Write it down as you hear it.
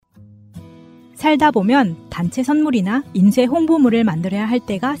살다 보면 단체 선물이나 인쇄 홍보물을 만들어야 할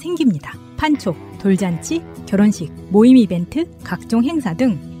때가 생깁니다. 판촉, 돌잔치, 결혼식, 모임 이벤트, 각종 행사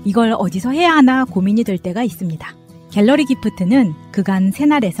등 이걸 어디서 해야 하나 고민이 될 때가 있습니다. 갤러리 기프트는 그간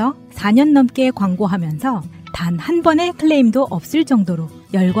새날에서 4년 넘게 광고하면서 단 한 번의 클레임도 없을 정도로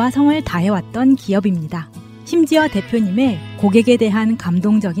열과 성을 다해왔던 기업입니다. 심지어 대표님의 고객에 대한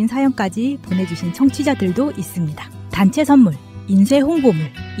감동적인 사연까지 보내주신 청취자들도 있습니다. 단체 선물, 인쇄 홍보물,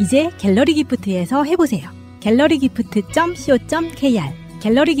 이제 갤러리 기프트에서 해보세요. 갤러리기프트.co.kr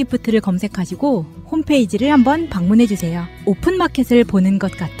갤러리 기프트를 검색하시고 홈페이지를 한번 방문해주세요. 오픈마켓을 보는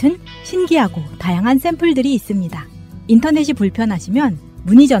것 같은 신기하고 다양한 샘플들이 있습니다. 인터넷이 불편하시면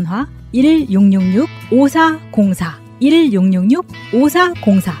문의전화 1666-5404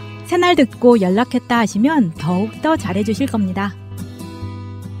 1666-5404 새날 듣고 연락했다 하시면 더욱더 잘해주실 겁니다.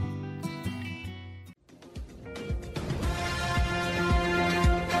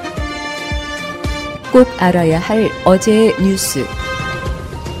 꼭 알아야 할 어제의 뉴스.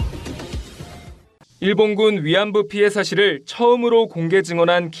 일본군 위안부 피해 사실을 처음으로 공개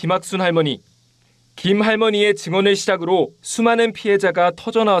증언한 김학순 할머니. 김 할머니의 증언을 시작으로 수많은 피해자가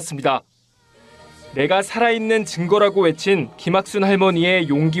터져나왔습니다. 내가 살아있는 증거라고 외친 김학순 할머니의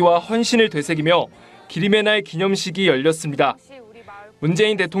용기와 헌신을 되새기며 기림의 날 기념식이 열렸습니다.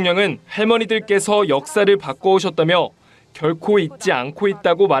 문재인 대통령은 할머니들께서 역사를 바꿔오셨다며 결코 잊지 않고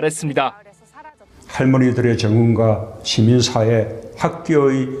있다고 말했습니다. 할머니들의 정언과 시민사회,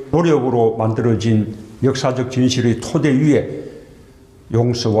 학교의 노력으로 만들어진 역사적 진실의 토대 위에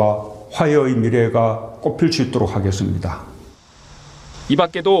용서와 화해의 미래가 꽃필 수 있도록 하겠습니다. 이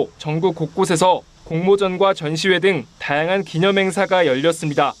밖에도 전국 곳곳에서 공모전과 전시회 등 다양한 기념행사가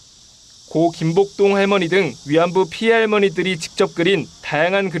열렸습니다. 고 김복동 할머니 등 위안부 피해 할머니들이 직접 그린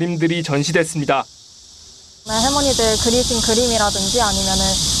다양한 그림들이 전시됐습니다. 할머니들 그리신 그림이라든지 아니면은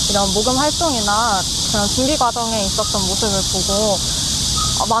이런 모금 활동이나 그런 준비 과정에 있었던 모습을 보고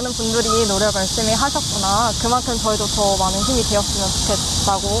많은 분들이 노력 열심히 하셨구나. 그만큼 저희도 더 많은 힘이 되었으면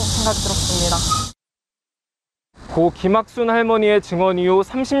좋겠다고 생각이 들었습니다. 고 김학순 할머니의 증언 이후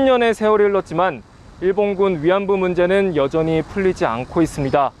 30년의 세월이 흘렀지만 일본군 위안부 문제는 여전히 풀리지 않고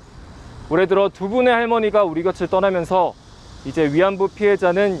있습니다. 올해 들어 두 분의 할머니가 우리 곁을 떠나면서 이제 위안부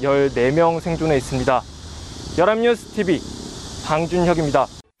피해자는 14명 생존해 있습니다. 연합뉴스TV 방준혁입니다.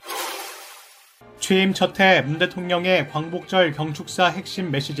 취임 첫 해 문 대통령의 광복절 경축사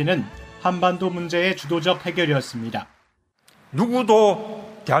핵심 메시지는 한반도 문제의 주도적 해결이었습니다.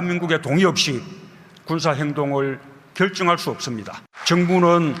 누구도 대한민국의 동의 없이 군사행동을 결정할 수 없습니다.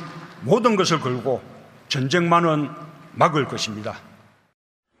 정부는 모든 것을 걸고 전쟁만은 막을 것입니다.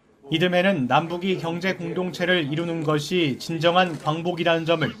 이듬해는 남북이 경제 공동체를 이루는 것이 진정한 광복이라는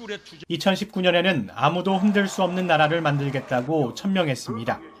점을 2019년에는 아무도 흔들 수 없는 나라를 만들겠다고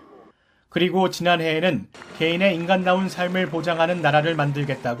천명했습니다. 그리고 지난해에는 개인의 인간다운 삶을 보장하는 나라를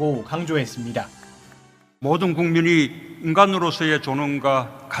만들겠다고 강조했습니다. 모든 국민이 인간으로서의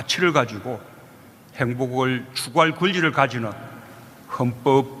존엄과 가치를 가지고 행복을 추구할 권리를 가지는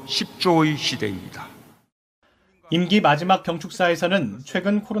헌법 10조의 시대입니다. 임기 마지막 경축사에서는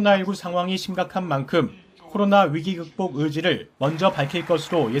최근 코로나19 상황이 심각한 만큼 코로나 위기 극복 의지를 먼저 밝힐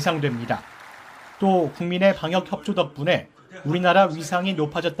것으로 예상됩니다. 또 국민의 방역 협조 덕분에 우리나라 위상이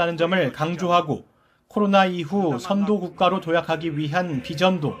높아졌다는 점을 강조하고 코로나 이후 선도 국가로 도약하기 위한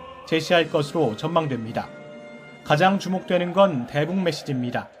비전도 제시할 것으로 전망됩니다. 가장 주목되는 건 대북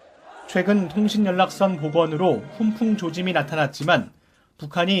메시지입니다. 최근 통신연락선 복원으로 훈풍 조짐이 나타났지만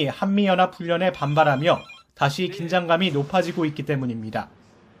북한이 한미연합훈련에 반발하며 다시 긴장감이 높아지고 있기 때문입니다.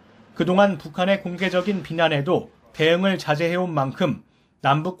 그동안 북한의 공개적인 비난에도 대응을 자제해온 만큼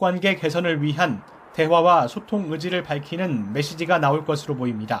남북관계 개선을 위한 대화와 소통 의지를 밝히는 메시지가 나올 것으로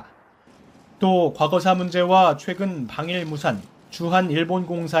보입니다. 또 과거사 문제와 최근 방일무산,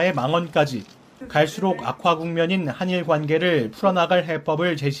 주한일본공사의 망언까지 갈수록 악화 국면인 한일 관계를 풀어나갈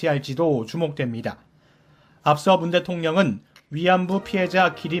해법을 제시할지도 주목됩니다. 앞서 문 대통령은 위안부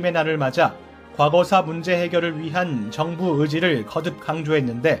피해자 기림의 날을 맞아 과거사 문제 해결을 위한 정부 의지를 거듭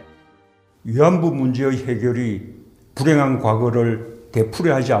강조했는데 위안부 문제의 해결이 불행한 과거를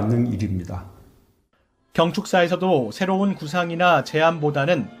되풀이하지 않는 일입니다. 경축사에서도 새로운 구상이나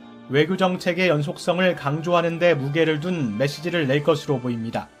제안보다는 외교정책의 연속성을 강조하는 데 무게를 둔 메시지를 낼 것으로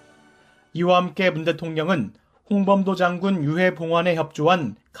보입니다. 이와 함께 문 대통령은 홍범도 장군 유해 봉환에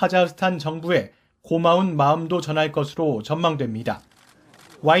협조한 카자흐스탄 정부에 고마운 마음도 전할 것으로 전망됩니다.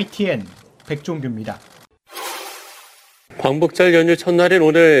 YTN 백종규입니다. 광복절 연휴 첫날인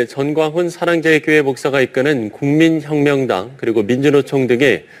오늘 전광훈 사랑제일교회 목사가 이끄는 국민혁명당 그리고 민주노총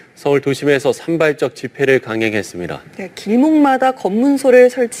등이 서울 도심에서 산발적 집회를 강행했습니다. 길목마다 검문소를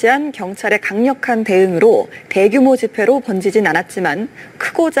설치한 경찰의 강력한 대응으로 대규모 집회로 번지진 않았지만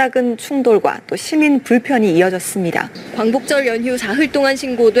크고 작은 충돌과 또 시민 불편이 이어졌습니다. 광복절 연휴 사흘 동안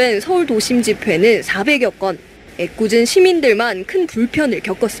신고된 서울 도심 집회는 400여 건. 애꿎은 시민들만 큰 불편을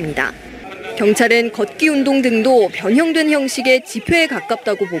겪었습니다. 경찰은 걷기 운동 등도 변형된 형식의 집회에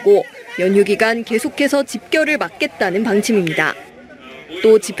가깝다고 보고 연휴 기간 계속해서 집결을 막겠다는 방침입니다.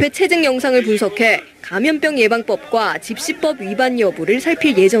 또 집회 체증 영상을 분석해 감염병 예방법과 집시법 위반 여부를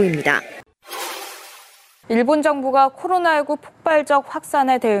살필 예정입니다. 일본 정부가 코로나19 폭발적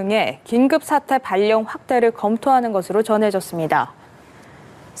확산에 대응해 긴급사태 발령 확대를 검토하는 것으로 전해졌습니다.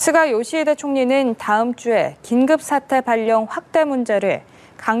 스가 요시히데 총리는 다음 주에 긴급사태 발령 확대 문제를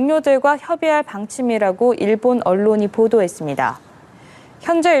강요들과 협의할 방침이라고 일본 언론이 보도했습니다.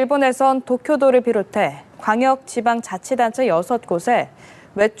 현재 일본에선 도쿄도를 비롯해 광역 지방자치단체 6곳에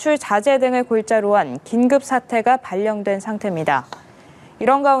외출 자제 등을 골자로 한 긴급사태가 발령된 상태입니다.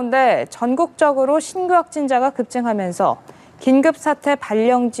 이런 가운데 전국적으로 신규 확진자가 급증하면서 긴급사태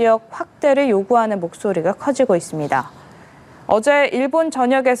발령 지역 확대를 요구하는 목소리가 커지고 있습니다. 어제 일본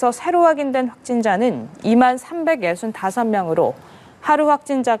전역에서 새로 확인된 확진자는 2만 365명으로 하루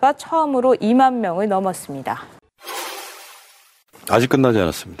확진자가 처음으로 2만 명을 넘었습니다. 아직 끝나지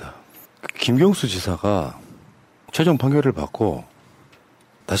않았습니다. 김경수 지사가 최종 판결을 받고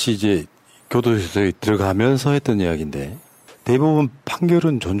다시 이제 교도소에 들어가면서 했던 이야기인데 대부분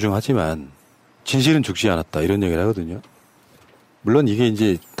판결은 존중하지만 진실은 죽지 않았다 이런 얘기를 하거든요. 물론 이게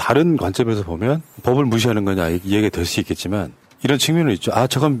이제 다른 관점에서 보면 법을 무시하는 거냐 이 얘기가 될 수 있겠지만 이런 측면은 있죠.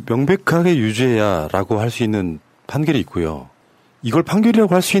 저건 명백하게 유죄야 라고 할 수 있는 판결이 있고요. 이걸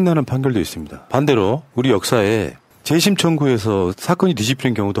판결이라고 할 수 있는 판결도 있습니다. 반대로 우리 역사에 재심 청구에서 사건이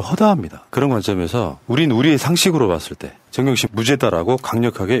뒤집히는 경우도 허다합니다. 그런 관점에서 우리의 상식으로 봤을 때 정경심 무죄다라고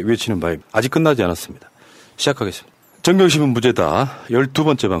강력하게 외치는 바입니다. 아직 끝나지 않았습니다. 시작하겠습니다. 정경심은 무죄다.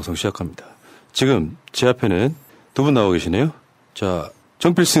 12번째 방송 시작합니다. 지금 제 앞에는 두 분 나오고 계시네요. 자,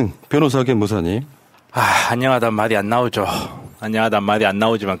 정필승 변호사 겸 무사님. 안녕하단 말이 안 나오죠. 안녕하단 말이 안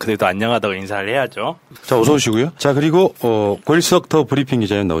나오지만 그래도 안녕하다고 인사를 해야죠. 자, 어서 오시고요. 자, 그리고 고일석 더 브리핑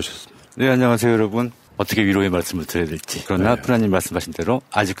기자님 나오셨습니다. 네, 안녕하세요, 여러분. 어떻게 위로의 말씀을 드려야 될지. 그러나 프라님 말씀하신 대로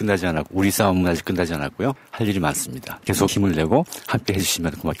아직 끝나지 않았고 우리 싸움은 아직 끝나지 않았고요. 할 일이 많습니다. 계속 힘을 내고 함께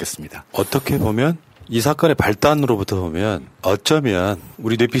해주시면 고맙겠습니다. 어떻게 보면 이 사건의 발단으로부터 보면 어쩌면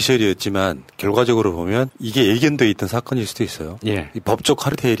우리 뇌피셜이었지만 결과적으로 보면 이게 예견되어 있던 사건일 수도 있어요. 예. 이 법적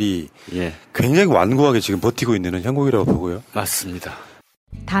카르텔이 굉장히 완고하게 지금 버티고 있는 형국이라고 보고요. 맞습니다.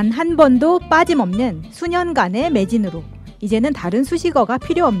 단 한 번도 빠짐없는 수년간의 매진으로 이제는 다른 수식어가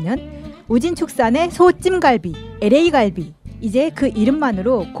필요 없는 우진축산의 소찜갈비, LA갈비. 이제 그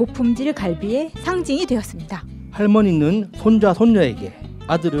이름만으로 고품질 갈비의 상징이 되었습니다. 할머니는 손자 손녀에게,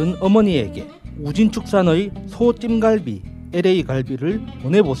 아들은 어머니에게 우진축산의 소찜갈비, LA갈비를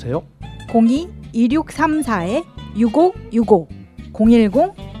보내보세요. 02-2634-6565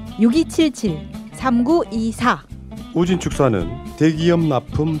 010-6277-3924 우진축산은 대기업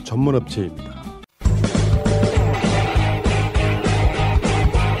납품 전문업체입니다.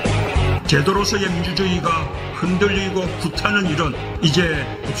 제도로서의 민주주의가 흔들리고 구타는 일은 이제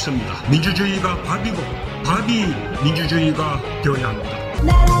없습니다. 민주주의가 밥이고 밥이 민주주의가 되어야 합니다.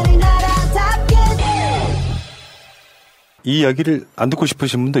 이 이야기를 안 듣고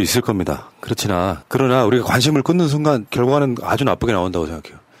싶으신 분도 있을 겁니다. 그러나 우리가 관심을 끊는 순간 결과는 아주 나쁘게 나온다고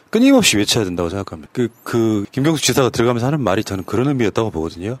생각해요. 끊임없이 외쳐야 된다고 생각합니다. 김경수 지사가 들어가면서 하는 말이 저는 그런 의미였다고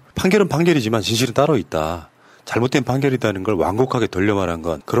보거든요. 판결은 판결이지만 진실은 따로 있다. 잘못된 판결이라는 걸 완곡하게 돌려 말한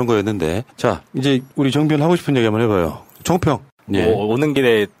건 그런 거였는데, 자, 이제 우리 정변 하고 싶은 얘기 한번 해봐요. 총평. 오는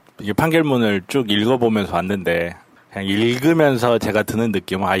길에 판결문을 쭉 읽어보면서 왔는데 그냥 읽으면서 제가 드는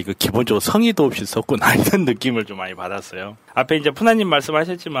느낌은 이거 기본적으로 성의도 없이 썼구나 이런 느낌을 좀 많이 받았어요. 앞에 이제 푸나님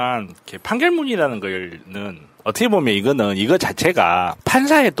말씀하셨지만 판결문이라는 거는 어떻게 보면 이거 자체가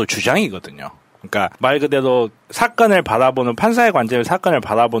판사의 또 주장이거든요. 그러니까 말 그대로 판사의 관점에서 사건을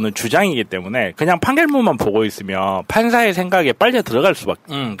바라보는 주장이기 때문에 그냥 판결문만 보고 있으면 판사의 생각에 빨려 들어갈 수밖에.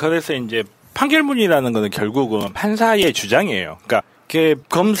 그래서 이제 판결문이라는 거는 결국은 판사의 주장이에요. 그러니까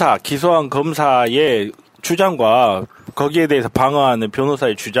기소한 검사의 주장과 거기에 대해서 방어하는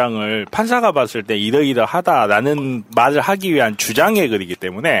변호사의 주장을 판사가 봤을 때 이러이러하다라는 말을 하기 위한 주장의 글이기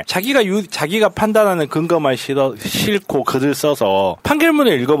때문에 자기가 판단하는 근거만 싣고 글을 써서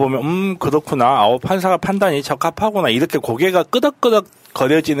판결문을 읽어보면 그렇구나, 판사가 판단이 적합하구나 이렇게 고개가 끄덕끄덕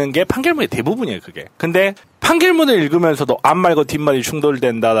거려지는 게 판결문의 대부분이에요. 그게. 근데 판결문을 읽으면서도 앞말과 뒷말이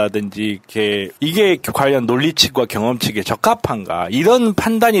충돌된다라든지 이게 과연 논리측과 경험측에 적합한가 이런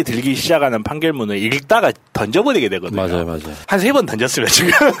판단이 들기 시작하는 판결문을 읽다가 던져버리게 되거든요. 맞아요. 한 3번 던졌어요.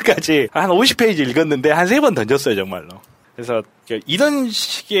 지금까지 한 50페이지 읽었는데 한 3번 던졌어요. 정말로. 그래서 이런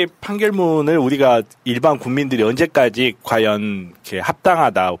식의 판결문을 우리가 일반 국민들이 언제까지 과연 이렇게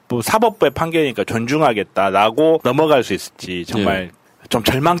합당하다, 뭐 사법부의 판결이니까 존중하겠다라고 넘어갈 수 있을지 정말 좀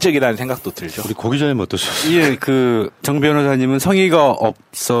절망적이라는 생각도 들죠. 우리 고 기자님 어떠셨어요? 예, 정 변호사님은 성의가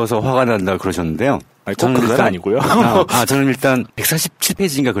없어서 화가 난다 그러셨는데요. 아니, 꼭 그건 아니고요. 저는 일단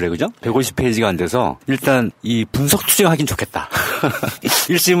 147페이지인가 그래, 그죠? 150페이지가 안 돼서 일단 이 분석 투쟁하긴 좋겠다.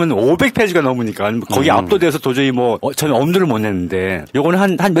 1심은 500페이지가 넘으니까 거기 압도돼서 도저히 저는 엄두를 못 냈는데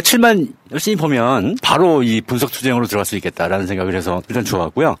요거는 한 며칠만 열심히 보면 바로 이 분석 투쟁으로 들어갈 수 있겠다라는 생각을 해서 일단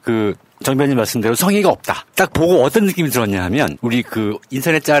좋았고요. 정 변호사님 말씀대로 성의가 없다. 딱 보고 어떤 느낌이 들었냐 하면 우리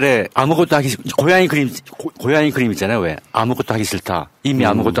인터넷 짤에 아무것도 하기 고양이 그림 있잖아요. 왜 아무것도 하기 싫다. 이미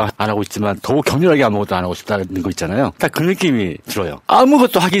아무것도 안 하고 있지만 더욱 격렬하게 아무것도 안 하고 싶다는 거 있잖아요. 딱 그 느낌이 들어요.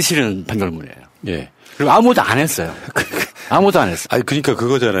 아무것도 하기 싫은 판결문이에요. 예. 그리고 아무것도 안 했어요. 아무것도 안 했어. 아니 그러니까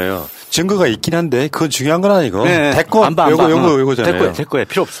그거잖아요. 증거가 있긴 한데 그건 중요한 건 아니고. 네. 됐고 요거잖아요. 됐고요.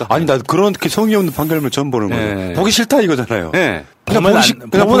 필요 없어. 아니 나 그렇게 성의 없는 판결문 처음 보는 거예요. 보기 싫다 이거잖아요. 네. 보면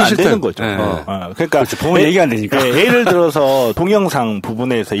안 되는 거죠. 그러니까 그렇죠. 보면 얘기 안 되니까. 예를 들어서 동영상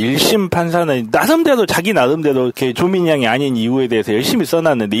부분에서 1심 판사는 자기 나름대로 이렇게 조민 양이 아닌 이유에 대해서 열심히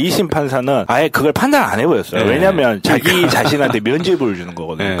써놨는데 2심 판사는 아예 그걸 판단 안 해버렸어요. 왜냐하면 자기 자신한테 면죄부를 주는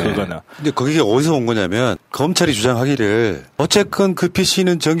거거든요. 그거는. 근데 그게 어디서 온 거냐면 검찰이 주장하기를 어쨌건 그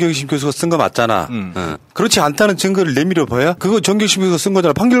PC는 정경심 교수가 쓴 거 맞잖아. 그렇지 않다는 증거를 내밀어 봐야 그거 정경심 교수가 쓴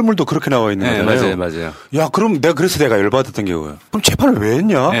거잖아. 판결문도 그렇게 나와 있는 거잖아요. 맞아요. 야 그럼 그래서 내가 열받았던 게 뭐야. 그럼 재판을 왜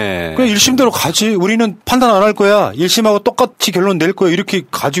했냐? 그냥 1심대로 가지. 우리는 판단 안 할 거야. 1심하고 똑같이 결론 낼 거야. 이렇게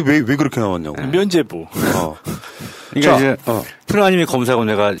가지 왜 그렇게 나왔냐고. 면죄부. 그러니까 이제 프로님이 검사하고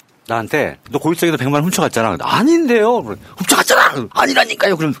내가 나한테 너 고일성에서 100만 원 훔쳐갔잖아. 아닌데요. 훔쳐갔잖아.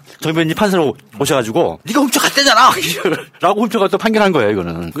 아니라니까요. 그럼 정변이 판사로 오셔가지고 네가 훔쳐갔대잖아. 라고 훔쳐갔다 판결한 거예요.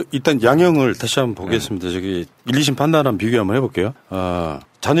 이거는. 일단 양형을 다시 한번 보겠습니다. 1, 2심 판단한 비교 한번 해볼게요.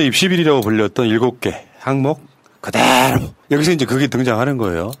 자녀 입시비리라고 불렸던 7개 항목 그대로 여기서 이제 그게 등장하는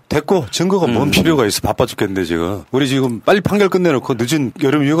거예요. 됐고 증거가 뭔 필요가 있어. 바빠 죽겠는데 지금. 우리 지금 빨리 판결 끝내놓고 늦은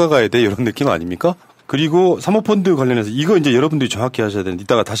여름 휴가 가야 돼. 이런 느낌 아닙니까? 그리고 사모펀드 관련해서 이거 이제 여러분들이 정확히 하셔야 되는데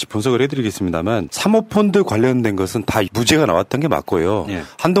이따가 다시 분석을 해드리겠습니다만 사모펀드 관련된 것은 다 무죄가 나왔던 게 맞고요.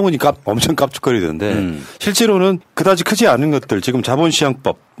 한동훈이 엄청 깝죽거리던데 실제로는 그다지 크지 않은 것들 지금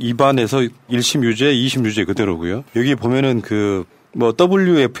자본시장법 위반해서 1심 유죄, 2심 유죄 그대로고요. 여기 보면은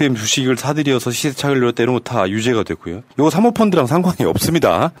WFM 주식을 사들여서 시세차익을 내렸다 이런 거 다 유죄가 됐고요. 요거 사모펀드랑 상관이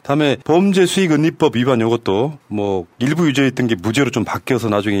없습니다. 다음에 범죄수익은리법 위반 요것도 일부 유죄였던 게 무죄로 좀 바뀌어서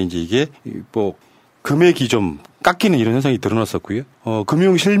나중에 이제 이게 금액이 좀 깎이는 이런 현상이 드러났었고요.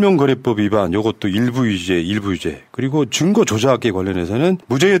 금융실명거래법 위반 요것도 일부 유죄. 그리고 증거 조작에 관련해서는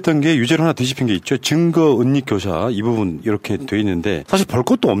무죄였던 게 유죄로 하나 뒤집힌 게 있죠. 증거 은닉교사 이 부분 이렇게 돼 있는데 사실 볼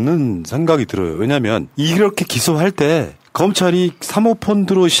것도 없는 생각이 들어요. 왜냐하면 이렇게 기소할 때 검찰이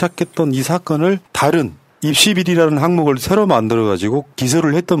사모펀드로 시작했던 이 사건을 다른 입시비리라는 항목을 새로 만들어가지고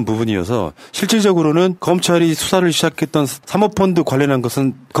기소를 했던 부분이어서 실질적으로는 검찰이 수사를 시작했던 사모펀드 관련한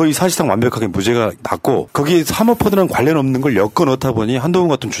것은 거의 사실상 완벽하게 무죄가 났고 거기에 사모펀드랑 관련 없는 걸 엮어 넣다 보니 한동훈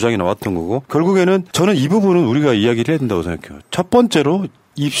같은 주장이 나왔던 거고 결국에는 저는 이 부분은 우리가 이야기를 해야 된다고 생각해요. 첫 번째로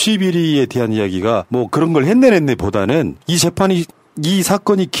입시비리에 대한 이야기가 그런 걸 했네 보다는 이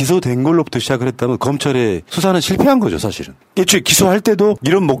사건이 기소된 걸로부터 시작을 했다면 검찰의 수사는 실패한 거죠, 사실은. 애초에 기소할 때도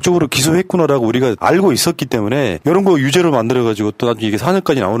이런 목적으로 기소했구나라고 우리가 알고 있었기 때문에 이런 거 유죄로 만들어가지고 또 나중에 이게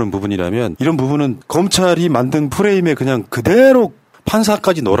 4년까지 나오는 부분이라면 이런 부분은 검찰이 만든 프레임에 그냥 그대로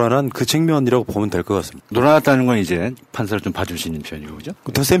판사까지 놀아난 그 측면이라고 보면 될 것 같습니다. 놀아났다는 건 이제 판사를 좀 봐줄 수 있는 표현이고, 그죠?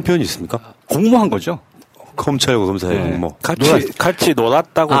 더 센 표현이 있습니까? 공모한 거죠. 검찰과 검사의 공모. 같이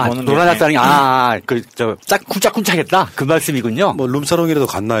놀았다고 보는 게. 놀아놨다는 게, 쿵짝쿵짝했다. 그 말씀이군요. 룸사롱이라도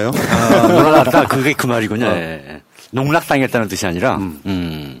갔나요? 놀아놨다. 그게 그 말이군요. 예. 농락당했다는 뜻이 아니라,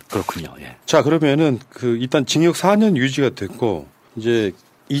 그렇군요. 예. 자, 그러면은, 일단 징역 4년 유지가 됐고, 이제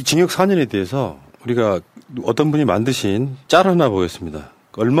이 징역 4년에 대해서 우리가 어떤 분이 만드신 짤 하나 보겠습니다.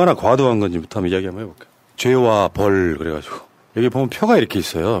 얼마나 과도한 건지부터 한번 이야기 한번 해볼게요. 죄와 벌, 그래가지고. 여기 보면 표가 이렇게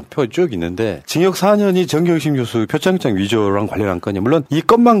있어요. 표 쭉 있는데 징역 4년이 정경심 교수 표창장 위조랑 관련한 건이 물론 이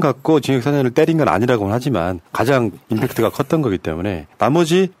건만 갖고 징역 4년을 때린 건 아니라고는 하지만 가장 임팩트가 컸던 거기 때문에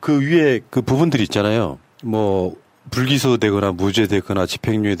나머지 그 위에 그 부분들이 있잖아요. 불기소되거나 무죄되거나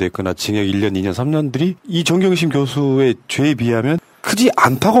집행유예되거나 징역 1년, 2년, 3년들이 이 정경심 교수의 죄에 비하면 크지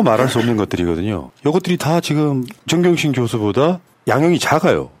않다고 말할 수 없는 것들이거든요. 이것들이 다 지금 정경심 교수보다 양형이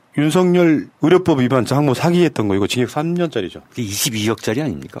작아요. 윤석열 의료법 위반 장모 사기했던 거 이거 징역 3년짜리죠. 22억짜리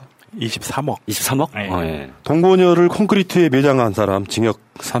아닙니까? 23억. 23억? 네. 네. 동거녀를 콘크리트에 매장한 사람 징역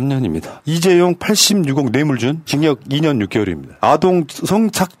 3년입니다. 이재용 86억 뇌물준 징역 2년 6개월입니다. 아동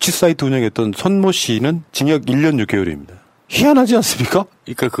성착취 사이트 운영했던 손모 씨는 징역 1년 6개월입니다. 희한하지 않습니까?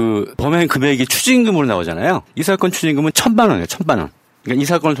 그러니까 그 범행 금액이 추징금으로 나오잖아요. 이 사건 추징금은 1,000만 원이에요. 1,000만 원. 그러니까 이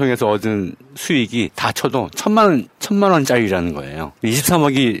사건을 통해서 얻은 수익이 다 쳐도 1,000만 원짜리라는 거예요.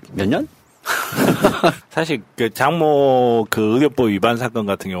 23억이 몇 년? 사실 그 장모 그 의료법 위반 사건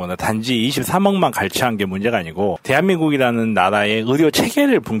같은 경우는 단지 23억만 갈취한 게 문제가 아니고 대한민국이라는 나라의 의료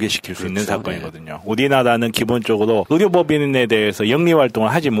체계를 붕괴시킬 수 있는 사건이거든요. 네. 우리나라는 기본적으로 의료법인에 대해서 영리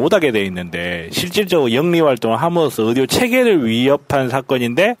활동을 하지 못하게 돼 있는데 실질적으로 영리 활동을 함으로써 의료 체계를 위협한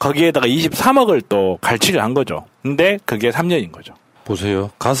사건인데 거기에다가 23억을 또 갈취를 한 거죠. 근데 그게 3년인 거죠.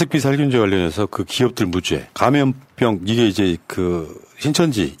 보세요. 가습기 살균제 관련해서 그 기업들 무죄, 감염병 이게 이제 그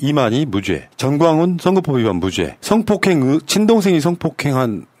신천지 이만희 무죄, 전광훈 선거법 위반 무죄, 성폭행 친동생을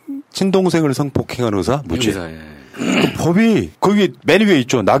성폭행한 의사 무죄. 그 법이 거기 맨 위에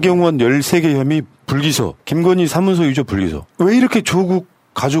있죠. 나경원 13개 혐의 불기소, 김건희 사문서 위조 불기소. 왜 이렇게 조국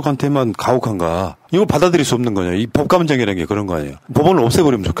가족한테만 가혹한가? 이거 받아들일 수 없는 거냐. 이 법감정이라는 게 그런 거 아니에요. 법원을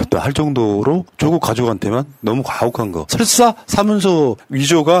없애버리면 좋겠다 할 정도로 조국 가족한테만 너무 가혹한 거. 설사 사문서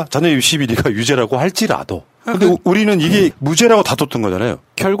위조가 자녀 61위가 유죄라고 할지라도. 근데 우리는 이게 무죄라고 다퉜던 거잖아요.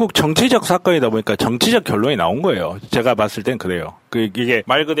 결국 정치적 사건이다 보니까 정치적 결론이 나온 거예요. 제가 봤을 땐 그래요. 이게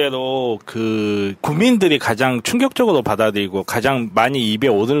말 그대로 그 국민들이 가장 충격적으로 받아들이고 가장 많이 입에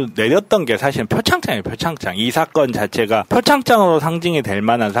오르내렸던 게 사실은 표창장이에요. 표창장. 이 사건 자체가 표창장으로 상징이 될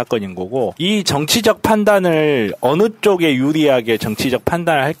만한 사건인 거고 이 정치적 판단을 어느 쪽에 유리하게 정치적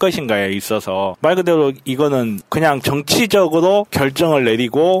판단을 할 것인가에 있어서 말 그대로 이거는 그냥 정치적으로 결정을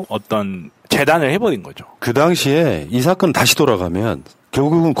내리고 어떤 재단을 해버린 거죠. 그 당시에 이 사건 다시 돌아가면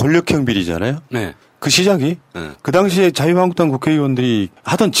결국은 권력형 비리잖아요. 네. 그 시작이 그 당시에 자유한국당 국회의원들이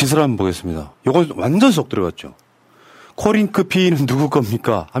하던 짓을 한번 보겠습니다. 이거 완전 쏙 들어갔죠. 코링크 피의는 누구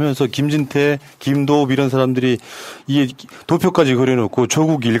겁니까? 하면서 김진태, 김도읍 이런 사람들이 이 도표까지 그려놓고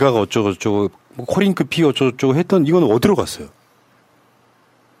조국 일가가 어쩌고저쩌고 코링크 피의 어쩌고저쩌고 했던 이건 어디로 갔어요?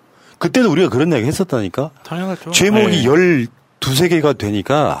 그때도 우리가 그런 이야기 했었다니까. 당연하죠. 제목이 12-13개가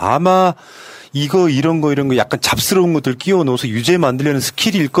되니까 아마 이런 거 약간 잡스러운 것들 끼워 넣어서 유죄 만들려는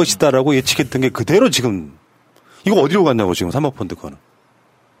스킬일 것이다라고 예측했던 게 그대로 지금 이거 어디로 갔냐고 지금 사모펀드 거는.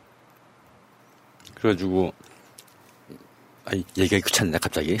 그래가지고 얘기가 귀찮네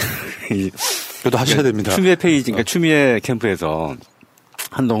갑자기. 그래도 하셔야 됩니다. 추미애 페이지, 그러니까 추미애 캠프에서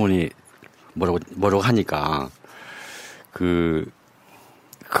한동훈이 뭐라고 하니까 그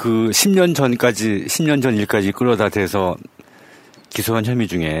 10년 전 일까지 끌어다 대서 기소한 혐의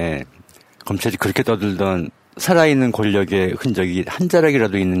중에 검찰이 그렇게 떠들던 살아있는 권력의 흔적이 한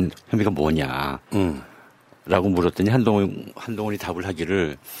자락이라도 있는 혐의가 뭐냐 라고 물었더니 한동훈이 답을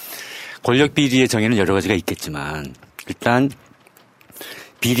하기를 권력 비리의 정의는 여러 가지가 있겠지만 일단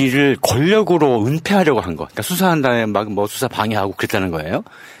비리를 권력으로 은폐하려고 한 거. 그러니까 수사한 다음에 막 뭐 수사 방해하고 그랬다는 거예요.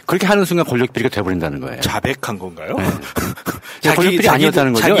 그렇게 하는 순간 권력 비리가 돼버린다는 거예요. 자백한 건가요? 네. 권력 비리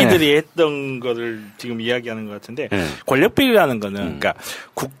아니었다는 거죠. 자기들이 네. 했던 거를 지금 이야기하는 것 같은데 권력 비리라는 거는 그러니까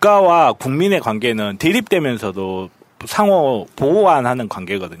국가와 국민의 관계는 대립되면서도 상호 보완하는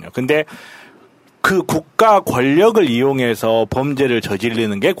관계거든요. 근데 그 국가 권력을 이용해서 범죄를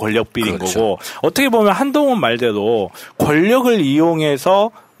저지르는 게 권력 비리인 그렇죠. 거고 어떻게 보면 한동훈 말대로 권력을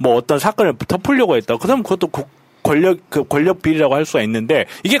이용해서 뭐 어떤 사건을 덮으려고 했다. 그럼 그것도 권력 비리라고 할 수가 있는데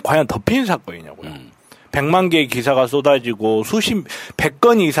이게 과연 덮인 사건이냐고요. 100만 개의 기사가 쏟아지고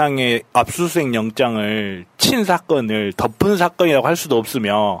 100건 이상의 압수수색 영장을 친 사건을 덮은 사건이라고 할 수도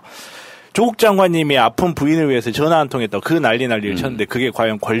없으며 조국 장관님이 아픈 부인을 위해서 전화 한 통 했다고 그 난리를 쳤는데 그게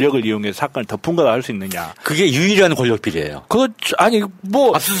과연 권력을 이용해서 사건을 덮은 거다 할 수 있느냐. 그게 유일한 권력 비리예요. 아니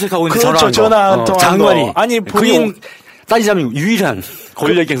뭐 압수수색하고 있는 전화 한 통 장관이 아니 본인 따지자면 유일한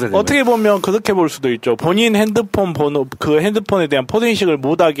권력 행사죠. 어떻게 보면 그렇게 볼 수도 있죠. 본인 핸드폰 번호 그 핸드폰에 대한 포렌식을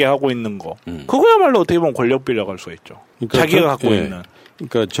못하게 하고 있는 거. 그거야말로 어떻게 보면 권력 비리라고 할 수가 있죠. 그러니까 자기가 갖고 있는.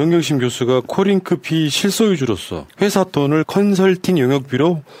 그러니까 정경심 교수가 코링크 피 실소유주로서 회사 돈을 컨설팅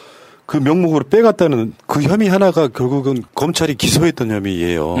영역비로 그 명목으로 빼갔다는 그 혐의 하나가 결국은 검찰이 기소했던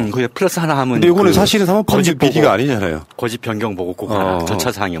혐의예요. 그게 플러스 하나 하면. 근데 이거는 사실은 사모펀드 비리가 아니잖아요. 거짓 변경 보고 꼭 하나.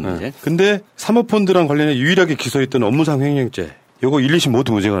 절차 사항의 문제. 근데 사모펀드랑 관련해 유일하게 기소했던 업무상 횡령죄. 요거 1, 2심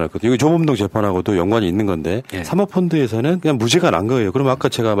모두 무죄가 났거든요. 이거 조범동 재판하고도 연관이 있는 건데 사모펀드에서는 그냥 무죄가 난 거예요. 그럼 아까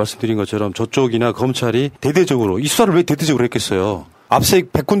제가 말씀드린 것처럼 저쪽이나 검찰이 대대적으로 이 수사를 왜 대대적으로 했겠어요.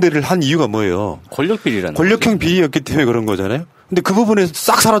 압색 100군데를 한 이유가 뭐예요? 권력 비리라는 권력형 비리였기 때문에 그런 거잖아요. 근데 그 부분에서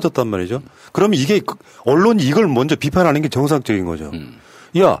싹 사라졌단 말이죠. 그러면 이게 언론이 이걸 먼저 비판하는 게 정상적인 거죠.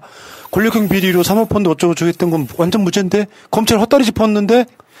 야, 권력형 비리로 사모펀드 어쩌고저쩌고 했던 건 완전 무죄인데? 검찰 헛다리 짚었는데?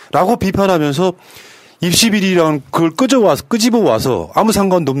 라고 비판하면서 입시비리랑 그걸 끄집어와서 아무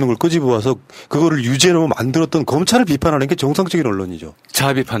상관도 없는 걸 끄집어와서 그거를 유죄로 만들었던 검찰을 비판하는 게 정상적인 언론이죠.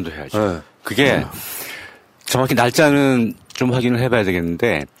 자아 비판도 해야죠. 네. 그게 정확히 날짜는 좀 확인을 해봐야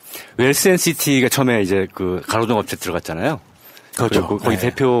되겠는데 웰스앤시티가 처음에 이제 그 가로등 업체 들어갔잖아요. 그렇죠. 거기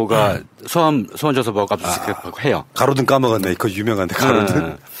대표가 소환 조사하고 압수수색 해요. 가로등 까먹었네. 그거 유명한데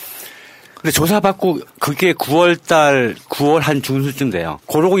가로등. 근데 조사받고 그게 9월 한 중순쯤 돼요.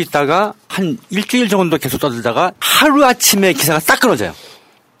 그러고 있다가 한 일주일 정도 계속 떠들다가 하루아침에 기사가 싹 끊어져요.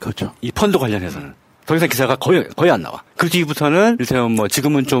 그렇죠. 이 펀드 관련해서는. 더 이상 기사가 거의 안 나와. 그 뒤부터는 일테면 뭐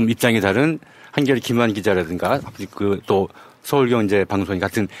지금은 좀 입장이 다른 한겨레 김환 기자라든가 그 또 서울경제 방송이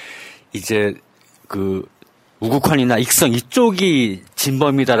같은 이제 그 우국환이나 익성 이쪽이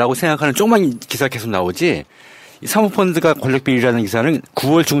진범이다라고 생각하는 조그만 기사가 계속 나오지 이 사모펀드가 권력비리라는 기사는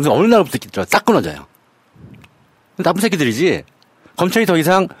 9월 중순 어느 날부터 딱 끊어져요. 나쁜 새끼들이지. 검찰이 더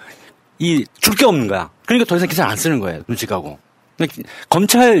이상 줄 게 없는 거야. 그러니까 더 이상 기사를 안 쓰는 거예요. 눈치 까고.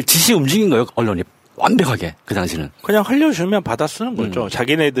 검찰 지시 움직인 거예요. 언론이. 완벽하게 그 당시는. 그냥 흘려주면 받아 쓰는 거죠.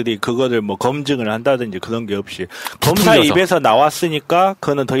 자기네들이 그거를 뭐 검증을 한다든지 그런 게 없이. 검사 입에서 나왔으니까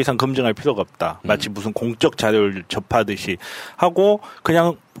그거는 더 이상 검증할 필요가 없다. 마치 무슨 공적 자료를 접하듯이 하고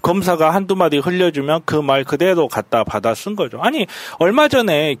그냥 검사가 한두 마디 흘려주면 그 말 그대로 갖다 받아 쓴 거죠. 아니 얼마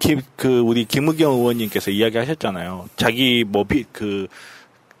전에 우리 김의겸 의원님께서 이야기하셨잖아요. 자기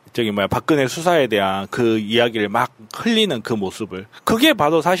박근혜 수사에 대한 그 이야기를 막 흘리는 그 모습을. 그게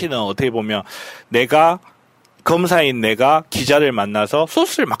바로 사실은 어떻게 보면 검사인 내가 기자를 만나서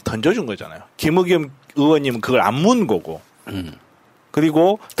소스를 막 던져준 거잖아요. 김의겸 의원님은 그걸 안 문 거고.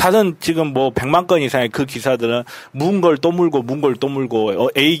 그리고 다른 지금 100만 건 이상의 그 기사들은 문 걸 또 물고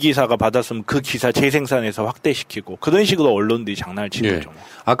A 기사가 받았으면 그 기사 재생산해서 확대시키고 그런 식으로 언론들이 장난을 친 거죠.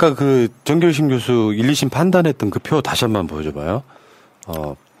 아까 그 정결심 교수 1, 2심 판단했던 그 표 다시 한번 보여줘봐요.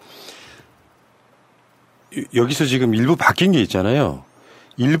 여기서 지금 일부 바뀐 게 있잖아요.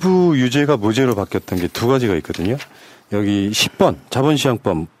 일부 유죄가 무죄로 바뀌었던 게 두 가지가 있거든요. 여기 10번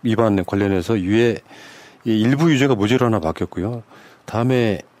자본시장법 위반 관련해서 일부 유죄가 무죄로 하나 바뀌었고요.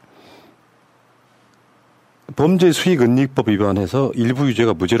 다음에 범죄수익은닉법 위반해서 일부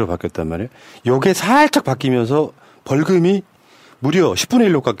유죄가 무죄로 바뀌었단 말이에요. 요게 살짝 바뀌면서 벌금이 무려 10분의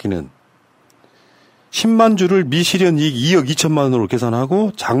 1로 깎이는 10만 주를 미실현 이익 2억 2천만 원으로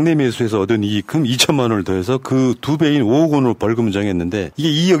계산하고 장내 매수에서 얻은 이익금 2천만 원을 더해서 그 2배인 5억 원으로 벌금을 정했는데 이게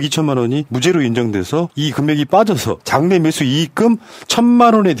 2억 2천만 원이 무죄로 인정돼서 이 금액이 빠져서 장내 매수 이익금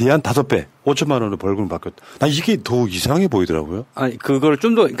 1,000만 원에 대한 5배 5천만 원으로 벌금을 바뀌었다. 나 이게 더 이상해 보이더라고요. 아니 그걸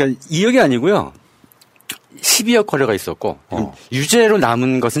좀 더 그러니까 2억이 아니고요. 12억 거래가 있었고 유죄로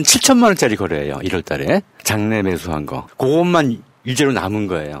남은 것은 7천만 원짜리 거래예요. 1월 달에 장내 매수한 거. 그것만 유죄로 남은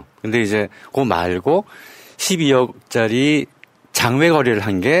거예요. 근데 이제 그거 말고 12억짜리 장외 거래를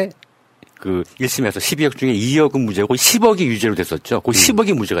한 게 그 1심에서 12억 중에 2억은 무죄고 10억이 유죄로 됐었죠. 그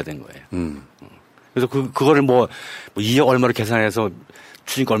 10억이 무죄가 된 거예요. 그래서 그거를 2억 얼마로 계산해서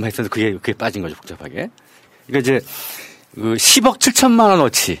추징가 얼마 했었는데 그게 빠진 거죠, 복잡하게. 그러니까 이제 그 10억 7천만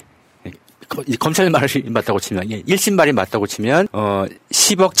원어치 검찰 말이 맞다고 치면 1심 말이 맞다고 치면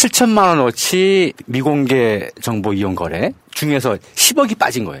 10억 7천만 원어치 미공개 정보 이용 거래 중에서 10억이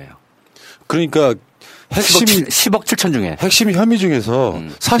빠진 거예요. 그러니까 핵심이 10억 7천 중에 핵심 혐의 중에서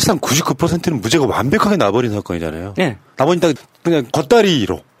사실상 99%는 무죄가 완벽하게 나버린 사건이잖아요. 네. 나버리니까 그냥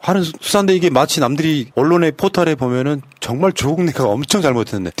겉다리로 하는 수사인데 이게 마치 남들이 언론의 포털에 보면은 정말 조국내가 엄청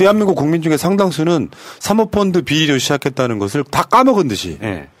잘못했네. 대한민국 국민 중에 상당수는 사모펀드 비리로 시작했다는 것을 다 까먹은 듯이.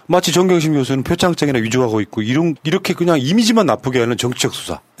 네. 마치 정경심 교수는 표창장이나 위조하고 있고 이렇게 그냥 이미지만 나쁘게 하는 정치적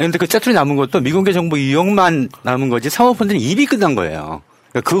수사. 그런데 그 짜투리 남은 것도 미공개 정보 이용만 남은 거지 사모펀드는 입이 끝난 거예요.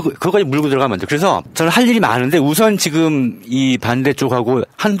 그거까지 물고 들어가면 안 돼. 그래서 저는 할 일이 많은데 우선 지금 이 반대쪽하고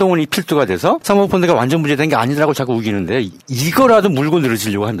한동훈이 필두가 돼서 사모펀드가 완전 무죄된 게 아니라고 자꾸 우기는데 이거라도 물고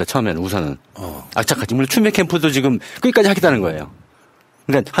늘어지려고 합니다. 처음에는 우선은. 악착같이. 물론 추미애 캠프도 지금 끝까지 하겠다는 거예요.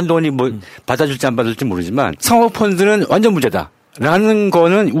 그러니까 한동훈이 받아줄지 안 받아줄지 모르지만 사모펀드는 완전 무죄다. 라는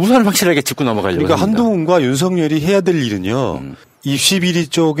거는 우선 확실하게 짚고 넘어가려고 그러니까 합니다. 한동훈과 윤석열이 해야 될 일은요. 입시비리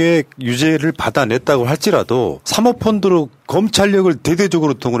쪽에 유죄를 받아냈다고 할지라도 사모펀드로 검찰력을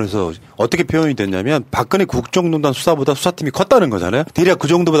대대적으로 동원해서 어떻게 표현이 됐냐면 박근혜 국정농단 수사보다 수사팀이 컸다는 거잖아요. 대략 그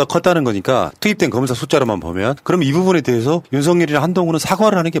정도보다 컸다는 거니까 투입된 검사 숫자로만 보면 그럼 이 부분에 대해서 윤석열이나 한동훈은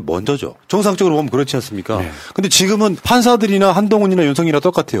사과를 하는 게 먼저죠. 정상적으로 보면 그렇지 않습니까? 네. 근데 지금은 판사들이나 한동훈이나 윤석열이랑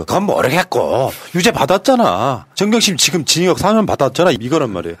똑같아요. 그건 모르겠고 유죄 받았잖아. 정경심 지금 징역 4년 받았잖아. 이거란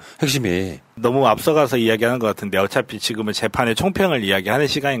말이에요. 핵심이. 너무 앞서가서 이야기하는 것 같은데 어차피 지금은 재판의 총평을 이야기하는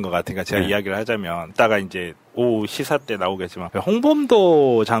시간인 것 같으니까 제가 이야기를 하자면 이따가 이제 오후 시사 때 나오겠지만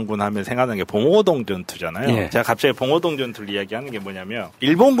홍범도 장군 하면 생각나는 게 봉오동 전투잖아요. 예. 제가 갑자기 봉오동 전투를 이야기하는 게 뭐냐면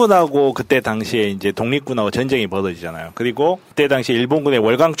일본군하고 그때 당시에 이제 독립군하고 전쟁이 벌어지잖아요. 그리고 그때 당시 일본군의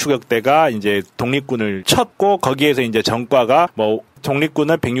월강 추격대가 이제 독립군을 쳤고 거기에서 이제 전과가 뭐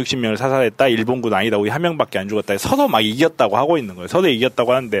독립군은 160명을 사살했다. 일본군 아니다. 우리 한 명밖에 안 죽었다. 서로 막 이겼다고 하고 있는 거예요. 서로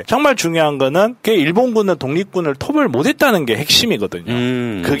이겼다고 하는데 정말 중요한 거는 그 일본군은 독립군을 토벌 못했다는 게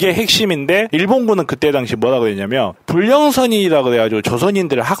핵심이거든요. 그게 핵심인데 일본군은 그때 당시 뭐라고 했냐면 불령선이라고 그래가지고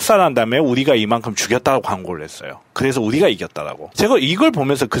조선인들을 학살한 다음에 우리가 이만큼 죽였다고 광고를 했어요. 그래서 우리가 이겼다라고. 제가 이걸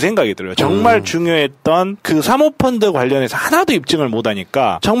보면서 그 생각이 들어요. 정말 중요했던 그 사모펀드 관련해서 하나도 입증을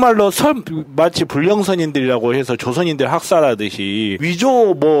못하니까 정말로 마치 불령선인들이라고 해서 조선인들 학살하듯이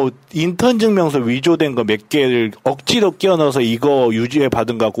위조 뭐 인턴 증명서 위조된 거 몇 개를 억지로 끼워 넣어서 이거 유죄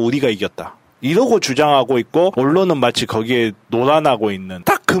받은 거 갖고 우리가 이겼다. 이러고 주장하고 있고 언론은 마치 거기에 노란하고 있는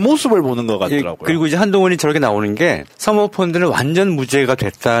딱 그 모습을 보는 것 같더라고요. 예, 그리고 이제 한동훈이 저렇게 나오는 게 사모펀드는 완전 무죄가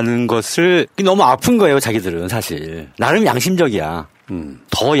됐다는 것을 너무 아픈 거예요. 자기들은 사실. 나름 양심적이야.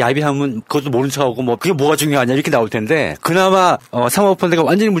 더 야비하면 그것도 모른 척하고 뭐 그게 뭐가 중요하냐 이렇게 나올 텐데 그나마 사모펀드가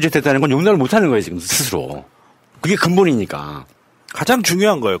완전히 무죄됐다는 건 용납을 못하는 거예요. 지금 스스로. 그게 근본이니까. 가장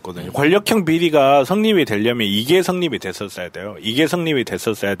중요한 거였거든요. 권력형 비리가 성립이 되려면 이게 성립이 됐었어야 돼요. 이게 성립이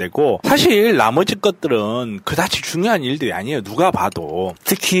됐었어야 되고 사실 나머지 것들은 그다지 중요한 일들이 아니에요. 누가 봐도.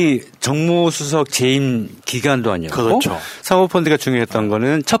 특히 정무수석 재임 기간도 아니었고 그렇죠. 사모펀드가 중요했던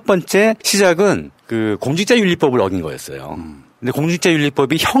거는 첫 번째 시작은 그 공직자윤리법을 어긴 거였어요. 근데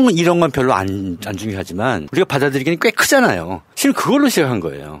공직자윤리법이 형 이런 건 별로 안 중요하지만 우리가 받아들이기는 꽤 크잖아요. 실은 그걸로 시작한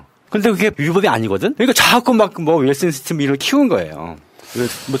거예요. 근데 그게 위법이 아니거든? 그러니까 자꾸 막 뭐 웰슨 시스템 이런 걸 키운 거예요.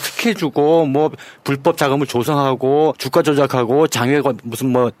 뭐 특혜 주고 뭐 불법 자금을 조성하고 주가 조작하고 장외가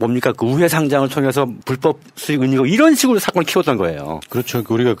무슨 뭡니까 그 우회 상장을 통해서 불법 수익 은닉 이런 식으로 사건을 키웠던 거예요. 그렇죠.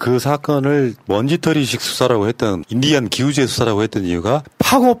 우리가 그 사건을 먼지털이식 수사라고 했던 인디안 기우제 수사라고 했던 이유가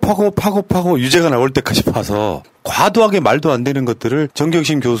파고 유죄가 나올 때까지 파서 과도하게 말도 안 되는 것들을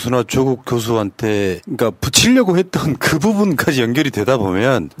정경심 교수나 조국 교수한테 그러니까 붙이려고 했던 그 부분까지 연결이 되다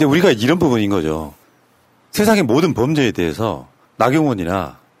보면 근데 우리가 이런 부분인 거죠. 세상의 모든 범죄에 대해서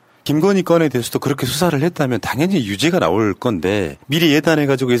나경원이나 김건희 건에 대해서도 그렇게 수사를 했다면 당연히 유죄가 나올 건데 미리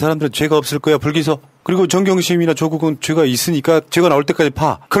예단해가지고 이 사람들은 죄가 없을 거야 불기소 그리고 정경심이나 조국은 죄가 있으니까 죄가 나올 때까지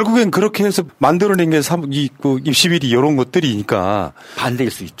파. 결국엔 그렇게 해서 만들어낸 게 입시비리 이런 것들이니까 반대일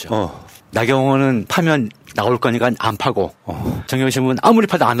수 있죠. 나경원은 파면 나올 거니까 안 파고 정경심은 아무리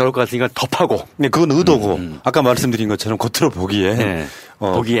파도 안 나올 것 같으니까 더 파고. 네, 그건 의도고 아까 말씀드린 것처럼 겉으로 보기에 네.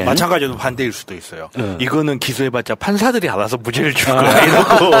 보기엔 마찬가지로 반대일 수도 있어요. 이거는 기소해봤자 판사들이 알아서 무죄를 줄 거야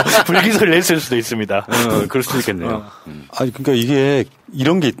이러고 불기소를 냈을 수도 있습니다. 그럴 수도 있겠네요. 아니 그러니까 이게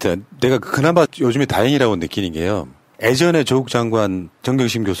이런 게 있다. 내가 그나마 요즘에 다행이라고 느끼는 게요. 예전에 조국 장관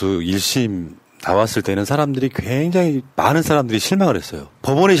정경심 교수 1심 나왔을 때는 사람들이 굉장히 많은 사람들이 실망을 했어요.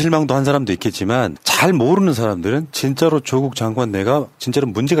 법원의 실망도 한 사람도 있겠지만 잘 모르는 사람들은 진짜로 조국 장관 내가 진짜로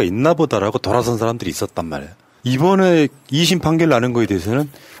문제가 있나 보다라고 돌아선 사람들이 있었단 말이에요. 이번에 2심 판결 나는 거에 대해서는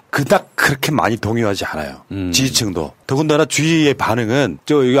그닥 그렇게 많이 동요하지 않아요. 지지층도. 더군다나 주위의 반응은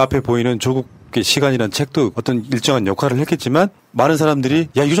여기 앞에 보이는 조국의 시간이라는 책도 어떤 일정한 역할을 했겠지만 많은 사람들이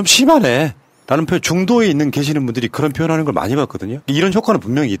야 이거 좀 심하네. 라는 표현 중도에 있는 계시는 분들이 그런 표현하는 걸 많이 봤거든요. 이런 효과는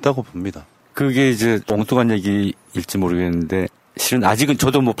분명히 있다고 봅니다. 그게 이제 엉뚱한 얘기일지 모르겠는데 실은 아직은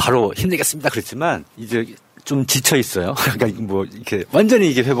저도 뭐 바로 힘내겠습니다 그랬지만 이제 좀 지쳐 있어요. 그러니까 뭐 이렇게 완전히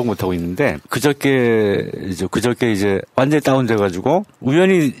이게 회복 못 하고 있는데 그저께 이제 완전히 다운돼 가지고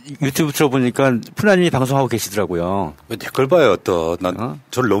우연히 유튜브 틀어보니까 푸나님이 방송하고 계시더라고요. 왜 댓글 봐요 또. 난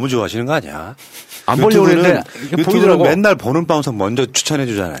저를 너무 좋아하시는 거 아니야? 안 보려고 했는데 유튜브는 맨날 보는 방송 먼저 추천해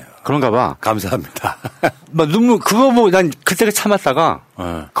주잖아요. 그런가 봐. 감사합니다. 막 눈물 그거 보고 난 그때가 참았다가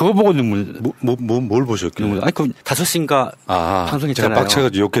그거 보고 눈물 뭘 보셨길래? 아니 그 5시인가 방송했잖아요. 제가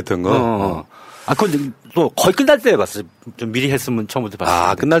빡쳐가지고 욕했던 거. 그건 또 거의 끝날 때 봤어요. 좀 미리 했으면 처음부터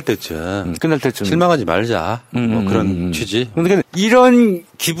봤어요. 끝날 때쯤. 끝날 때쯤. 실망하지 말자. 뭐 그런 취지. 근데 이런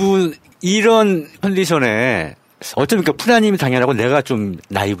기분, 이런 컨디션에 어쩌니까 푸나님이 당연하고 내가 좀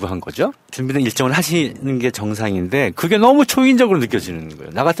나이브한 거죠. 준비된 일정을 하시는 게 정상인데 그게 너무 초인적으로 느껴지는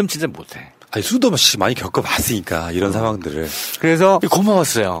거예요. 나 같으면 진짜 못해. 아니 수도 없이 많이 겪어봤으니까 이런 상황들을. 그래서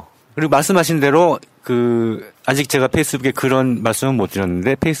고마웠어요. 그리고 말씀하신 대로 아직 제가 페이스북에 그런 말씀은 못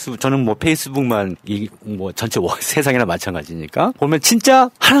드렸는데 저는 뭐 페이스북만 뭐 전체 세상이나 마찬가지니까 보면 진짜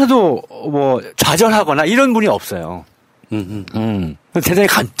하나도 뭐 좌절하거나 이런 분이 없어요. 대단히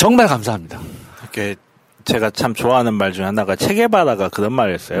정말 감사합니다. 이렇게 제가 참 좋아하는 말 중에 하나가 체게바라가 그런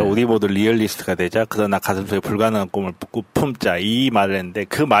말을 했어요. 우리 모두 리얼리스트가 되자. 그러나 가슴속에 불가능한 꿈을 품자. 이 말을 했는데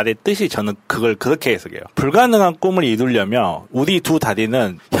그 말의 뜻이 저는 그걸 그렇게 해석해요. 불가능한 꿈을 이루려면 우리 두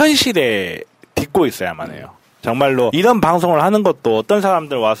다리는 현실에 딛고 있어야만 해요. 정말로 이런 방송을 하는 것도 어떤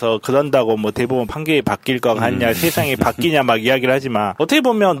사람들 와서 그런다고 뭐 대부분 판결이 바뀔 것 같냐, 세상이 바뀌냐 막 이야기를 하지만 어떻게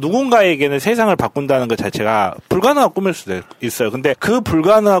보면 누군가에게는 세상을 바꾼다는 것 자체가 불가능한 꿈일 수도 있어요. 근데 그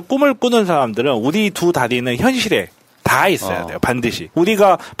불가능한 꿈을 꾸는 사람들은 우리 두 다리는 현실에 다 있어야 돼요. 반드시.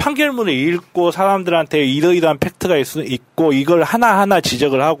 우리가 판결문을 읽고 사람들한테 이러이러한 팩트가 있고 이걸 하나하나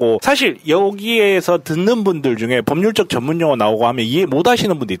지적을 하고 사실 여기에서 듣는 분들 중에 법률적 전문 용어 나오고 하면 이해 못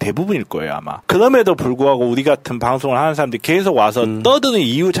하시는 분들이 대부분일 거예요 아마. 그럼에도 불구하고 우리 같은 방송을 하는 사람들이 계속 와서 떠드는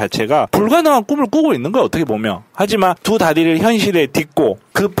이유 자체가 불가능한 꿈을 꾸고 있는 거예요 어떻게 보면. 하지만 두 다리를 현실에 딛고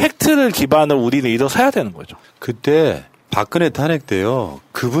그 팩트를 기반으로 우리는 일어서야 되는 거죠. 그때 박근혜 탄핵 때요.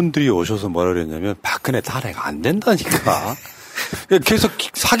 그분들이 오셔서 뭐라 그랬냐면 박근혜 탄핵 안 된다니까. 계속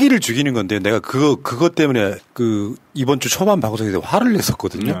사기를 죽이는 건데 내가 그것 때문에 이번 주 초반 방송에서 화를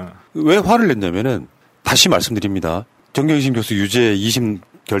냈었거든요. 왜 화를 냈냐면은 다시 말씀드립니다. 정경심 교수 유죄 2심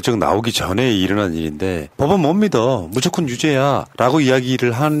결정 나오기 전에 일어난 일인데 법원 못 믿어. 무조건 유죄야. 라고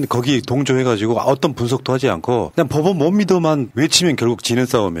이야기를 거기에 동조해가지고 어떤 분석도 하지 않고 그냥 법원 못 믿어만 외치면 결국 지는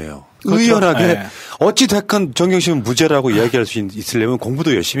싸움이에요. 그렇죠? 의연하게 네. 어찌됐건 정경심은 무죄라고 이야기할 수 있으려면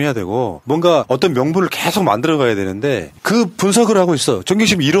공부도 열심히 해야 되고 뭔가 어떤 명분을 계속 만들어가야 되는데 그 분석을 하고 있어.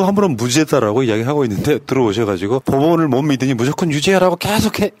 정경심 이러 함부로 무죄다라고 이야기하고 있는데 들어오셔가지고 법원을 못 믿으니 무조건 유죄라고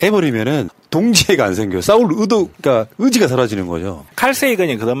계속 해버리면은 동지애가 안 생겨요. 싸울 그러니까 의지가 사라지는 거죠. 칼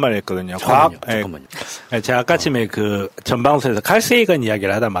세이건이 그런 말을 했거든요. 잠깐만요. 제가 아까쯤에 그 전방송에서 칼 세이건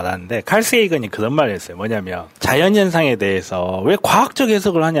이야기를 하다 말았는데 칼 세이건이 그런 말을 했어요. 뭐냐면 자연현상에 대해서 왜 과학적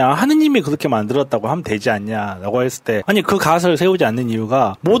해석을 하냐. 하느님이 그렇게 만들었다고 하면 되지 않냐라고 했을 때 아니 그 가설을 세우지 않는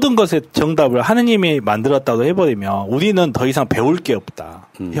이유가 모든 것의 정답을 하느님이 만들었다고 해버리면 우리는 더 이상 배울 게 없다.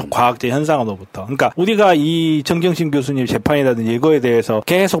 과학적 현상으로부터. 그러니까 우리가 이 정경심 교수님 재판이라든지 이거에 대해서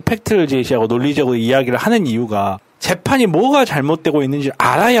계속 팩트를 제시하고 논리적으로 이야기를 하는 이유가 재판이 뭐가 잘못되고 있는지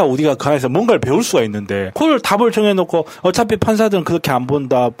알아야 우리가 그 안에서 뭔가를 배울 수가 있는데 그걸 답을 정해놓고 어차피 판사들은 그렇게 안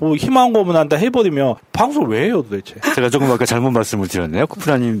본다 뭐 희망 고문한다 해버리면 방송을 왜 해요 도대체. 제가 조금 아까 잘못 말씀을 드렸네요.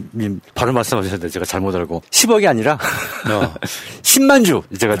 쿠프라님 바로 말씀하셨는데 제가 잘못 알고 10억이 아니라 10만 주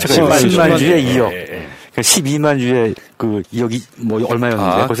제가 10만 주에 2억. 그러니까 12만 주에 그 2억이 뭐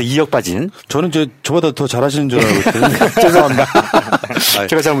얼마였는데 거기서 2억 빠진. 저는 저보다 더 잘하시는 줄 알고 있거든요. 죄송합니다.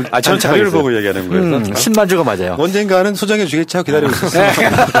 제가 잘못. 저는 자료를 보고 얘기하는 거예요. 10만 주가 맞아요. 언젠가는 소장해 주겠죠. 기다리고 있었어요.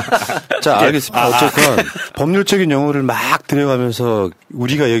 자, 알겠습니다. 어쨌건 법률적인 용어를 막 들어가면서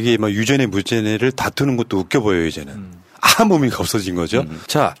우리가 여기에 막 유죄네 무죄네를 다투는 것도 웃겨 보여요 이제는. 아무 의미가 없어진 거죠.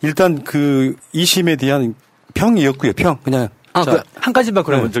 자, 일단 그 2심에 대한 평이었고요. 평 그냥. 한 가지만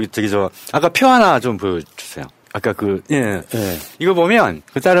그러면 네. 아까 표 하나 좀 보여주세요. 아까 이거 보면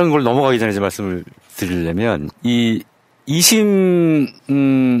그 다른 걸 넘어가기 전에 말씀을 드리려면 이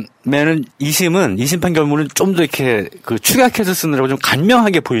 2심은 2심 판결문은 좀 더 이렇게 그 축약해서 쓰느라고 좀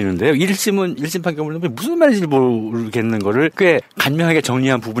간명하게 보이는데요. 1심 판결문은 무슨 말인지 모르겠는 거를 꽤 간명하게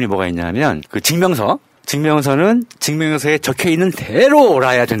정리한 부분이 뭐가 있냐면 그 증명서는 증명서에 적혀 있는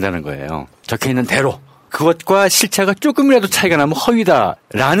대로라야 된다는 거예요. 적혀 있는 대로. 그것과 실체가 조금이라도 차이가 나면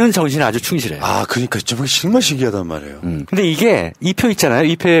허위다라는 정신에 아주 충실해요. 그러니까 정말 신기하단 말이에요. 근데 이게 이 표 있잖아요.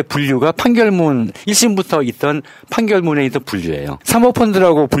 이 표의 분류가 판결문 1심부터 있던 판결문에 있던 분류예요.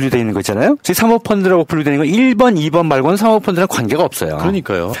 사모펀드라고 분류되어 있는 거 있잖아요. 사모펀드라고 분류되어 있는 건 1번, 2번 말고는 사모펀드랑 관계가 없어요.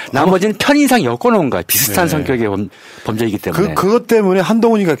 그러니까요. 나머지는 편의상 엮어놓은 거야. 비슷한 성격의 범죄이기 때문에. 그것 때문에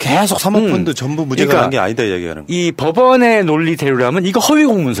한동훈이가 계속 사모펀드 전부 무죄가 난 게 아니다 이야기하는 거예요. 이 법원의 논리대로라면 이거 허위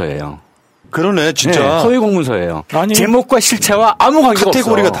공문서예요. 그러네, 진짜. 네, 허위 공문서예요. 아니, 제목과 실체와 아무 관계가 없어.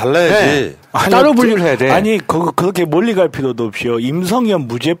 카테고리가 달라야지. 네. 따로 분류를 해야 돼. 아니, 그렇게 멀리 갈 필요도 없이요. 임성현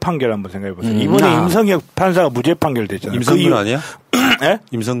무죄 판결 한번 생각해보세요. 이번에 임성현 판사가 무죄 판결 됐잖아요. 임성근 아니야? 예?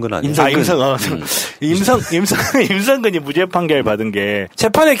 임성근 아니야? 임성근이 무죄 판결 받은 게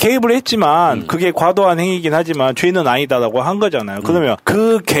재판에 개입을 했지만 그게 과도한 행위이긴 하지만 죄는 아니다라고 한 거잖아요. 그러면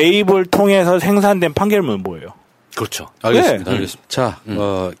그 개입을 통해서 생산된 판결문은 뭐예요? 그렇죠. 알겠습니다. 네. 알겠습니다. 자,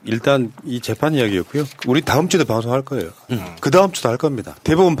 일단 이 재판 이야기였고요. 우리 다음 주에도 방송할 거예요. 그 다음 주도 할 겁니다.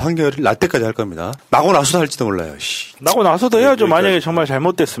 대법원 판결이 날 때까지 할 겁니다. 나고 나서도 할지도 몰라요. 나고 나서도 해야죠. 만약에 정말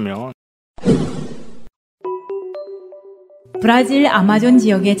잘못됐으면. 브라질 아마존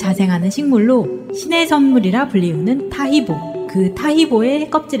지역에 자생하는 식물로 신의 선물이라 불리우는 타히보. 그 타히보의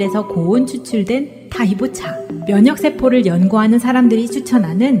껍질에서 고온 추출된 타히보차. 면역세포를 연구하는 사람들이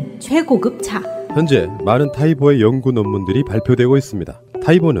추천하는 최고급 차. 현재 많은 타히보의 연구 논문들이 발표되고 있습니다.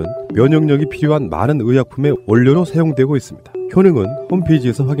 타히보는 면역력이 필요한 많은 의약품의 원료로 사용되고 있습니다. 효능은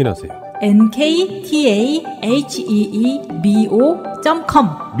홈페이지에서 확인하세요. nktaheebo.com.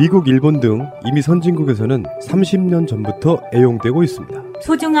 미국, 일본 등 이미 선진국에서는 30년 전부터 애용되고 있습니다.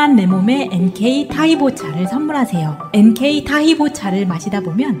 소중한 내 몸에 NK 타이보차를 선물하세요. NK 타이보차를 마시다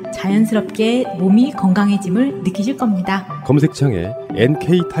보면 자연스럽게 몸이 건강해짐을 느끼실 겁니다. 검색창에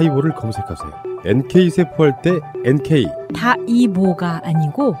NK 타이보를 검색하세요. NK 세포할 때 NK 타이보가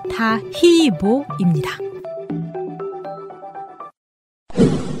아니고 타히보입니다.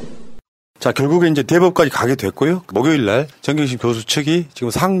 자, 결국에 이제 대법까지 가게 됐고요. 목요일 날 정경심 교수 측이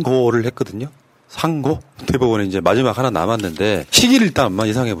지금 상고를 했거든요. 상고? 대법원에 이제 마지막 하나 남았는데 시기를 일단 한번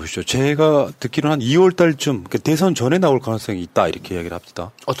예상해 보시죠. 제가 듣기로는 한 2월 달쯤 대선 전에 나올 가능성이 있다 이렇게 이야기를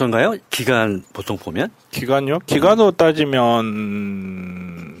합니다. 어떤가요? 기간 보통 보면? 기간요? 기간으로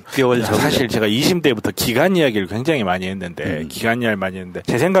따지면 사실 제가 2심 때부터 기간 이야기를 굉장히 많이 했는데 기간 이야기를 많이 했는데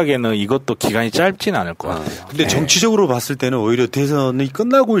제 생각에는 이것도 기간이 짧진 않을 것 같아요. 근데 정치적으로 봤을 때는 오히려 대선이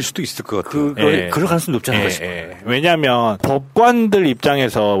끝나고일 수도 있을 것 같아요. 그럴 가능성이 높지 않을까 싶어요. 왜냐하면 법관들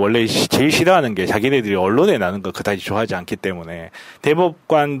입장에서 원래 제일 싫어하는 게 자기네들이 언론에 나는 거 그다지 좋아하지 않기 때문에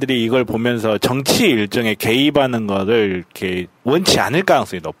대법관들이 이걸 보면서 정치 일정에 개입하는 거를 이렇게 원치 않을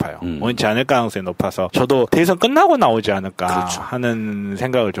가능성이 높아요. 원치 않을 가능성이 높아서 저도 대선 끝나고 나오지 않을까 하는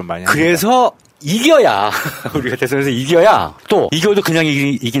생각을 좀 많이 합니다. 그래서 이겨야 우리가 대선에서 이겨야 또 이겨도 그냥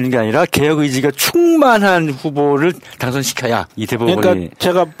이기는 게 아니라 개혁 의지가 충만한 후보를 당선시켜야 이 대법원이. 그러니까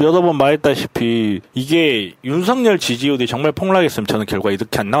제가 여러 번 말했다시피 이게 윤석열 지지율이 정말 폭락했으면 저는 결과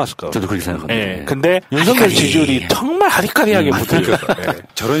이렇게 안 나왔을 거예요. 저도 그렇게 생각합니다. 네. 근데 윤석열 지지율이 정말 아리까리하게 붙어요.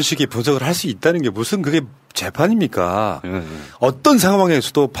 저런 식의 분석을 할 수 있다는 게 무슨 그게 재판입니까? 어떤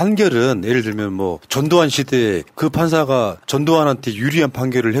상황에서도 판결은 예를 들면 뭐 전두환 시대에 그 판사가 전두환한테 유리한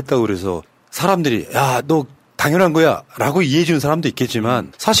판결을 했다고 그래서 사람들이 야, 너 당연한 거야 라고 이해해 주는 사람도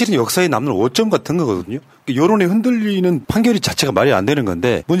있겠지만 사실은 역사에 남는 오점 같은 거거든요. 여론에 흔들리는 판결이 자체가 말이 안 되는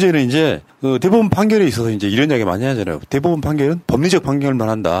건데 문제는 이제 대법원 판결에 있어서 이제 이런 이야기 많이 하잖아요. 대법원 판결은 법리적 판결만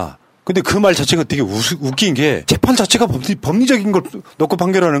한다. 근데 그 말 자체가 되게 웃긴 게 재판 자체가 법리적인 걸 놓고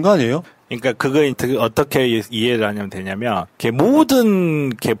판결하는 거 아니에요? 그러니까 그거 어떻게 이해를 하냐면 되냐면 모든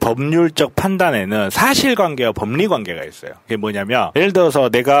법률적 판단에는 사실관계와 법리관계가 있어요. 그게 뭐냐면 예를 들어서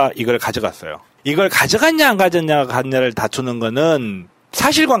내가 이걸 가져갔어요. 이걸 가져갔냐 안 가져갔냐를 다투는 거는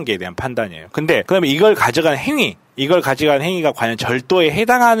사실관계에 대한 판단이에요. 근데 그러면 이걸 가져간 행위가 과연 절도에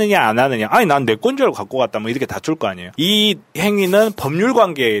해당하느냐 안 하느냐. 아니 난 내 건 줄 알고 갖고 갔다 뭐 이렇게 다툴 거 아니에요. 이 행위는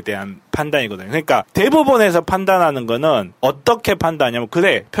법률관계에 대한 판단이거든요. 그러니까 대법원에서 판단하는 거는 어떻게 판단하냐면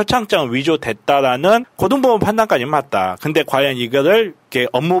그래 표창장 위조됐다라는 고등법원 판단까지는 맞다. 근데 과연 이거를 이렇게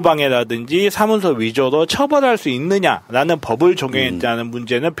업무방해라든지 사문서 위조로 처벌할 수 있느냐라는 법을 적용했다는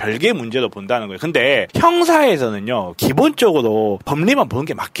문제는 별개의 문제로 본다는 거예요. 근데 형사에서는요 기본적으로 법리만 보는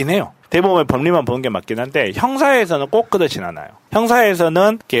게 맞긴 해요. 대법원의 법리만 보는 게 맞긴 한데 형사에서는 꼭 그렇진 않아요.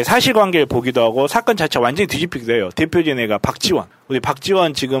 형사에서는 사실관계를 보기도 하고 사건 자체가 완전히 뒤집히기도 해요. 대표적인 애가 박지원. 우리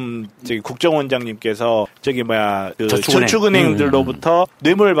박지원 지금 국정원장님께서 저축은행들로부터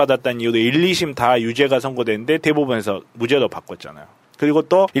뇌물을 받았다는 이유로 1, 2심 다 유죄가 선고됐는데 대법원에서 무죄로 바꿨잖아요. 그리고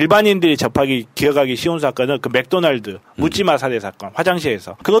또 일반인들이 기억하기 쉬운 사건은 그 맥도날드 묻지마 살해 사건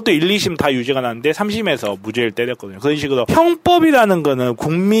화장실에서 그것도 1, 2심 다 유죄가 났는데 3심에서 무죄를 때렸거든요. 그런 식으로 형법이라는 거는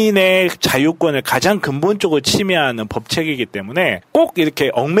국민의 자유권을 가장 근본적으로 침해하는 법책이기 때문에 꼭 이렇게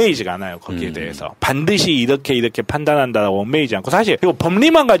얽매이지가 않아요. 거기에 대해서 반드시 이렇게 판단한다라고 얽매이지 않고 사실 그리고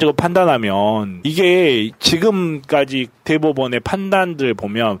법리만 가지고 판단하면 이게 지금까지 대법원의 판단들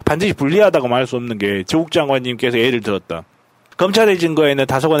보면 반드시 불리하다고 말할 수 없는 게 조국 장관님께서 예를 들었던 검찰의 증거에는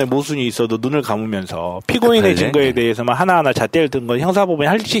다소간의 모순이 있어도 눈을 감으면서 피고인의 증거에 대해서만 하나하나 잣대를 든 건 형사법원이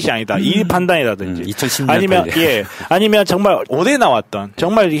할 짓이 아니다. 이 판단이라든지 2010년 아니면 정말 오래 나왔던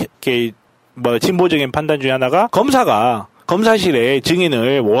정말 이렇게 진보적인 판단 중에 하나가 검사가 검사실에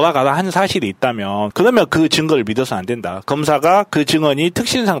증인을 몰아가라 하는 사실이 있다면 그러면 그 증거를 믿어서는 안 된다. 검사가 그 증언이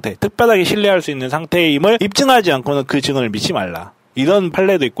특신 상태, 특별하게 신뢰할 수 있는 상태임을 입증하지 않고는 그 증언을 믿지 말라. 이런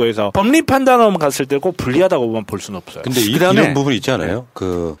판례도 있고 해서 법리 판단으로만 갔을 때 꼭 불리하다고만 볼 수는 없어요. 근데 이런 부분이 있잖아요.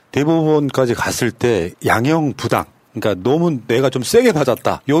 그 대법원까지 갔을 때 양형 부당. 그러니까 너무 내가 좀 세게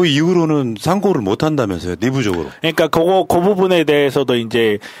맞았다. 요 이후로는 상고를 못 한다면서요, 내부적으로. 그러니까 그 부분에 대해서도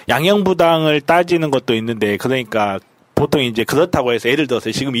이제 양형 부당을 따지는 것도 있는데 그러니까 보통 이제 그렇다고 해서 예를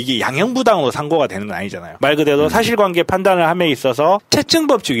들어서 지금 이게 양형부당으로 상고가 되는 건 아니잖아요. 말 그대로 사실관계 판단을 함에 있어서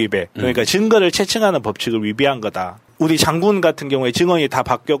채증법칙 위배, 그러니까 증거를 채증하는 법칙을 위배한 거다. 우리 장군 같은 경우에 증언이 다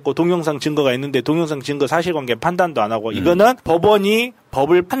바뀌었고 동영상 증거가 있는데 동영상 증거 사실관계 판단도 안 하고 이거는 법원이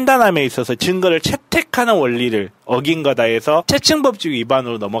법을 판단함에 있어서 증거를 채택하는 원리를 어긴 거다 해서 채층법칙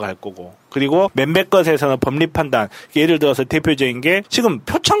위반으로 넘어갈 거고, 그리고 몇몇 것에서는 법리 판단, 예를 들어서 대표적인 게 지금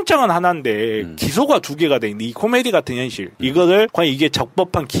표창장은 하나인데 기소가 2개가 돼 있는 이 코미디 같은 현실, 이거를 과연 이게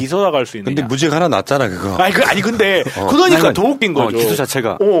적법한 기소라고 할 수 있느냐. 근데 무죄가 하나 났잖아 그거. 아니 근데 그러니까 더 웃긴 거죠. 기소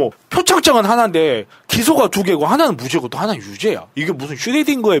자체가. 표창장은 하나인데 기소가 2개고 하나는 무죄고 또 하나는 유죄야. 이게 무슨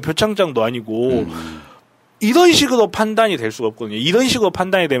슈레딩거의 표창장도 아니고 이런 식으로 판단이 될 수가 없거든요. 이런 식으로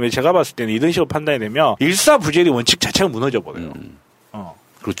판단이 되면, 제가 봤을 때는 이런 식으로 판단이 되면 일사부재리 원칙 자체가 무너져 버려요.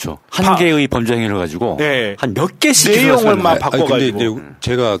 그렇죠. 한 개의 범죄 행위를 가지고 네. 한 몇 개씩 내용을만 바꿔가지고. 근데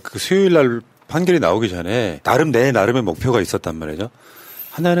제가 그 수요일 날 판결이 나오기 전에 내 나름의 목표가 있었단 말이죠.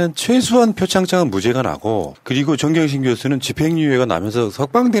 하나는 최소한 표창장은 무죄가 나고, 그리고 정경심 교수는 집행유예가 나면서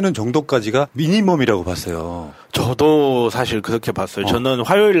석방되는 정도까지가 미니멈이라고 봤어요. 저도 사실 그렇게 봤어요. 저는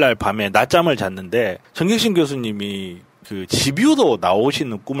화요일 날 밤에 낮잠을 잤는데 정경심 교수님이 그 집유로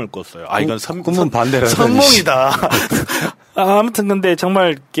나오시는 꿈을 꿨어요. 이건 꿈은 반대라. 선몽이다. 아무튼 근데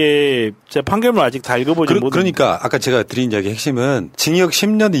정말 이게 제 판결문 아직 다 읽어보지 못했는데. 그러니까 아까 제가 드린 이야기 핵심은 징역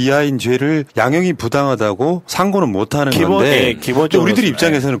 10년 이하인 죄를 양형이 부당하다고 상고는 못하는 건데, 기본적으로 우리들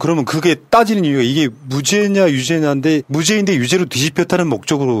입장에서는 그러면 그게 따지는 이유가 이게 무죄냐 유죄냐인데, 무죄인데 유죄로 뒤집혔다는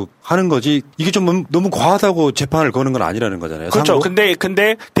목적으로 하는 거지, 이게 좀 너무 과하다고 재판을 거는 건 아니라는 거잖아요. 그렇죠. 상고?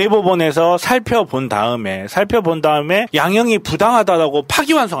 근데 대법원에서 살펴본 다음에 양형이 부당하다라고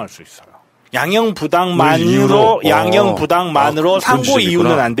파기환송할 수 있어요. 양형 부당만으로 상고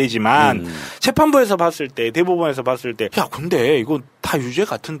이유는 안 되지만 재판부에서 봤을 때, 대법원에서 봤을 때, 야 근데 이거 다 유죄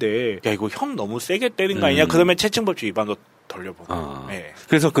같은데, 야 이거 형 너무 세게 때린 거 아니냐? 그러면 채층법칙 위반도 돌려보고. 네.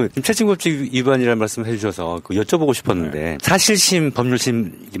 그래서 그 채층법칙 위반이라는 말씀을 해주셔서 여쭤보고 싶었는데, 사실심,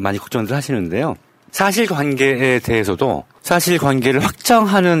 법률심 많이 걱정들 하시는데요. 사실관계에 대해서도 사실관계를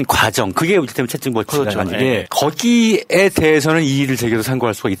확정하는 과정, 그게 우리 때문에 채증법칙이라는 게, 거기에 대해서는 이의를 제기해서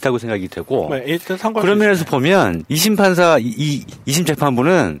상고할 수가 있다고 생각이 되고, 그런 면에서 보면 2심 판사, 2심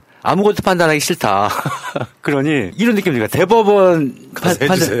재판부는 아무것도 판단하기 싫다. 그러니 이런 느낌입니다. 대법원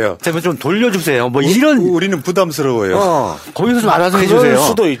해주세요. 제발 좀 돌려주세요. 뭐 이런. 우리는 부담스러워요. 거기서 좀 알아서 해주세요. 그럴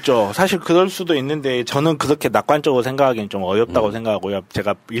수도 있죠. 사실 그럴 수도 있는데, 저는 그렇게 낙관적으로 생각하기는 좀 어렵다고 생각하고요.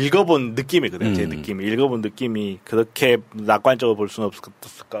 제가 읽어본 느낌이 그래요. 제 느낌이. 읽어본 느낌이 그렇게 낙관적으로 볼 수는 없을 것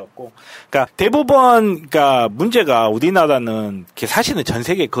같고. 그러니까 대법원, 그러니까 문제가, 우리나라는 사실은 전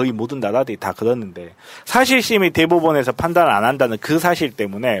세계 거의 모든 나라들이 다 그러는데, 사실심이 대법원에서 판단을 안 한다는 그 사실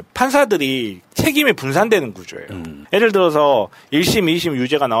때문에 판사들이 책임이 분산되는 구조예요. 예를 들어서 1심, 2심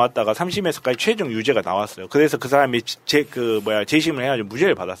유죄가 나왔다가 3심에서까지 최종 유죄가 나왔어요. 그래서 그 사람이 재심을 해가지고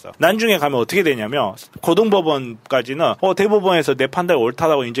무죄를 받았어. 나중에 가면 어떻게 되냐면, 고등법원까지는 대법원에서 내 판단이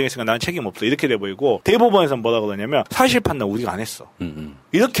옳다라고 인정했으니까 나는 책임 없어, 이렇게 돼버리고, 대법원에서는 뭐라 그러냐면 사실 판단 우리가 안 했어.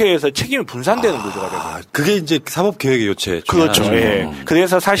 이렇게 해서 책임이 분산되는 구조가 되고. 그게 이제 사법개혁의 요체. 그렇죠. 예.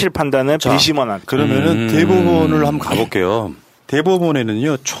 그래서 사실 판단은 배심원한. 그러면은 대법원을 한번 가볼게요.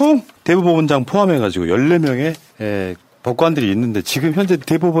 대법원에는요, 총 대법원장 포함해가지고 14명의 법관들이 있는데, 지금 현재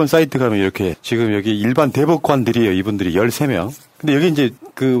대법원 사이트 가면 이렇게, 지금 여기 일반 대법관들이에요. 이분들이 13명. 근데 여기 이제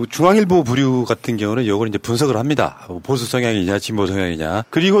그 중앙일보 부류 같은 경우는 요걸 이제 분석을 합니다. 보수 성향이냐, 진보 성향이냐.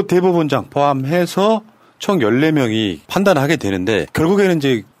 그리고 대법원장 포함해서 총 14명이 판단하게 되는데, 결국에는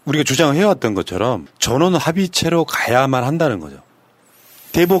이제 우리가 주장을 해왔던 것처럼 전원 합의체로 가야만 한다는 거죠.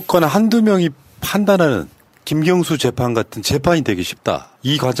 대법관 한두 명이 판단하는 김경수 재판 같은 재판이 되기 쉽다.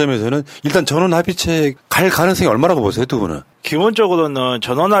 이 관점에서는 일단 전원합의체 갈 가능성이 얼마라고 보세요, 두 분은? 기본적으로는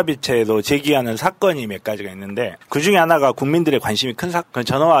전원합의체로 제기하는 사건이 몇 가지가 있는데, 그중에 하나가 국민들의 관심이 큰 사건,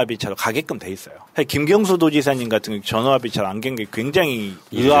 전원합의체로 가게끔 돼 있어요. 김경수 도지사님 같은 경우 전원합의체로 안 간 게 굉장히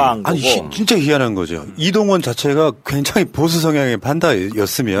의아한 거고. 진짜 희한한 거죠. 이동원 자체가 굉장히 보수 성향의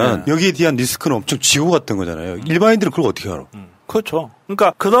판다였으면 여기에 대한 리스크는 엄청 지고 갔던 거잖아요. 일반인들은 그걸 어떻게 알아? 그렇죠.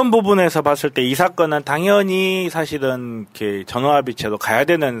 그러니까 그런 부분에서 봤을 때 이 사건은 당연히 사실은 이렇게 전원합의체로 가야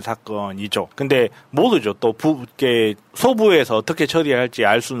되는 사건이죠. 근데 모르죠. 또 소부에서 어떻게 처리할지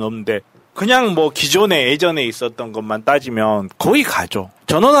알 수는 없는데, 그냥 뭐 예전에 있었던 것만 따지면 거의 가죠.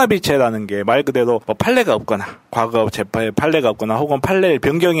 전원합의체라는 게 말 그대로 뭐 판례가 없거나, 과거 재판에 판례가 없거나, 혹은 판례를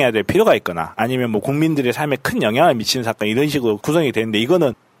변경해야 될 필요가 있거나, 아니면 뭐 국민들의 삶에 큰 영향을 미치는 사건, 이런 식으로 구성이 되는데,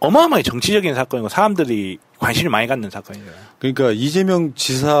 이거는 어마어마하게 정치적인 사건이고 사람들이 관심을 많이 갖는 사건이에요. 그러니까 이재명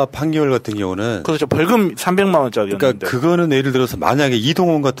지사 판결 같은 경우는, 그렇죠. 벌금 300만 원짜리였는데. 그러니까 그거는 예를 들어서 만약에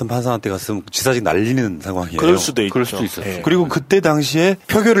이동원 같은 판사한테 갔으면 지사직 날리는 상황이에요. 그럴 수도 있죠. 그럴 수도 있어요. 네. 그리고 그때 당시에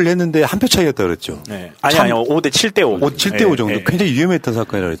표결을 했는데 한 표 차이였다 그랬죠. 네. 아니요. 5대 7대 5. 7대 5 정도. 굉장히 위험했던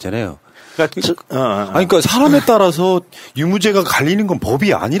사건이라고 그랬잖아요. 그러니까 사람에 따라서 유무죄가 갈리는 건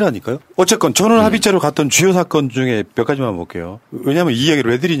법이 아니라니까요. 어쨌건 전원 합의체로 갔던 주요 사건 중에 몇 가지만 볼게요. 왜냐하면 이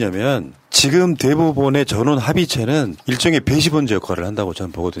이야기를 왜 드리냐면 지금 대부분의 전원 합의체는 일종의 배시범죄 역할을 한다고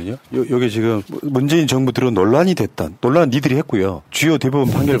저는 보거든요. 여기 지금 문재인 정부 들어 논란이 됐던 논란은 니들이 했고요. 주요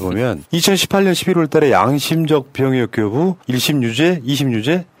대부분 판결 보면 2018년 11월 달에 양심적 병역 교부 1심 유죄, 2심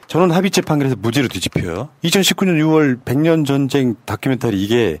유죄 전원 합의체 판결에서 무죄로 뒤집혀요. 2019년 6월 100년 전쟁 다큐멘터리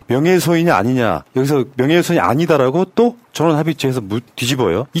이게 명예훼손이냐 아니냐 여기서 명예훼손이 아니다라고 또 전원 합의체에서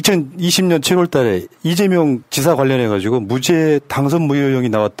뒤집어요. 2020년 7월 달에 이재명 지사 관련해가지고 무죄 당선 무효형이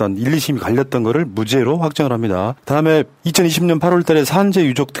나왔던 1, 2심이 갈렸던 거를 무죄로 확정을 합니다. 다음에 2020년 8월 달에 산재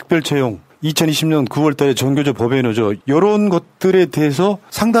유족 특별 채용 2020년 9월 달에 전교조 법외 노조 이런 것들에 대해서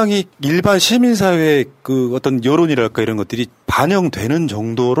상당히 일반 시민사회의 그 어떤 여론이랄까 이런 것들이 반영되는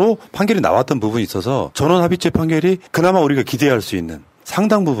정도로 판결이 나왔던 부분이 있어서 전원 합의체 판결이 그나마 우리가 기대할 수 있는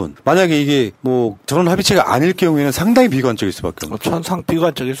상당 부분. 만약에 이게 뭐 전원 합의체가 아닐 경우에는 상당히 비관적일 수밖에 없죠. 천상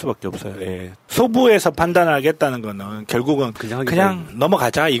비관적일 수밖에 없어요. 예. 소부에서 판단하겠다는 거는 결국은 그냥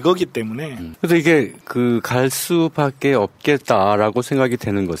넘어가자 이거기 때문에. 그래서 이게 갈 수밖에 없겠다라고 생각이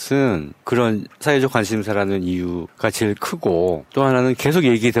되는 것은 그런 사회적 관심사라는 이유가 제일 크고 또 하나는 계속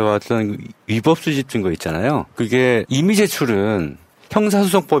얘기되어 왔던 위법 수집 증거 있잖아요. 그게 이미 제출은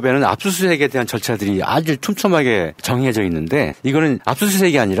형사소송법에는 압수수색에 대한 절차들이 아주 촘촘하게 정해져 있는데 이거는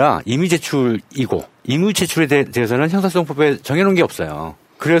압수수색이 아니라 임의 제출이고 임의 제출에 대해서는 형사소송법에 정해놓은 게 없어요.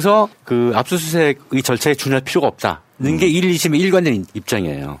 그래서 그 압수수색의 절차에 준할 필요가 없다는 게 1, 2심의 일관된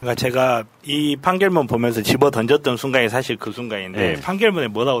입장이에요. 그러니까 제가 이 판결문 보면서 집어 던졌던 순간이 사실 그 순간인데 판결문에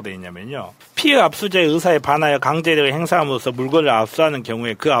뭐라고 되어 있냐면요. 피해 압수자의 의사에 반하여 강제력을 행사함으로써 물건을 압수하는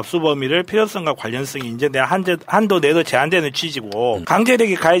경우에 그 압수 범위를 필요성과 관련성이 인정된 한도 내로 제한되는 취지고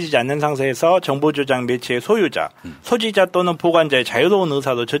강제력이 가해지지 않는 상태에서 정보조작 매체의 소유자, 소지자 또는 보관자의 자유로운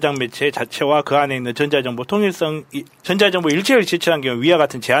의사로 저장 매체 자체와 그 안에 있는 전자정보 일체를 제출한 경우 위와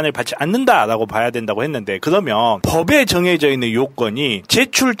같은 제한을 받지 않는다라고 봐야 된다고 했는데 그러면 법에 정해져 있는 요건이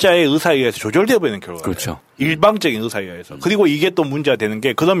제출자의 의사에 의해서 조절되어 버리는 결과가 그렇죠. 일방적인 의사에 의해서. 그리고 이게 또 문제가 되는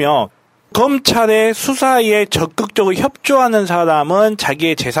게 그러면 검찰의 수사에 적극적으로 협조하는 사람은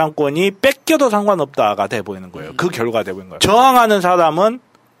자기의 재산권이 뺏겨도 상관없다가 돼 보이는 거예요. 그 결과가 돼 보이는 거예요. 저항하는 사람은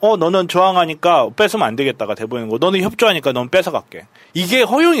너는 저항하니까 뺏으면 안 되겠다가 돼 보이는 거. 너는 협조하니까 넌 뺏어갈게. 이게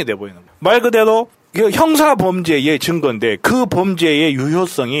허용이 돼 보이는 거예요. 말 그대로 형사 범죄의 증거인데 그 범죄의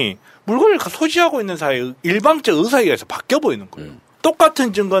유효성이 물건을 소지하고 있는 사회의 일방적 의사에 의해서 바뀌어 보이는 거예요.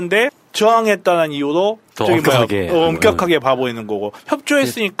 똑같은 증거인데 저항했다는 이유로 엄격하게 봐보이는 거고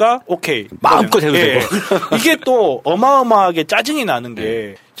협조했으니까 오케이 마음껏 해도 되고 이게 또 어마어마하게 짜증이 나는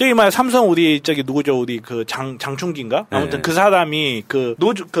게 저기 삼성 우리 누구죠 우리 그 장충기인가 아무튼 그 사람이 그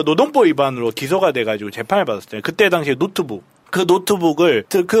노동법 위반으로 기소가 돼가지고 재판을 받았어요. 그때 당시에 노트북 그 노트북을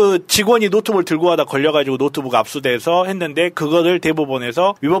그 직원이 노트북을 들고 가다 걸려가지고 노트북 압수돼서 했는데 그거를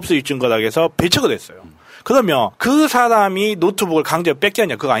대법원에서 위법수입 증거라고 해서 배척을 했어요. 그러면 그 사람이 노트북을 강제로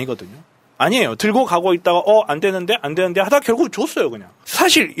뺏겼냐 그거 아니거든요. 아니에요. 들고 가고 있다가 안 되는데 하다 결국 줬어요 그냥.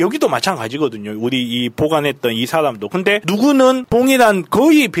 사실 여기도 마찬가지거든요. 우리 이 보관했던 이 사람도. 근데 누구는 동일한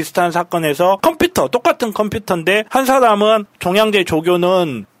거의 비슷한 사건에서 똑같은 컴퓨터인데 한 사람은 종양제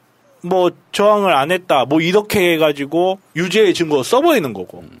조교는 뭐 저항을 안 했다 뭐 이렇게 해가지고 유죄의 증거 써버리는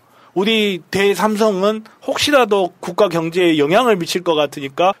거고 우리 대삼성은 혹시라도 국가 경제에 영향을 미칠 것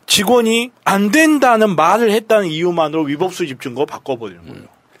같으니까 직원이 안 된다는 말을 했다는 이유만으로 위법 수집 증거 바꿔버리는 거예요.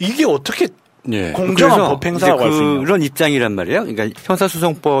 이게 어떻게 공정한 법 행사라고 할 수 있냐. 그런 입장이란 말이에요. 그러니까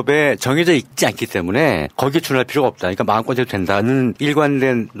형사소송법에 정해져 있지 않기 때문에 거기에 준할 필요가 없다. 그러니까 마음껏 해도 된다는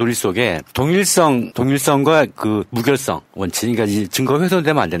일관된 논리 속에 동일성과 그 무결성 원칙, 그러니까 이 증거가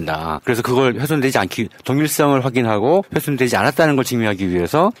훼손되면 안 된다. 그래서 그걸 훼손되지 않기, 동일성을 확인하고 훼손되지 않았다는 걸 증명하기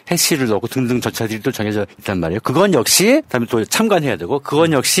위해서 해시를 넣고 등등 절차들이 또 정해져 있단 말이에요. 그건 역시 다음에 또 참관해야 되고,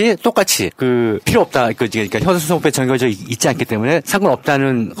 그건 역시 똑같이 그 필요 없다. 그러니까 형사소송법에 정해져 있지 않기 때문에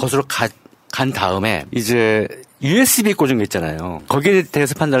상관없다는 것으로 간 다음에 이제 USB 꽂은 거 있잖아요. 거기에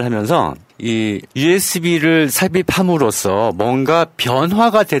대해서 판단을 하면서 이 USB를 삽입함으로써 뭔가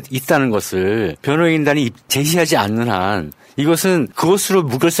변화가 있다는 것을 변호인단이 제시하지 않는 한 이것은 그것으로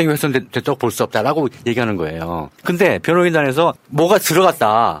무결성이 훼손됐다고 볼 수 없다라고 얘기하는 거예요. 근데 변호인단에서 뭐가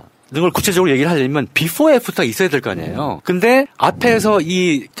들어갔다. 이런 걸 구체적으로 얘기를 하려면 before after가 있어야 될 거 아니에요. 근데 앞에서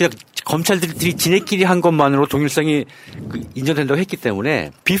그냥 검찰들이 지네끼리 한 것만으로 동일성이 인정된다고 했기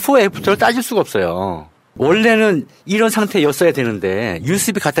때문에 before after를 따질 수가 없어요. 원래는 이런 상태였어야 되는데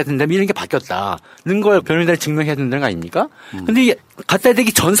USB 갖다 댄다면 이런 게 바뀌었다는 걸 변호인단이 증명해야 된다는 거 아닙니까? 근데 이게 갖다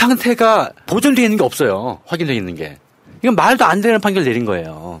대기 전 상태가 보존되어 있는 게 없어요. 확인되어 있는 게. 이건 말도 안 되는 판결을 내린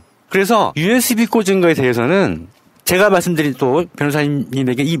거예요. 그래서 USB 꽂은 거에 대해서는 제가 말씀드린 또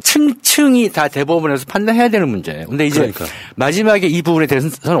변호사님에게 이 층층이 다 대법원에서 판단해야 되는 문제예요. 근데 이제 그러니까. 마지막에 이 부분에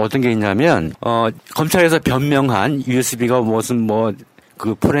대해서는 어떤 게 있냐면 검찰에서 변명한 USB가 무슨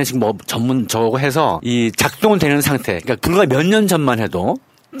그 포렌식 전문 저거 해서 이 작동되는 상태. 그러니까 불과 몇 년 전만 해도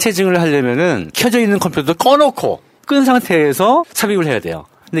체증을 하려면은 켜져 있는 컴퓨터도 꺼놓고 끈 상태에서 삽입을 해야 돼요.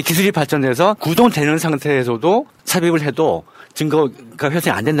 근데 기술이 발전돼서 구동되는 상태에서도 삽입을 해도 증거가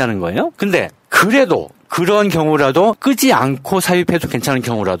회생이 안 된다는 거예요. 근데 그래도 그런 경우라도 끄지 않고 삽입해도 괜찮은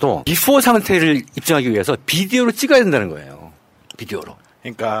경우라도 비포 상태를 입증하기 위해서 비디오로 찍어야 된다는 거예요. 비디오로.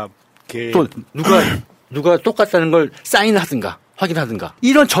 그러니까 또 누가 똑같다는 걸 사인하든가 확인하든가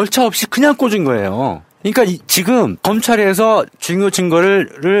이런 절차 없이 그냥 꽂은 거예요. 그러니까 지금 검찰에서 중요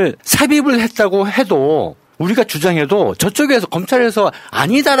증거를 삽입을 했다고 해도 우리가 주장해도 저쪽에서 검찰에서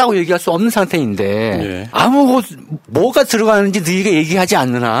아니다라고 얘기할 수 없는 상태인데 뭐가 들어가는지 너희가 얘기하지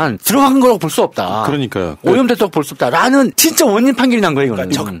않는 한 들어간 거라고 볼 수 없다. 그러니까요. 오염됐다고 볼 수 없다라는 진짜 원인 판결이 난 거예요. 이거는.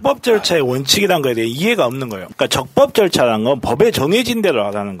 그러니까 적법 절차의 원칙이란 거에 대해 이해가 없는 거예요. 그러니까 적법 절차란 건 법에 정해진 대로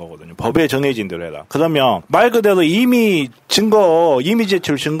하라는 거거든요. 법에 정해진 대로 해라. 그러면 말 그대로 이미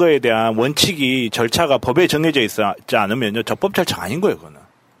제출 증거에 대한 원칙이 절차가 법에 정해져 있지 않으면요. 적법 절차가 아닌 거예요. 그거는.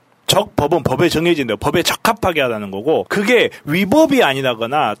 법은 법에 정해진 대로 법에 적합하게 하라는 거고 그게 위법이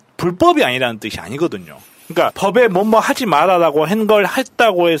아니라거나 불법이 아니라는 뜻이 아니거든요. 그러니까 법에 뭐뭐 하지 말아라고 한 걸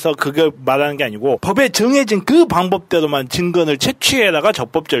했다고 해서 그걸 말하는 게 아니고 법에 정해진 그 방법대로만 증거를 채취해라가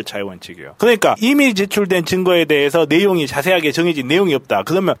적법 절차의 원칙이에요. 그러니까 이미 제출된 증거에 대해서 내용이 자세하게 정해진 내용이 없다.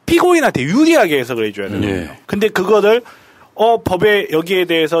 그러면 피고인한테 유리하게 해석을 해줘야 되거든요. 근데 그거를 법에 여기에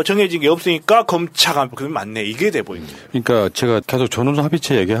대해서 정해진 게 없으니까 검찰가 그러면 맞네. 이게 돼 보입니다. 그러니까 제가 계속 전원수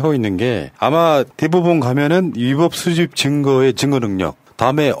합의체 얘기하고 있는 게 아마 대법원 가면은 위법 수집 증거의 증거 능력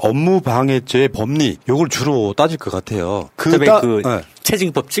다음에 업무 방해죄의 법리 요걸 주로 따질 것 같아요.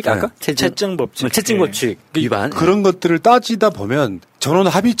 체증 법칙 아까 체증 법칙 위반 그런 것들을 따지다 보면 전원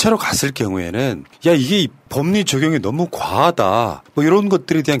합의체로 갔을 경우에는 이게 법리 적용이 너무 과하다 이런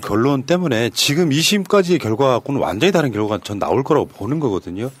것들에 대한 결론 때문에 지금 2심까지의 결과 갖고는 완전히 다른 결과가 전 나올 거라고 보는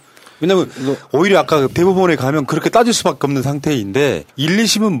거거든요. 왜냐면 오히려 아까 대법원에 가면 그렇게 따질 수밖에 없는 상태인데 1,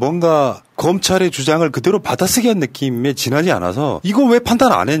 2심은 뭔가 검찰의 주장을 그대로 받아쓰기 한 느낌에 지나지 않아서 이거 왜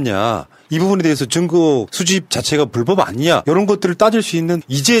판단 안 했냐. 이 부분에 대해서 증거 수집 자체가 불법 아니냐 이런 것들을 따질 수 있는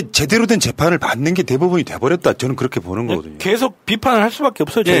이제 제대로 된 재판을 받는 게 대법원이 돼버렸다. 저는 그렇게 보는 거거든요. 계속 비판을 할 수밖에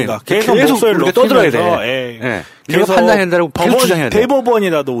없어요. 저희가 계속 목소리를 떠들어야 돼. 그래서 판단한다고 계속 주장해야 돼.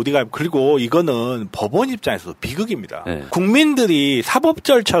 대법원이라도 우리가 그리고 이거는 법원 입장에서도 비극입니다. 국민들이 사법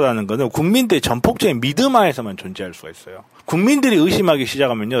절차라는 거는 국민들의 전폭적인 믿음 하에서만 존재할 수가 있어요. 국민들이 의심하기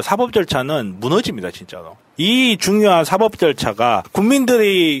시작하면요. 사법 절차는 무너집니다. 진짜로. 이 중요한 사법 절차가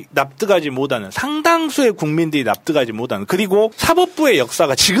국민들이 납득하지 못하는 상당수의 국민들이 납득하지 못하는 그리고 사법부의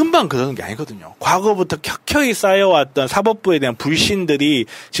역사가 지금만 그러는 게 아니거든요. 과거부터 켜켜이 쌓여왔던 사법부에 대한 불신들이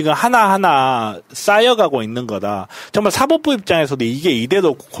지금 하나하나 쌓여가고 있는 거다. 정말 사법부 입장에서도 이게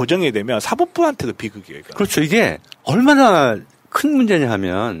이대로 고정이 되면 사법부한테도 비극이에요. 그렇죠. 이게 얼마나 큰 문제냐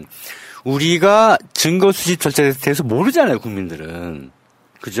하면 우리가 증거 수집 절차에 대해서 모르잖아요, 국민들은.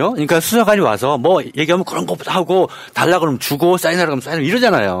 그죠? 그러니까 수사관이 와서 뭐 얘기하면 그런 것부터 하고 달라 그러면 주고 사인하라 그러면 사인하고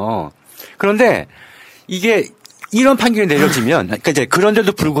이러잖아요. 그런데 이게 이런 판결이 내려지면 그러니까 이제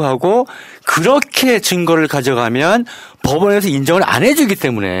그런데도 불구하고 그렇게 증거를 가져가면 법원에서 인정을 안 해주기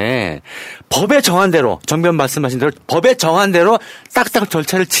때문에 법에 정한 대로 정변 말씀하신 대로 법에 정한 대로 딱딱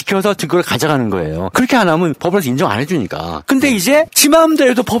절차를 지켜서 증거를 가져가는 거예요. 그렇게 안 하면 법원에서 인정 안 해주니까. 근데 이제 지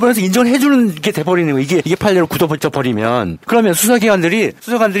마음대로 법원에서 인정을 해주는 게 돼버리는 거예요. 이게 판례로 굳어버려 버리면 그러면 수사관들이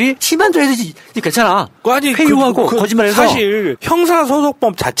지 마음대로 해야지 괜찮아. 회유하고 거짓말해서 사실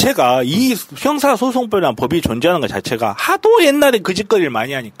형사소송법 자체가 이 형사소송법이라는 법이 존재하는 것 자체가 하도 옛날에 그 짓거리를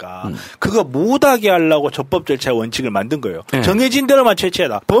많이 하니까 그거 못하게 하려고 적법 절차의 원칙을 만든 거예요. 정해진 대로만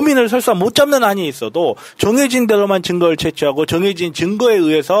채취해라. 범인을 설사 못 잡는 한이 있어도 정해진 대로만 증거를 채취하고 정해진 증거에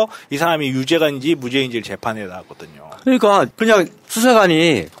의해서 이 사람이 유죄인지 무죄인지를 재판해야 하거든요. 그러니까 그냥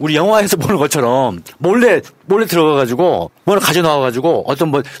수사관이 우리 영화에서 보는 것처럼 몰래 들어가가지고 뭐를 가져 나와가지고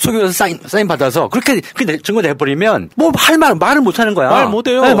어떤 속여서 사인 받아서 그렇게 증거 내버리면 뭐 말을 못 하는 거야. 말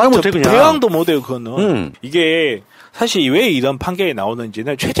못해요. 말 못해 그냥. 대항도 못해요 그거는. 이게 사실 왜 이런 판결이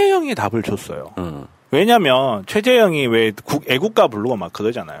나오는지는 최재형이 답을 줬어요. 왜냐면 최재형이 왜 애국가 부르고 막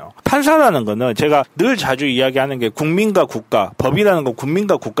그러잖아요. 판사라는 거는 제가 늘 자주 이야기하는 게 국민과 국가, 법이라는 건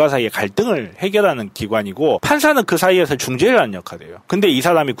국민과 국가 사이의 갈등을 해결하는 기관이고 판사는 그 사이에서 중재를 하는 역할이에요. 근데 이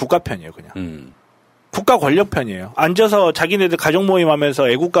사람이 국가 편이에요 그냥. 국가 권력 편이에요. 앉아서 자기네들 가족 모임하면서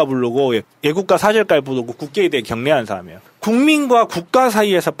애국가 부르고 애국가 사절까지 부르고 국회에 대해 경례하는 사람이에요. 국민과 국가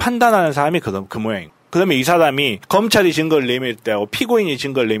사이에서 판단하는 사람이 그 모양이에요. 그러면 이 사람이 검찰이 증거를 내밀 때하고 피고인이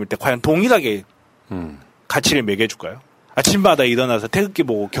증거를 내밀 때 과연 동일하게 가치를 매겨줄까요? 아침마다 일어나서 태극기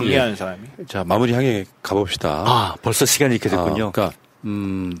보고 경례하는 사람이. 자, 마무리 향해 가봅시다. 아, 벌써 시간이 이렇게 됐군요. 그러니까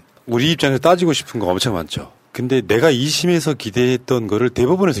우리 입장에서 따지고 싶은 거 엄청 많죠. 근데 내가 2심에서 기대했던 거를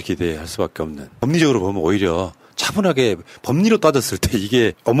대법원에서 기대할 수밖에 없는. 법리적으로 보면 오히려 차분하게 법리로 따졌을 때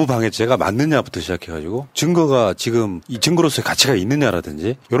이게 업무방해죄가 맞느냐부터 시작해가지고 증거가 지금 이 증거로서의 가치가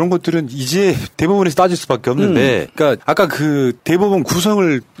있느냐라든지 이런 것들은 이제 대법원에서 따질 수밖에 없는데 그러니까 아까 그 대법원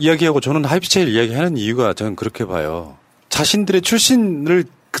구성을 이야기하고 저는 합의체를 이야기하는 이유가 저는 그렇게 봐요. 자신들의 출신을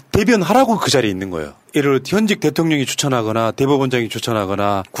대변하라고 그 자리에 있는 거예요. 예를 들어 현직 대통령이 추천하거나 대법원장이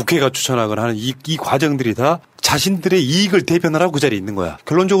추천하거나 국회가 추천하거나 하는 이 과정들이 다 자신들의 이익을 대변하라고 그 자리에 있는 거야.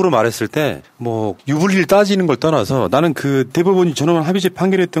 결론적으로 말했을 때 뭐 유불리를 따지는 걸 떠나서 나는 그 대법원이 전원 합의체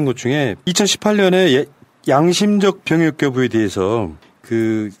판결했던 것 중에 2018년에 양심적 병역 여부에 대해서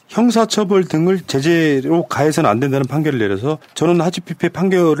그 형사처벌 등을 제재로 가해서는 안 된다는 판결을 내려서 전원 하지피페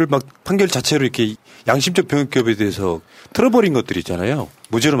판결을 막 판결 자체로 이렇게 양심적 병역 여부에 대해서 틀어버린 것들 있잖아요.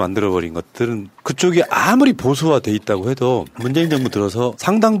 무죄로 만들어버린 것들은 그쪽이 아무리 보수화돼 있다고 해도 문재인 정부 들어서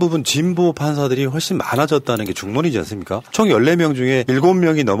상당 부분 진보 판사들이 훨씬 많아졌다는 게 중론이지 않습니까? 총 14명 중에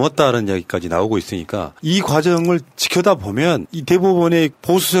 7명이 넘었다는 이야기까지 나오고 있으니까 이 과정을 지켜다 보면 이 대법원의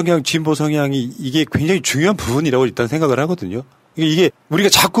보수 성향, 진보 성향이 이게 굉장히 중요한 부분이라고 일단 생각을 하거든요. 이게 우리가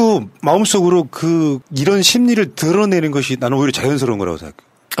자꾸 마음속으로 이런 심리를 드러내는 것이 나는 오히려 자연스러운 거라고 생각해요.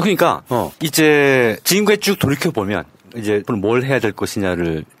 그러니까 이제 지금까지 쭉 돌이켜보면 이제 뭘 해야 될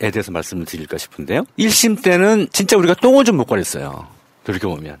것이냐에 대해서 말씀을 드릴까 싶은데요. 1심 때는 진짜 우리가 똥을 좀 못 가렸어요.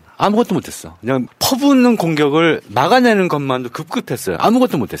 돌이켜보면 아무것도 못했어. 그냥 퍼붓는 공격을 막아내는 것만도 급급했어요.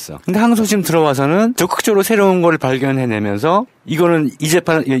 아무것도 못했어. 근데 항소심 들어와서는 적극적으로 새로운 걸 발견해내면서 이거는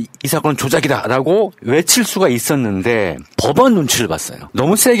이 사건은 조작이다라고 외칠 수가 있었는데 법원 눈치를 봤어요.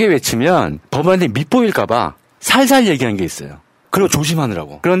 너무 세게 외치면 법원한테 밉보일까봐 살살 얘기한 게 있어요. 그리고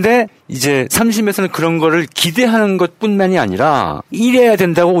조심하느라고. 그런데 이제 3심에서는 그런 거를 기대하는 것뿐만이 아니라 이래야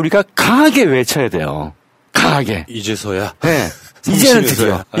된다고 우리가 강하게 외쳐야 돼요. 강하게. 이제서야? 네.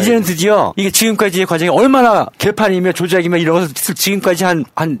 이제는 드디어 이게 지금까지의 과정이 얼마나 개판이며 조작이며 이런 것을 지금까지 한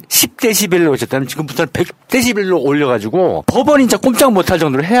 10데시벨로 오셨다면 지금부터는 100데시벨로 올려가지고 법원이 진짜 꼼짝 못할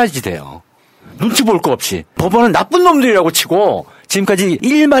정도로 해야지 돼요. 눈치 볼 거 없이. 법원은 나쁜 놈들이라고 치고 지금까지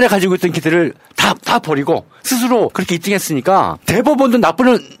일말에 가지고 있던 기대를 다 버리고 스스로 그렇게 입증했으니까 대법원도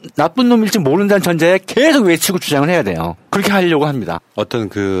나쁜 놈일지 모른다는 전제에 계속 외치고 주장을 해야 돼요. 그렇게 하려고 합니다. 어떤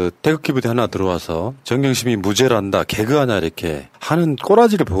태극기 부대 하나 들어와서 정경심이 무죄란다, 개그하냐 이렇게 하는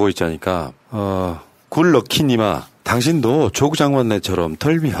꼬라지를 보고 있자니까 굴럭키님아 당신도 조국 장관네처럼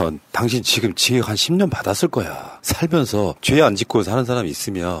털면 당신 지금 징역 한 10년 받았을 거야. 살면서 죄 안 짓고 사는 사람이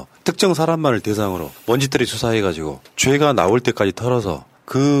있으며 특정 사람만을 대상으로 먼지털이 수사해가지고 죄가 나올 때까지 털어서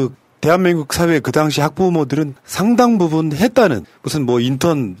대한민국 사회 그 당시 학부모들은 상당 부분 했다는 무슨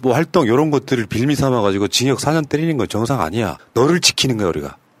인턴 활동 이런 것들을 빌미 삼아가지고 징역 4년 때리는 건 정상 아니야. 너를 지키는 거야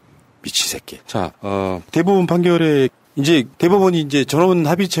우리가. 미친 새끼. 자, 대법원 판결에 이제 대법원이 이제 전원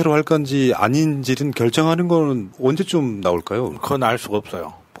합의체로 할 건지 아닌지는 결정하는 거는 언제쯤 나올까요? 그건 알 수가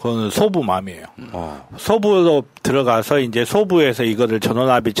없어요. 그거는 소부 맘이에요. 소부로 들어가서 이제 소부에서 이거를 전원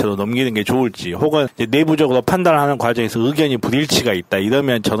합의체로 넘기는 게 좋을지 혹은 이제 내부적으로 판단하는 과정에서 의견이 불일치가 있다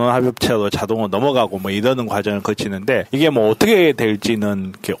이러면 전원 합의체로 자동으로 넘어가고 이러는 과정을 거치는데 이게 어떻게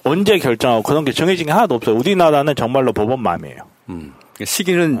될지는 언제 결정하고 그런 게 정해진 게 하나도 없어요. 우리나라는 정말로 법원 맘이에요.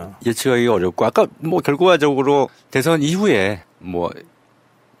 시기는 예측하기 어렵고 아까 결과적으로 대선 이후에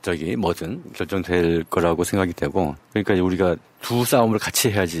뭐든 결정될 거라고 생각이 되고 그러니까 우리가 두 싸움을 같이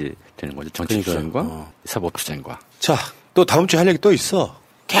해야지 되는 거죠. 정치 주장과 사법 주장과. 자, 또 다음 주에 할 얘기 또 있어.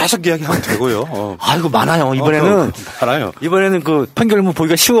 계속 이야기하면 되고요. 이거 많아요. 이번에는 많아요. 이번에는 판결문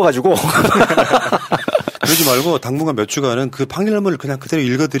보기가 쉬워가지고. 그러지 말고 당분간 몇 주간은 그 판결문을 그냥 그대로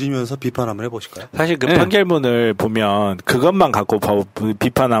읽어드리면서 비판 한번 해보실까요? 사실 판결문을 보면 그것만 갖고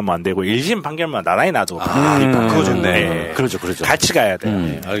비판하면 안 되고 1심 판결만 나란히 놔두고 비판. 그거 좋네. 네. 그렇죠. 같이 가야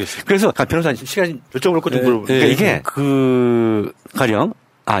돼요. 알겠습니다. 그래서 변호사님 시간 여쭤볼 것도 물어볼게요. 이게 가령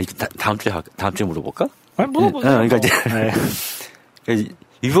다음 주에 물어볼까? 물어보세요. 그러니까 이제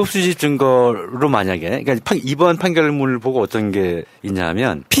위법수집 증거로 만약에 그러니까 이번 판결문을 보고 어떤 게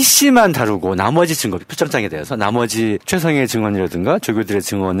있냐면 PC만 다루고 나머지 증거 표창장에 대해서 나머지 최성의 증언이라든가 조교들의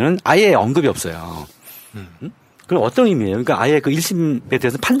증언은 아예 언급이 없어요. 그럼 어떤 의미예요? 그러니까 아예 1심에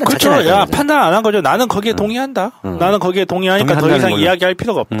대해서 판단 그렇죠. 판단 안 한 거죠. 나는 거기에 동의한다. 나는 거기에 동의하니까 더 이상 이야기할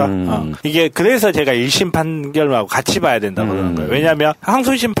필요가 없다. 이게 그래서 제가 1심 판결하고 같이 봐야 된다고 그러는 거예요. 왜냐하면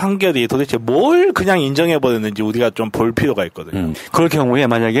항소심 판결이 도대체 뭘 그냥 인정해버렸는지 우리가 좀 볼 필요가 있거든요. 그럴 경우에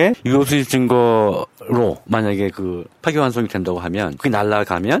만약에 위법수집 증거로 만약에 파기환송이 된다고 하면 그게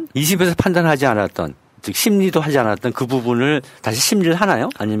날아가면 2심에서 판단하지 않았던 즉 심리도 하지 않았던 그 부분을 다시 심리를 하나요?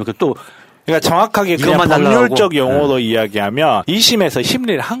 아니면 그러니까 정확하게 그냥 법률적 용어로 이야기하면 2심에서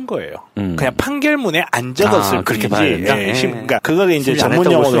심리를 한 거예요. 그냥 판결문에 안 적었을 그렇게 뿐이지. 봐야 된다. 그러니까 그거를 이제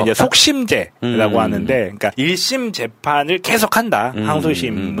전문 용어로 이제 속심죄라고 하는데, 그러니까 1심 재판을 계속한다.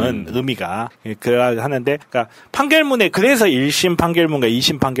 항소심은 의미가 하는데, 그러니까 판결문에 그래서 1심 판결문과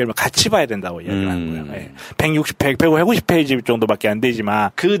 2심 판결문 같이 봐야 된다고 이야기를 하는 거예요. 150페이지 정도밖에 안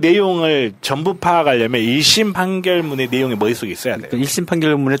되지만 그 내용을 전부 파악하려면 1심 판결문의 내용이 머릿속에 있어야 돼요. 그러니까 1심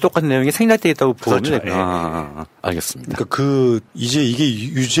판결문에 똑같은 내용이 생략되어 있다고 보면 그렇죠. 되구나. 알겠습니다. 그러니까 이제 이게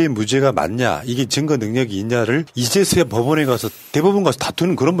유죄 무죄가 맞냐, 이게 증거 능력이 있냐를 이제서야 법원에 가서 대법원 가서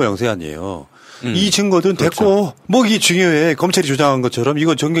다투는 그런 모양새 아니에요. 이 증거들은 됐고, 그렇죠. 뭐 이게 중요해. 검찰이 주장한 것처럼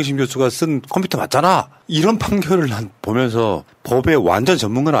이거 정경심 교수가 쓴 컴퓨터 맞잖아. 이런 판결을 보면서 법의 완전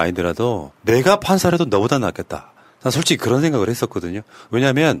전문가는 아니더라도 내가 판사라도 너보다 낫겠다. 난 솔직히 그런 생각을 했었거든요.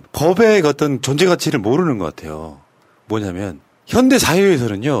 왜냐하면 법의 어떤 존재 가치를 모르는 것 같아요. 뭐냐면 현대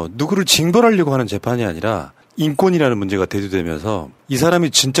사회에서는요, 누구를 징벌하려고 하는 재판이 아니라 인권이라는 문제가 대두되면서 이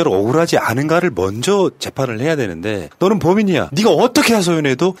사람이 진짜로 억울하지 않은가를 먼저 재판을 해야 되는데, 너는 범인이야. 네가 어떻게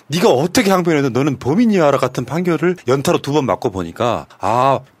하소연해도, 네가 어떻게 항변해도 너는 범인이야 같은 판결을 연타로 2번 맞고 보니까,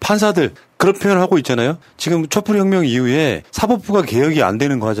 판사들 그런 표현을 하고 있잖아요. 지금 촛불혁명 이후에 사법부가 개혁이 안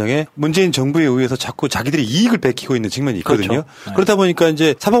되는 과정에 문재인 정부에 의해서 자꾸 자기들이 이익을 뺏기고 있는 측면이 있거든요. 그렇죠. 네. 그러다 보니까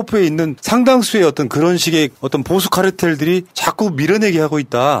이제 사법부에 있는 상당수의 어떤 그런 식의 어떤 보수 카르텔들이 자꾸 밀어내게 하고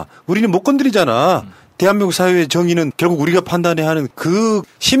있다. 우리는 못 건드리잖아. 대한민국 사회의 정의는 결국 우리가 판단해야 하는 그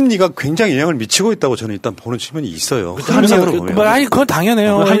심리가 굉장히 영향을 미치고 있다고 저는 일단 보는 측면이 있어요. 아니, 그건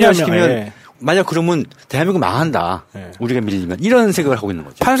당연해요. 합리화시키면 만약 그러면 대한민국 망한다. 우리가 밀리면 이런 생각을 하고 있는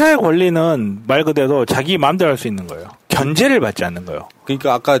거죠. 판사의 권리는 말 그대로 자기 마음대로 할 수 있는 거예요. 견제를 받지 않는 거예요.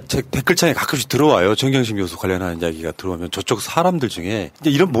 그러니까 아까 제 댓글창에 가끔씩 들어와요. 정경심 교수 관련한 이야기가 들어오면 저쪽 사람들 중에 이제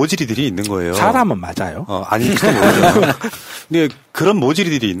이런 모질이들이 있는 거예요. 사람은 맞아요. 아닐지도 모르죠. 근데 그런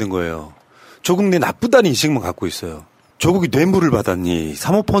모질이들이 있는 거예요. 조국 내 나쁘다는 인식만 갖고 있어요. 조국이 뇌물을 받았니?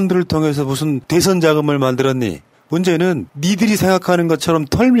 사모펀드를 통해서 무슨 대선 자금을 만들었니? 문제는 니들이 생각하는 것처럼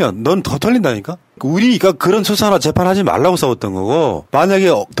털면 넌 더 털린다니까? 우리가 그런 수사나 재판하지 말라고 싸웠던 거고,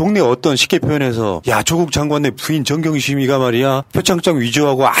 만약에 동네 어떤 쉽게 표현해서 야, 조국 장관의 부인 정경심이가 말이야 표창장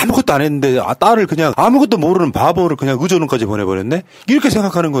위조하고 아무것도 안 했는데 딸을 그냥 아무것도 모르는 바보를 그냥 의존원까지 보내버렸네? 이렇게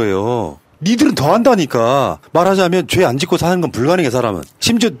생각하는 거예요. 니들은 더 한다니까. 말하자면 죄 안 짓고 사는 건 불가능해, 사람은.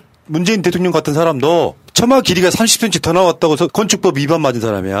 심지어 문재인 대통령 같은 사람도 처마 길이가 30cm 더 나왔다고 해서 건축법 위반 맞은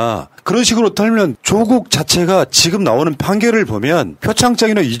사람이야. 그런 식으로 털면 조국 자체가 지금 나오는 판결을 보면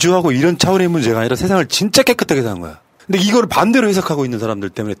표창장이나 위조하고 이런 차원의 문제가 아니라 세상을 진짜 깨끗하게 산 거야. 근데 이걸 반대로 해석하고 있는 사람들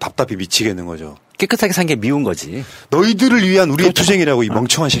때문에 답답히 미치겠는 거죠. 깨끗하게 산 게 미운 거지. 너희들을 위한 우리의 투쟁이라고, 이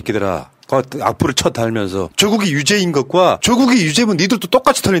멍청한 새끼들아. 악플을 쳐 달면서 조국이 유죄인 것과 조국이 유죄면 니들도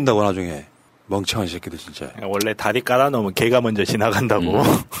똑같이 털린다고 나중에. 멍청한 새끼들 진짜. 원래 다리 깔아놓으면 개가 먼저 지나간다고.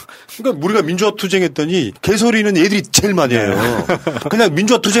 그러니까 우리가 민주화 투쟁했더니 개소리는 얘들이 제일 많이 해요. 그냥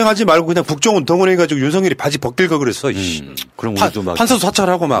민주화 투쟁하지 말고 그냥 국정원 동원해가지고 윤석열이 바지 벗길 거 그랬어. 그럼 우리도 막 판사도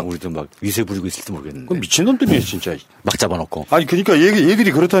사찰하고 막 우리도 막 위세 부리고 있을지 모르겠는데. 그럼 미친놈들이에요 진짜. 막 잡아놓고. 아니 그러니까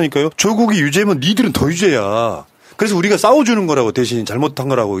얘들이 그렇다니까요. 조국이 유죄면 니들은 더 유죄야. 그래서 우리가 싸워주는 거라고, 대신 잘못한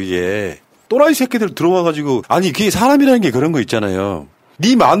거라고. 이게 또라이 새끼들 들어와가지고, 아니 그게 사람이라는 게 그런 거 있잖아요.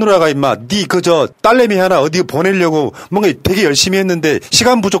 네 마누라가 임마 네 그저 딸내미 하나 어디 보내려고 뭔가 되게 열심히 했는데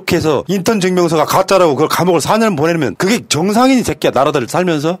시간 부족해서 인턴 증명서가 가짜라고 그걸 감옥을 4년 보내면 그게 정상인 새끼야. 나라들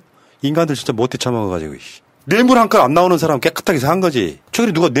살면서 인간들 진짜 못해 처먹어가지고. 뇌물 한 건 안 나오는 사람 깨끗하게 산 거지.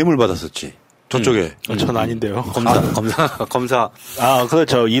 최근에 누가 뇌물 받았었지 저쪽에. 전 아닌데요. 검사.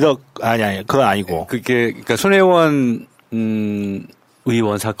 그렇죠. 1억 아니 그건 아니고. 그게 그러니까 손혜원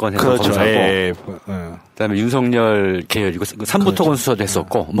의원 사건 해서 그렇죠. 검사고, 그다음에 윤석열 계열이고 삼부토건 수사도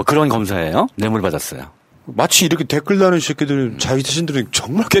했었고, 뭐 그런 검사예요. 뇌물 받았어요. 마치 이렇게 댓글 다는 새끼들 자기 자신들은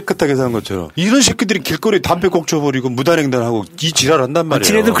정말 깨끗하게 사는 것처럼, 이런 새끼들이 길거리에 담배 꼭 줘버리고 무단횡단하고 이 지랄한단 말이에요.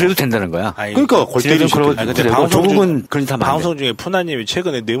 지네들 그래도 된다는 거야. 그러니까 골때리는 근데 조국은 그런 다 방송 중에 푸나님이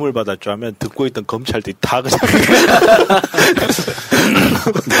최근에 뇌물 받았죠 하면 듣고 있던 검찰들이 다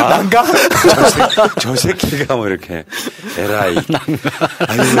그냥 난가? 저 새끼가 뭐 이렇게 에라이.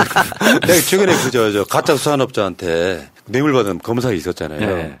 내가 최근에 저 가짜 수산업자한테 뇌물 받은 검사가 있었잖아요.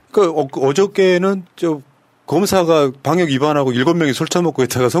 네. 어저께는 검사가 방역 위반하고 7명이 술 처먹고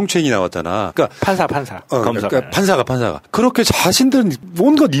있다가 성추행이 나왔잖아. 그러니까 판사. 검사. 그러니까 판사가 그렇게 자신들은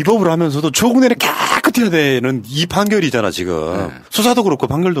온갖 위법을 하면서도 조국 내내 깨끗해야 되는 이 판결이잖아 지금. 수사도 그렇고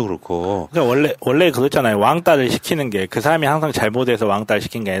판결도 그렇고. 그러니까 원래 그렇잖아요. 왕따를 시키는 게 그 사람이 항상 잘못해서 왕따를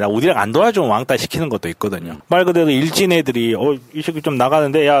시킨 게 아니라 우리랑 안 도와주면 왕따 시키는 것도 있거든요. 말 그대로 일진 애들이 이 새끼 좀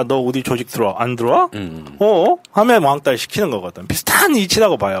나가는데 야 너 우리 조직 들어와 안 들어와? 하면 왕따를 시키는 거거든. 비슷한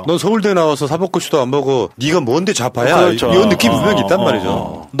이치라고 봐요. 너 서울대 나와서 사법고시도 안 보고 네가 너 뭔데 좌파야? 그렇죠. 이런 느낌이 분명히 있단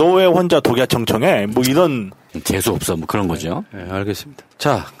말이죠. 너 왜 혼자 독야 청청해? 뭐 이런 재수 없어 뭐 그런 거죠. 네, 알겠습니다.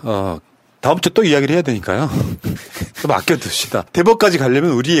 자, 다음 주 또 이야기를 해야 되니까요. 좀 아껴둡시다. 대법까지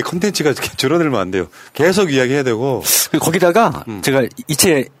가려면 우리의 컨텐츠가 줄어들면 안 돼요. 계속 이야기해야 되고. 거기다가 제가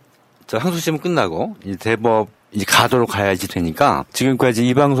이체 항소심은 끝나고 이제 대법 이제 가도록 가야지 되니까 지금까지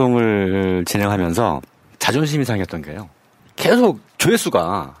이 방송을 진행하면서 자존심이 상했던 게요. 계속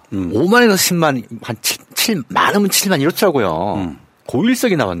조회수가 5만에서 10만, 한 7, 많으면 7만 이렇더라고요.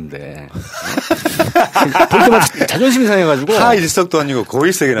 고일석이 나왔는데. 볼 때마다 자존심이 상해가지고. 하일석도 아니고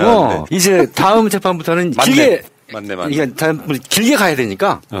고일석이 나왔는데. 이제 다음 재판부터는 길게. 맞네. 이게 길게 가야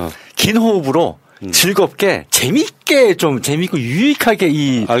되니까. 긴 호흡으로 즐겁게, 재밌고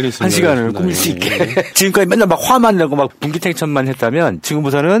유익하게 한 시간을 꾸밀 수 있게. 지금까지 맨날 막 화만 내고 막 분기탱천만 했다면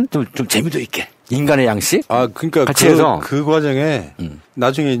지금부터는 좀 재미도 있게. 인간의 양식? 그러니까 같이 해서. 그 과정에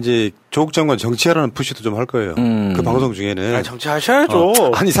나중에 이제 조국 장관 정치하라는 푸시도 좀 할 거예요. 그 방송 중에는.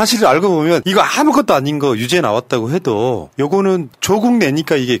 정치하셔야죠. 아니 사실 알고 보면 이거 아무것도 아닌 거 유죄 나왔다고 해도 요거는 조국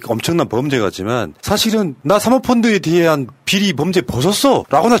내니까 이게 엄청난 범죄 같지만 사실은 나 사모펀드에 대한 비리 범죄 벗었어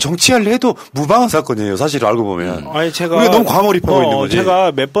라고나 정치할래 해도 무방한 사건이에요. 사실 알고 보면. 아니 제가 우리가 너무 과몰입하고 있는 거지.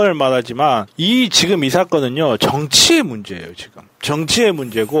 제가 몇 번을 말하지만 지금 이 사건은요 정치의 문제예요. 지금. 정치의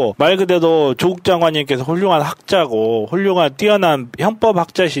문제고 말 그대로 조국 장관님께서 훌륭한 학자고 훌륭한 뛰어난 형법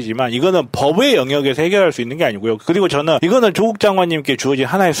학자시지만 이거는 법의 영역에서 해결할 수 있는 게 아니고요. 그리고 저는 이거는 조국 장관님께 주어진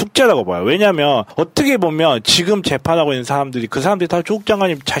하나의 숙제라고 봐요. 왜냐하면 어떻게 보면 지금 재판하고 있는 사람들이 그 사람들이 다 조국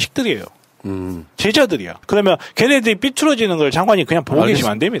장관님 자식들이에요. 제자들이야. 그러면 걔네들이 삐뚤어지는 걸 장관이 그냥 보고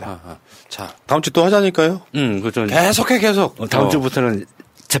계시면 안 됩니다. 자, 다음 주 또 하자니까요. 계속. 다음 주부터는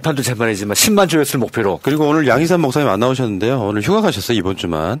재판도 재판이지만 10만 조회수를 목표로. 그리고 오늘 양희삼 목사님 안 나오셨는데요. 오늘 휴가 가셨어요, 이번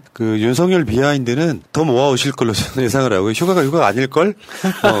주만. 그 윤석열 비하인드는 더 모아오실 걸로 저는 예상을 하고 휴가가 아닐걸?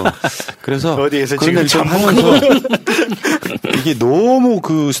 그래서. 어디에서 지금 하면서 이게 너무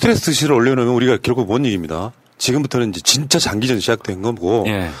그 스트레스 실을 올려놓으면 우리가 결국 못 이깁니다. 지금부터는 이제 진짜 장기전 시작된 거고.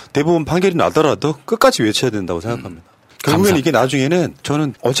 대부분 판결이 나더라도 끝까지 외쳐야 된다고 생각합니다. 결국엔 이게 나중에는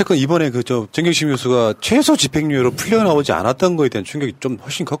저는 어쨌건 이번에 정경심 교수가 최소 집행유예로 풀려나오지 않았던 거에 대한 충격이 좀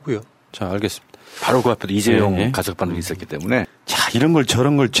훨씬 컸고요. 자, 알겠습니다. 바로 그 앞에도 이재용 가석방도 있었기 때문에. 자, 이런 걸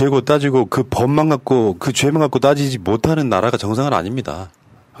저런 걸 재고 따지고 그 법만 갖고 그 죄만 갖고 따지지 못하는 나라가 정상은 아닙니다.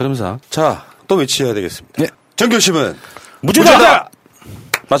 흐름상. 자, 또 외치셔야 되겠습니다. 정경심은 무죄다!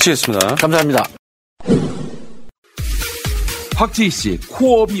 마치겠습니다. 감사합니다. 박지희 씨,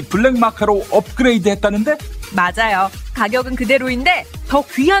 코업이 블랙마카로 업그레이드 했다는데? 맞아요. 가격은 그대로인데 더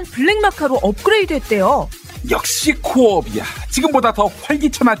귀한 블랙마카로 업그레이드 했대요. 역시 코업이야. 지금보다 더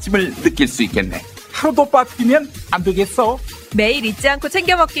활기찬 아침을 느낄 수 있겠네. 하루도 빠뜨리면 안 되겠어. 매일 잊지 않고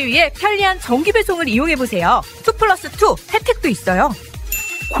챙겨 먹기 위해 편리한 정기 배송을 이용해보세요. 2+2 혜택도 있어요.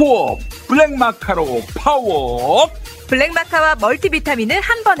 코업 블랙마카로 파워. 블랙마카와 멀티비타민을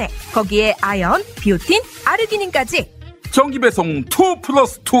한 번에. 거기에 아연, 비오틴, 아르기닌까지. 정기 배송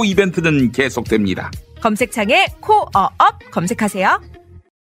 2+2 이벤트는 계속됩니다. 검색창에 코어업 검색하세요.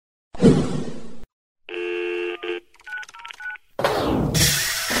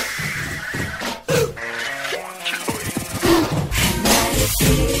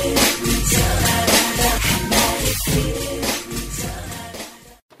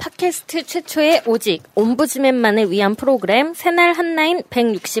 팟캐스트 최초의 오직 옴부즈맨만을 위한 프로그램 새날 한라인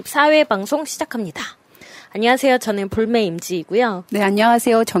 164회 방송 시작합니다. 안녕하세요. 저는 볼메 임지이고요. 네,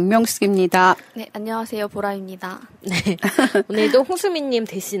 안녕하세요. 정명숙입니다. 네, 안녕하세요. 보라입니다. 네, 오늘도 홍수민님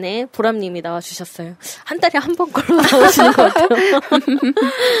대신에 보람님이 나와주셨어요. 한 달에 한 번 걸로 나오시는 것 같아요.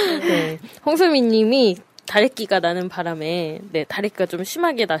 네, 홍수민님이 다래끼가 나는 바람에 다래끼가 좀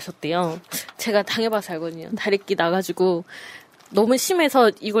심하게 나셨대요. 제가 당해봐서 알거든요. 다래끼 나가지고 너무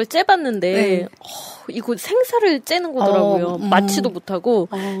심해서 이걸 째봤는데 이거 생사를 째는 거더라고요. 마취도 못하고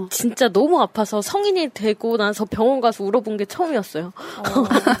진짜 너무 아파서 성인이 되고 나서 병원 가서 울어본 게 처음이었어요.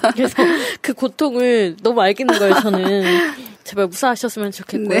 그래서 그 고통을 너무 알겠는 거예요. 저는 제발 무사하셨으면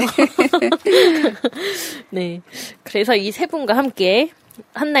좋겠고요. 네, 그래서 이 세 분과 함께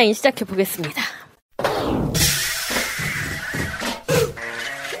한라인 시작해 보겠습니다.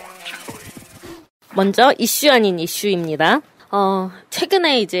 먼저 이슈 아닌 이슈입니다.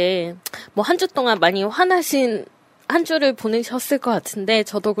 최근에 이제 뭐 한 주 동안 많이 화나신 한 주를 보내셨을 것 같은데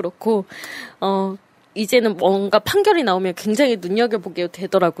저도 그렇고 이제는 뭔가 판결이 나오면 굉장히 눈여겨보게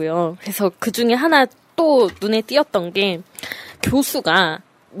되더라고요. 그래서 그 중에 하나 또 눈에 띄었던 게 교수가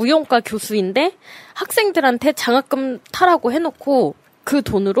무용과 교수인데 학생들한테 장학금 타라고 해놓고 그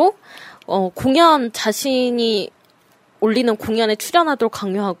돈으로 공연 자신이 올리는 공연에 출연하도록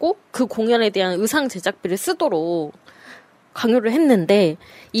강요하고 그 공연에 대한 의상 제작비를 쓰도록 강요를 했는데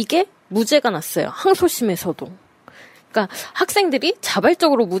이게 무죄가 났어요. 항소심에서도. 그러니까 학생들이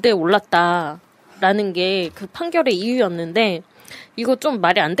자발적으로 무대에 올랐다라는 게 그 판결의 이유였는데 이거 좀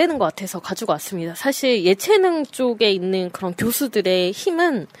말이 안 되는 것 같아서 가지고 왔습니다. 사실 예체능 쪽에 있는 그런 교수들의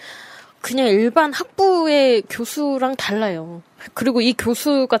힘은 그냥 일반 학부의 교수랑 달라요. 그리고 이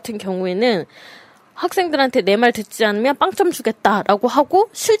교수 같은 경우에는 학생들한테 내 말 듣지 않으면 빵점 주겠다라고 하고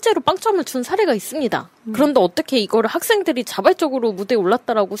실제로 빵점을 준 사례가 있습니다. 그런데 어떻게 이거를 학생들이 자발적으로 무대에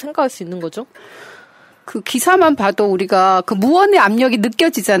올랐다라고 생각할 수 있는 거죠? 그 기사만 봐도 우리가 그 무언의 압력이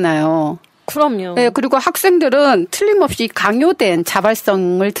느껴지잖아요. 그럼요. 네, 그리고 학생들은 틀림없이 강요된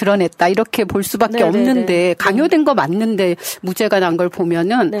자발성을 드러냈다 이렇게 볼 수밖에 네네네. 없는데 강요된 거 맞는데 무죄가 난 걸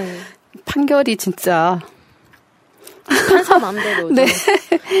보면은 네. 판결이 진짜 판사 마음대로죠. 네.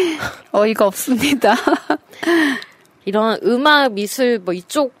 어이가 없습니다. 이런 음악, 미술 뭐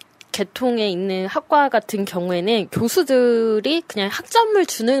이쪽 계통에 있는 학과 같은 경우에는 교수들이 그냥 학점을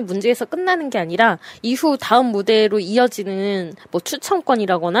주는 문제에서 끝나는 게 아니라 이후 다음 무대로 이어지는 뭐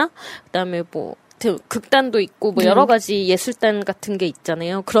추천권이라거나 그다음에 뭐 극단도 있고 뭐 여러 가지 예술단 같은 게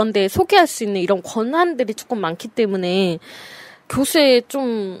있잖아요. 그런데 소개할 수 있는 이런 권한들이 조금 많기 때문에 교수의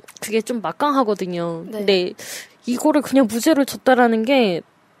좀 그게 좀 막강하거든요. 네. 근데 이거를 그냥 무죄를 줬다라는 게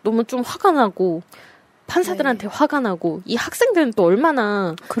너무 좀 화가 나고 판사들한테 화가 나고 이 학생들은 또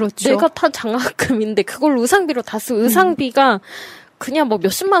얼마나 그렇죠. 내가 탄 장학금인데 그걸 의상비로 다 쓰고 의상비가 그냥 뭐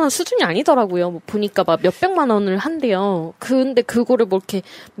몇십만 원 수준이 아니더라고요. 뭐 보니까 막 몇백만 원을 한대요. 근데 그거를 뭐 이렇게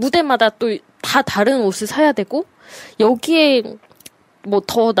무대마다 또 다 다른 옷을 사야 되고 여기에 뭐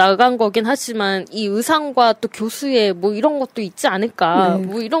더 나간 거긴 하지만 이 의상과 또 교수의 뭐 이런 것도 있지 않을까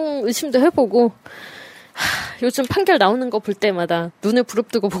뭐 이런 의심도 해보고 요즘 판결 나오는 거 볼 때마다 눈을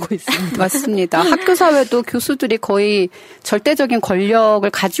부릅뜨고 보고 있습니다. 맞습니다. 학교 사회도 교수들이 거의 절대적인 권력을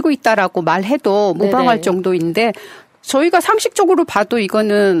가지고 있다라고 말해도 무방할 네네. 정도인데 저희가 상식적으로 봐도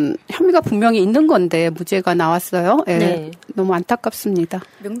이거는 혐의가 분명히 있는 건데 무죄가 나왔어요. 네. 네. 너무 안타깝습니다.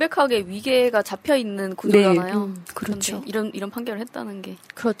 명백하게 위계가 잡혀 있는 구조잖아요. 그렇죠. 그런데 이런 판결을 했다는 게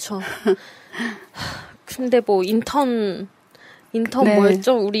그렇죠. 근데 뭐 인턴 네.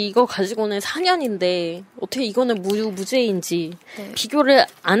 뭐였죠? 우리 이거 가지고는 4년인데 어떻게 이거는 무죄인지 비교를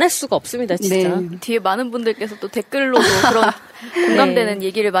안 할 수가 없습니다, 진짜. 네. 뒤에 많은 분들께서 또 댓글로도 그런 공감되는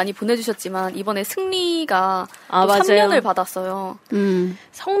얘기를 많이 보내주셨지만 이번에 승리가 또 맞아요. 3년을 받았어요.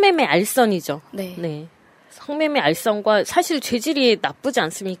 성매매 알선이죠. 네. 성매매 알선과 사실 죄질이 나쁘지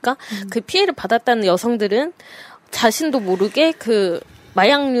않습니까? 그 피해를 받았다는 여성들은 자신도 모르게 그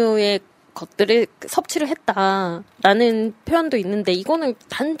마약류의 것들을 섭취를 했다라는 표현도 있는데 이거는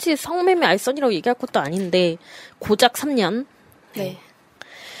단지 성매매 알선이라고 얘기할 것도 아닌데 고작 3년. 네.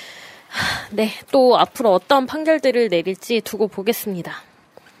 네, 또 앞으로 어떤 판결들을 내릴지 두고 보겠습니다.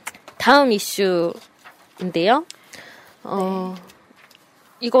 다음 이슈인데요.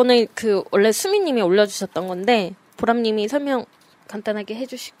 이거는 그 원래 수미님이 올려주셨던 건데 보람님이 설명 간단하게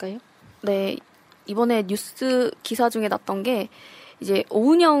해주실까요? 네, 이번에 뉴스 기사 중에 났던 게 이제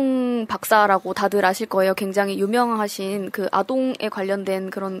오은영 박사라고 다들 아실 거예요. 굉장히 유명하신 그 아동에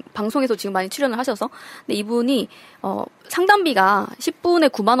관련된 그런 방송에서 지금 많이 출연을 하셔서. 근데 이분이 상담비가 10분에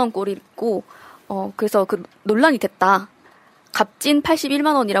 9만 원 꼴이고 그래서 그 논란이 됐다. 값진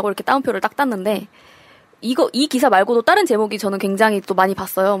 81만 원이라고 이렇게 따옴표를 딱 땄는데 이 기사 말고도 다른 제목이 저는 굉장히 또 많이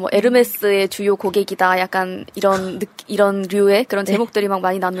봤어요. 뭐 에르메스의 주요 고객이다. 약간 이런 류의 그런 제목들이 막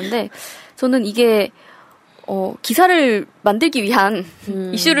많이 났는데 저는 이게 기사를 만들기 위한,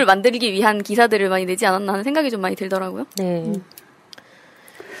 이슈를 만들기 위한 기사들을 많이 내지 않았나 하는 생각이 좀 많이 들더라고요. 네.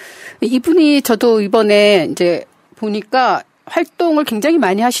 이분이 저도 이번에 이제 보니까 활동을 굉장히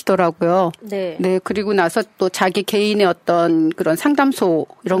많이 하시더라고요. 네. 네. 그리고 나서 또 자기 개인의 어떤 그런 상담소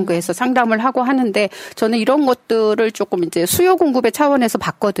이런 거에서 상담을 하고 하는데 저는 이런 것들을 조금 이제 수요 공급의 차원에서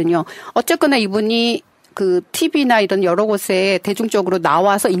봤거든요. 어쨌거나 이분이 그 TV나 이런 여러 곳에 대중적으로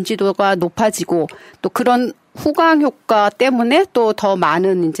나와서 인지도가 높아지고 또 그런 후광 효과 때문에 또 더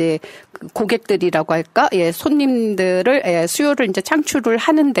많은 이제 고객들이라고 할까? 예, 손님들을 수요를 이제 창출을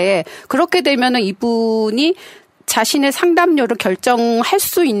하는데 그렇게 되면은 이분이 자신의 상담료를 결정할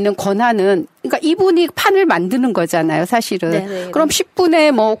수 있는 권한은 그러니까 이분이 판을 만드는 거잖아요, 사실은. 네네. 그럼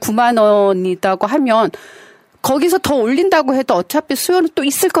 10분에 뭐 9만 원이라고 하면 거기서 더 올린다고 해도 어차피 수요는 또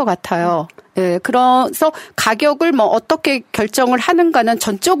있을 것 같아요. 예, 그래서 가격을 뭐 어떻게 결정을 하는가는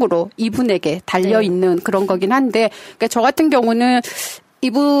전적으로 이분에게 달려있는 그런 거긴 한데, 그러니까 저 같은 경우는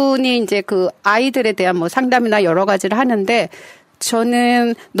이분이 이제 그 아이들에 대한 뭐 상담이나 여러 가지를 하는데,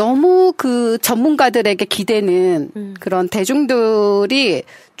 저는 너무 그 전문가들에게 기대는 그런 대중들이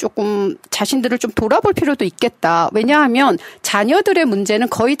조금 자신들을 좀 돌아볼 필요도 있겠다. 왜냐하면 자녀들의 문제는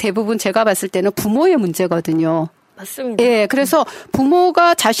거의 대부분 제가 봤을 때는 부모의 문제거든요. 맞습니다. 예, 그래서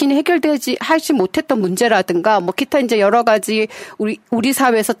부모가 자신이 하지 못했던 문제라든가 뭐 기타 이제 여러 가지 우리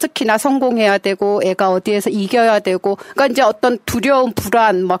사회에서 특히나 성공해야 되고 애가 어디에서 이겨야 되고 그러니까 이제 어떤 두려움,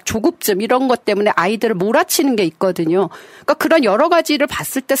 불안, 막 조급증 이런 것 때문에 아이들을 몰아치는 게 있거든요. 그러니까 그런 여러 가지를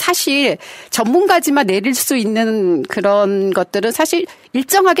봤을 때 사실 전문가지만 내릴 수 있는 그런 것들은 사실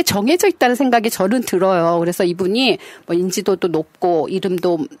일정하게 정해져 있다는 생각이 저는 들어요. 그래서 이분이 뭐 인지도도 높고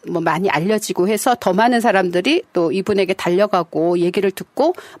이름도 뭐 많이 알려지고 해서 더 많은 사람들이 또 이분에게 달려가고 얘기를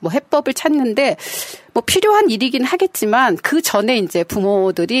듣고 뭐 해법을 찾는데 뭐 필요한 일이긴 하겠지만 그 전에 이제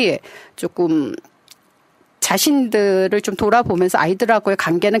부모들이 조금 자신들을 좀 돌아보면서 아이들하고의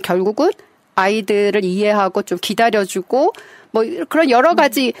관계는 결국은 아이들을 이해하고 좀 기다려주고 뭐 그런 여러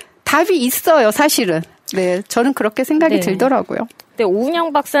가지 답이 있어요, 사실은. 네, 저는 그렇게 생각이 들더라고요. 근데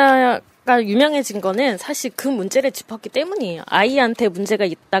오은영 박사가 유명해진 거는 사실 그 문제를 짚었기 때문이에요. 아이한테 문제가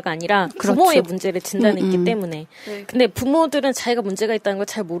있다가 아니라 부모의 문제를 진단했기 때문에. 네. 근데 부모들은 자기가 문제가 있다는 걸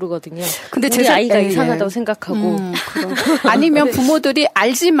잘 모르거든요. 근데 우리 아이가 이상하다고 생각하고. 아니면 부모들이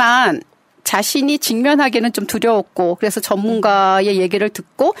알지만 자신이 직면하기는 좀 두려웠고 그래서 전문가의 얘기를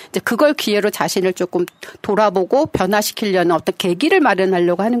듣고 이제 그걸 기회로 자신을 조금 돌아보고 변화시키려는 어떤 계기를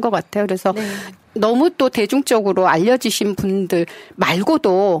마련하려고 하는 것 같아요. 그래서 너무 또 대중적으로 알려지신 분들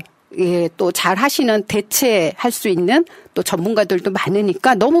말고도 예, 또 잘 하시는 대체할 수 있는 또 전문가들도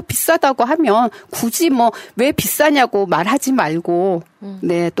많으니까 너무 비싸다고 하면 굳이 뭐 왜 비싸냐고 말하지 말고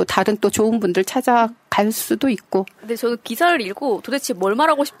네, 또 다른 또 좋은 분들 찾아갈 수도 있고. 근데 저는 기사를 읽고 도대체 뭘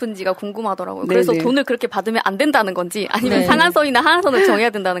말하고 싶은지가 궁금하더라고요. 그래서 돈을 그렇게 받으면 안 된다는 건지 아니면 상한선이나 하한선을 정해야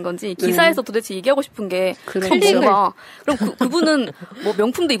된다는 건지 기사에서 도대체 얘기하고 싶은 게 뭐가. 그럼 그분은 뭐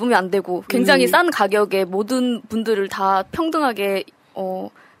명품도 입으면 안 되고 굉장히 싼 가격에 모든 분들을 다 평등하게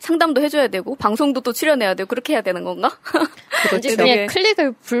상담도 해줘야 되고 방송도 또 출연해야 되고 그렇게 해야 되는 건가? 그렇죠. 그냥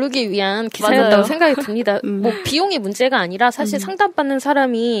클릭을 부르기 위한 기사였다고 생각이 듭니다. 뭐 비용이 문제가 아니라 사실 상담받는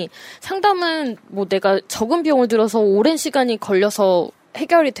사람이 상담은 뭐 내가 적은 비용을 들어서 오랜 시간이 걸려서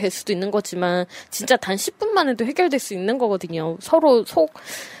해결이 될 수도 있는 거지만 진짜 단 10분만 해도 해결될 수 있는 거거든요. 서로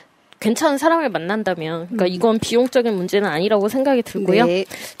괜찮은 사람을 만난다면. 그러니까 이건 비용적인 문제는 아니라고 생각이 들고요. 네.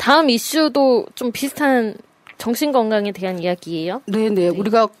 다음 이슈도 좀 비슷한 정신건강에 대한 이야기예요? 네네.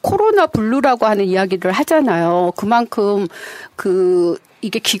 우리가 코로나 블루라고 하는 이야기를 하잖아요. 그만큼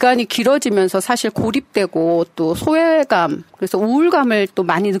이게 기간이 길어지면서 사실 고립되고 또 소외감, 그래서 우울감을 또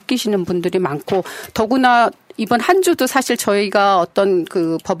많이 느끼시는 분들이 많고 더구나 이번 한 주도 사실 저희가 어떤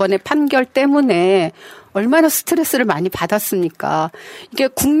그 법원의 판결 때문에 얼마나 스트레스를 많이 받았습니까? 이게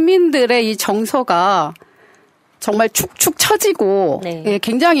국민들의 이 정서가 정말 축축 처지고 예,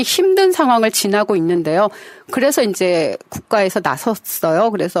 굉장히 힘든 상황을 지나고 있는데요. 그래서 이제 국가에서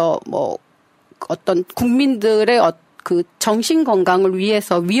나섰어요. 그래서 뭐 어떤 국민들의 그 정신 건강을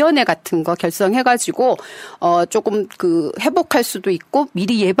위해서 위원회 같은 거 결성해가지고 조금 그 회복할 수도 있고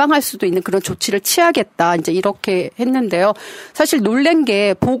미리 예방할 수도 있는 그런 조치를 취하겠다 이제 이렇게 했는데요. 사실 놀란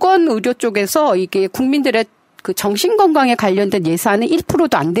게 보건의료 쪽에서 이게 국민들의 그 정신건강에 관련된 예산은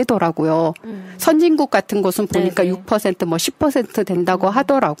 1%도 안 되더라고요. 선진국 같은 곳은 보니까 6% 뭐 10% 된다고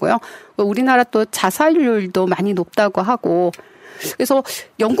하더라고요. 우리나라 또 자살률도 많이 높다고 하고. 그래서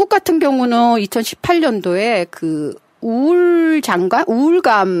영국 같은 경우는 2018년도에 그 우울감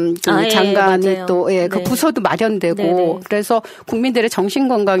장관이 또 그 부서도 마련되고 그래서 국민들의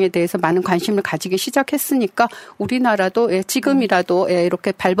정신건강에 대해서 많은 관심을 가지기 시작했으니까 우리나라도 지금이라도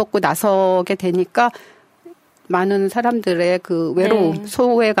이렇게 발벗고 나서게 되니까 많은 사람들의 그 외로움,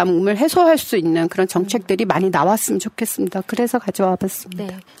 소외감을 해소할 수 있는 그런 정책들이 많이 나왔으면 좋겠습니다. 그래서 가져와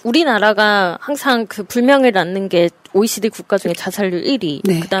봤습니다. 우리나라가 항상 그 불명을 낳는 게 OECD 국가 중에 자살률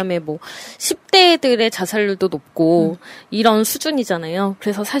 1위, 그다음에 뭐 10대들의 자살률도 높고 이런 수준이잖아요.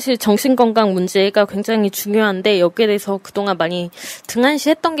 그래서 사실 정신건강 문제가 굉장히 중요한데 여기에 대해서 그동안 많이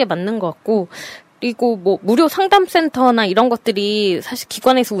등한시했던 게 맞는 것 같고 그리고 뭐 무료 상담센터나 이런 것들이 사실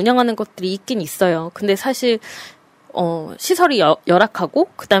기관에서 운영하는 것들이 있긴 있어요. 근데 사실 시설이 열악하고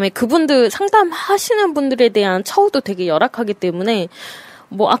그다음에 그분들 상담하시는 분들에 대한 처우도 되게 열악하기 때문에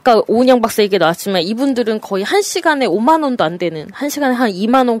뭐 아까 오은영 박사 얘기 나왔지만 이분들은 거의 1시간에 5만 원도 안 되는 1시간에 한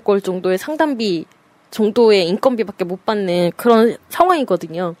 2만 원꼴 정도의 상담비 정도의 인건비밖에 못 받는 그런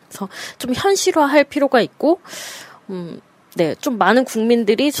상황이거든요. 그래서 좀 현실화할 필요가 있고 좀 많은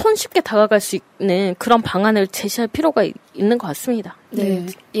국민들이 손쉽게 다가갈 수 있는 그런 방안을 제시할 필요가 있는 것 같습니다. 네.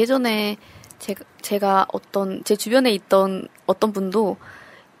 예전에 제가 제 주변에 있던 어떤 분도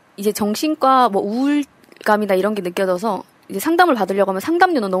이제 정신과 뭐 우울감이나 이런 게 느껴져서 이제 상담을 받으려고 하면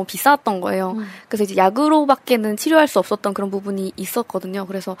상담료는 너무 비쌌던 거예요. 그래서 이제 약으로밖에는 치료할 수 없었던 그런 부분이 있었거든요.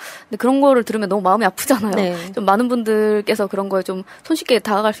 그래서 근데 그런 거를 들으면 너무 마음이 아프잖아요. 좀 많은 분들께서 그런 거에 좀 손쉽게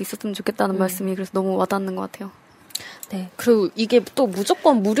다가갈 수 있었으면 좋겠다는 말씀이 그래서 너무 와닿는 것 같아요. 네. 그리고 이게 또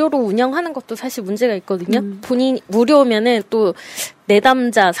무조건 무료로 운영하는 것도 사실 문제가 있거든요. 본인 무료면은 또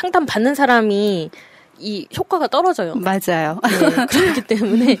내담자 상담 받는 사람이 이 효과가 떨어져요. 맞아요. 네, 그렇기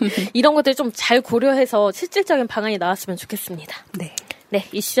때문에 이런 것들 좀 잘 고려해서 실질적인 방안이 나왔으면 좋겠습니다. 네. 네,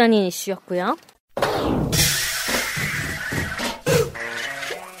 이슈 아닌 이슈였고요.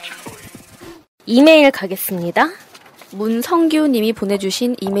 이메일 가겠습니다. 문성규 님이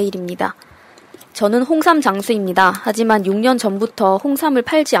보내주신 이메일입니다. 저는 홍삼 장수입니다. 하지만 6년 전부터 홍삼을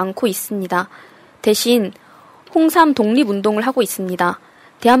팔지 않고 있습니다. 대신 홍삼 독립운동을 하고 있습니다.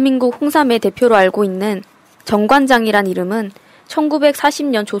 대한민국 홍삼의 대표로 알고 있는 정관장이란 이름은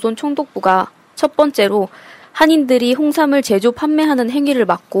 1940년 조선 총독부가 첫 번째로 한인들이 홍삼을 제조 판매하는 행위를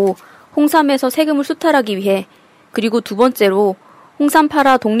막고 홍삼에서 세금을 수탈하기 위해, 그리고 두 번째로 홍삼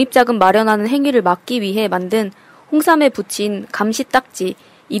팔아 독립자금 마련하는 행위를 막기 위해 만든 홍삼에 붙인 감시 딱지,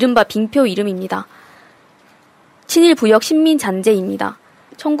 이른바 빙표 이름입니다. 친일부역 신민잔재입니다.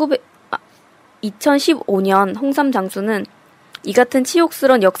 2015년 홍삼 장수는 이 같은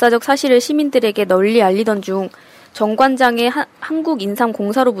치욕스런 역사적 사실을 시민들에게 널리 알리던 중 정관장의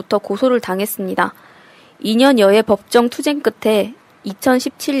한국인삼공사로부터 고소를 당했습니다. 2년여의 법정 투쟁 끝에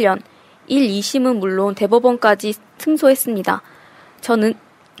 2017년 1, 2심은 물론 대법원까지 승소했습니다. 저는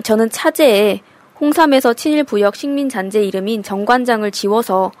차제에 홍삼에서 친일부역 식민잔재 이름인 정관장을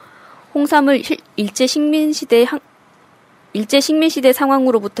지워서 홍삼을 일제 식민시대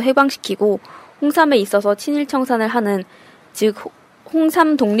상황으로부터 해방시키고 홍삼에 있어서 친일청산을 하는, 즉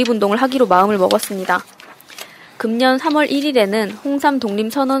홍삼 독립운동을 하기로 마음을 먹었습니다. 금년 3월 1일에는 홍삼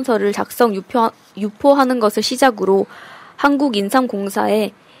독립선언서를 작성 유포하는 것을 시작으로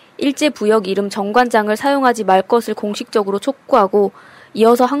한국인삼공사에 일제부역 이름 정관장을 사용하지 말 것을 공식적으로 촉구하고,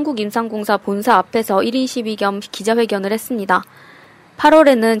 이어서 한국인삼공사 본사 앞에서 1인 시위 겸 기자회견을 했습니다.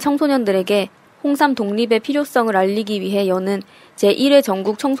 8월에는 청소년들에게 홍삼 독립의 필요성을 알리기 위해 여는 제1회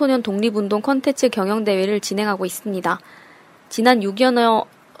전국 청소년 독립운동 콘텐츠 경영대회를 진행하고 있습니다. 지난 6여년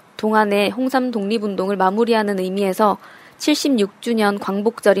동안의 홍삼 독립운동을 마무리하는 의미에서 76주년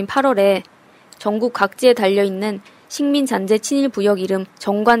광복절인 8월에 전국 각지에 달려있는 식민잔재 친일부역 이름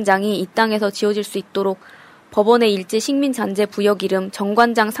정관장이 이 땅에서 지워질 수 있도록 법원에 일제 식민잔재 부역 이름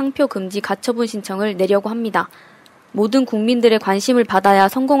정관장 상표 금지 가처분 신청을 내려고 합니다. 모든 국민들의 관심을 받아야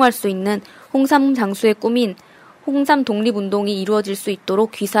성공할 수 있는 홍삼 장수의 꿈인 홍삼 독립운동이 이루어질 수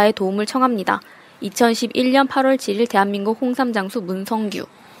있도록 귀사의 도움을 청합니다. 2011년 8월 7일 대한민국 홍삼 장수 문성규.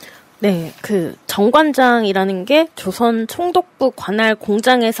 네, 정관장이라는 게 조선 총독부 관할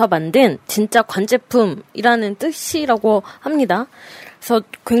공장에서 만든 진짜 관제품이라는 뜻이라고 합니다. 그래서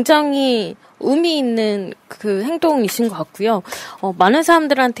굉장히 의미 있는 행동이신 것 같고요. 많은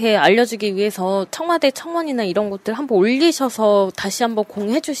사람들한테 알려주기 위해서 청와대 청원이나 이런 것들 한번 올리셔서 다시 한번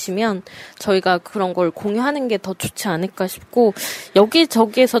공유해 주시면 저희가 그런 걸 공유하는 게 더 좋지 않을까 싶고,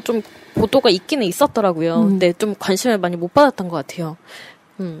 여기저기에서 좀 보도가 있기는 있었더라고요. 근데 좀 관심을 많이 못 받았던 것 같아요.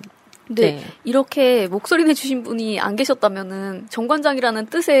 네. 이렇게 목소리 내주신 분이 안 계셨다면은 정관장이라는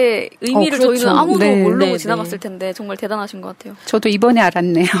뜻의 의미를 그렇죠. 저희는 아무도 모르고 네, 지나갔을 텐데 정말 대단하신 것 같아요. 저도 이번에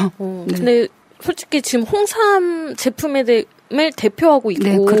알았네요. 근데 솔직히 지금 홍삼 제품을 대표하고 있고,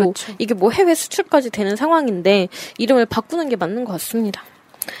 네, 그렇죠. 이게 뭐 해외 수출까지 되는 상황인데 이름을 바꾸는 게 맞는 것 같습니다.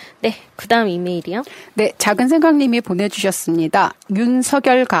 네, 그 다음 이메일이요. 네, 작은 생각님이 보내주셨습니다.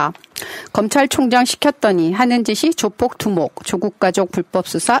 윤석열가. 검찰총장 시켰더니 하는 짓이 조폭 두목, 조국가족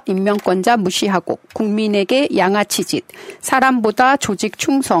불법수사, 임명권자 무시하고 국민에게 양아치짓, 사람보다 조직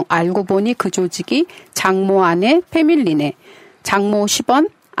충성, 알고 보니 그 조직이 장모 아내 패밀리네, 장모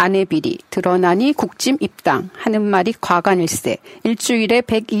 10원, 아내 비리, 드러나니 국짐 입당 하는 말이 과간일세. 일주일에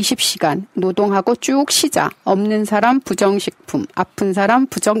 120시간 노동하고 쭉 쉬자. 없는 사람 부정식품, 아픈 사람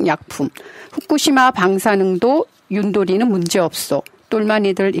부정약품. 후쿠시마 방사능도 윤도리는 문제없어.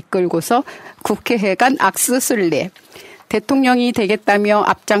 똘마니들 이끌고서 국회해간 악수술래. 대통령이 되겠다며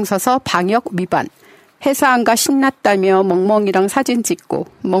앞장서서 방역 위반. 회사 안 가 신났다며 멍멍이랑 사진 찍고,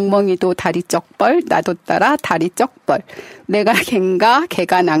 멍멍이도 다리 쩍벌, 나도 따라 다리 쩍벌. 내가 걘가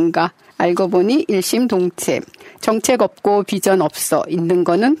걔가 난가. 알고 보니 일심동체. 정책 없고 비전 없어. 있는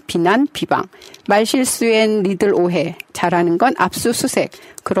거는 비난 비방. 말실수엔 니들 오해. 잘하는 건 압수수색.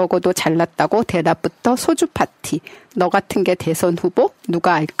 그러고도 잘났다고 대낮부터 소주 파티. 너 같은 게 대선 후보?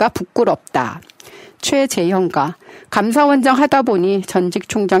 누가 알까 부끄럽다. 최재형가. 감사원장 하다 보니 전직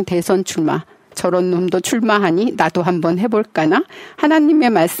총장 대선 출마. 저런 놈도 출마하니 나도 한번 해볼까나? 하나님의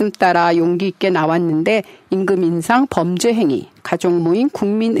말씀 따라 용기 있게 나왔는데 임금 인상 범죄 행위, 가족 모임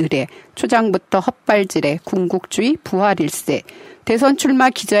국민 의례, 초장부터 헛발질에 궁극주의 부활일세. 대선 출마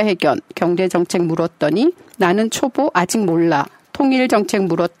기자회견, 경제정책 물었더니 나는 초보 아직 몰라. 통일정책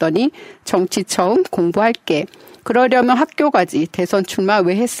물었더니 정치 처음 공부할게. 그러려면 학교 가지. 대선 출마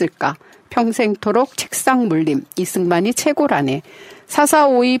왜 했을까? 평생토록 책상 물림. 이승만이 최고라네.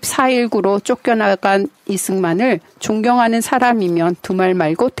 4452 419로 쫓겨나간 이승만을 존경하는 사람이면 두말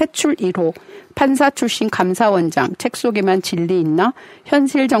말고 퇴출 1호. 판사 출신 감사원장, 책 속에만 진리 있나?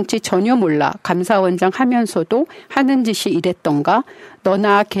 현실 정치 전혀 몰라. 감사원장 하면서도 하는 짓이 이랬던가?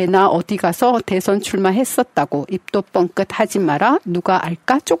 너나 걔나 어디 가서 대선 출마했었다고. 입도 뻥끗 하지 마라. 누가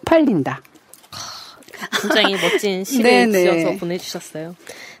알까? 쪽팔린다. 굉장히 멋진 시를 지어서 보내주셨어요.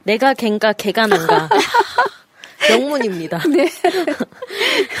 내가 걘가 걔가 난가. 명문입니다. 네.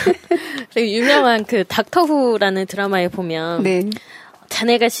 그리고 유명한 그 닥터후라는 드라마에 보면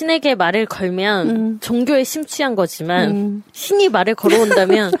자네가 신에게 말을 걸면 종교에 심취한 거지만 신이 말을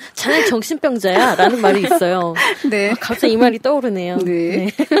걸어온다면 자네 정신병자야 라는 말이 있어요. 네. 갑자기 이 말이 떠오르네요. 네.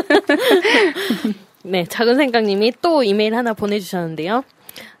 네, 작은 생각님이 또 이메일 하나 보내주셨는데요.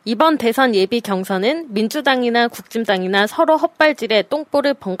 이번 대선 예비 경선은 민주당이나 국진당이나 서로 헛발질에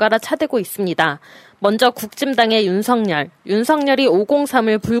똥볼을 번갈아 차대고 있습니다. 먼저 국진당의 윤석열이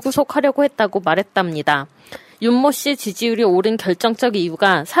 503을 불구속하려고 했다고 말했답니다. 윤모 씨 지지율이 오른 결정적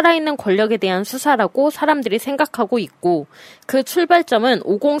이유가 살아있는 권력에 대한 수사라고 사람들이 생각하고 있고 그 출발점은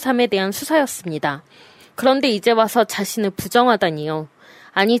 503에 대한 수사였습니다. 그런데 이제 와서 자신을 부정하다니요.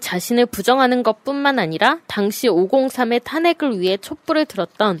 아니 자신을 부정하는 것뿐만 아니라 당시 503의 탄핵을 위해 촛불을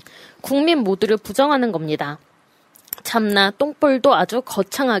들었던 국민 모두를 부정하는 겁니다. 참나 똥볼도 아주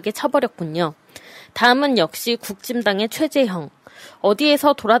거창하게 차버렸군요. 다음은 역시 국진당의 최재형.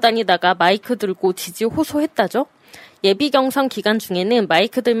 어디에서 돌아다니다가 마이크 들고 지지 호소했다죠? 예비경선 기간 중에는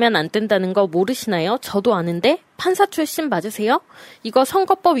마이크 들면 안 된다는 거 모르시나요? 저도 아는데? 판사 출신 맞으세요? 이거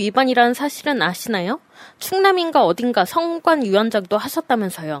선거법 위반이라는 사실은 아시나요? 충남인가 어딘가 선관위원장도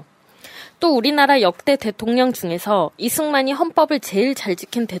하셨다면서요. 또 우리나라 역대 대통령 중에서 이승만이 헌법을 제일 잘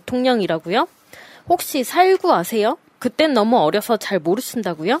지킨 대통령이라고요? 혹시 4.19 아세요? 그땐 너무 어려서 잘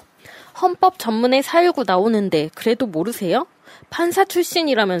모르신다고요? 헌법 전문에 4.19 나오는데 그래도 모르세요? 판사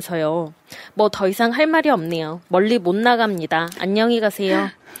출신이라면서요. 뭐 더 이상 할 말이 없네요. 멀리 못 나갑니다. 안녕히 가세요.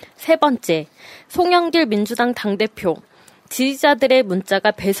 세 번째, 송영길 민주당 당대표. 지지자들의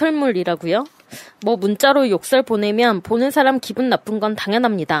문자가 배설물이라고요? 뭐 문자로 욕설 보내면 보는 사람 기분 나쁜 건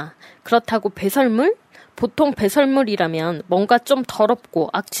당연합니다. 그렇다고 배설물? 보통 배설물이라면 뭔가 좀 더럽고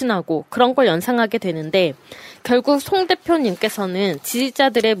악취나고 그런 걸 연상하게 되는데 결국 송 대표님께서는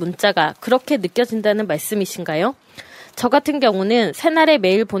지지자들의 문자가 그렇게 느껴진다는 말씀이신가요? 저 같은 경우는 새날에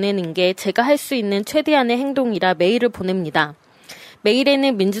메일 보내는 게 제가 할 수 있는 최대한의 행동이라 메일을 보냅니다.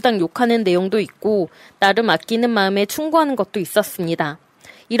 메일에는 민주당 욕하는 내용도 있고 나름 아끼는 마음에 충고하는 것도 있었습니다.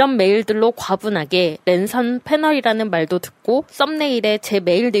 이런 메일들로 과분하게 랜선 패널이라는 말도 듣고 썸네일에 제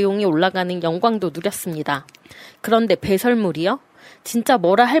메일 내용이 올라가는 영광도 누렸습니다. 그런데 배설물이요? 진짜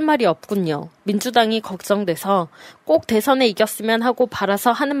뭐라 할 말이 없군요. 민주당이 걱정돼서 꼭 대선에 이겼으면 하고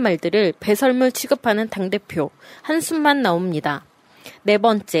바라서 하는 말들을 배설물 취급하는 당대표. 한숨만 나옵니다. 네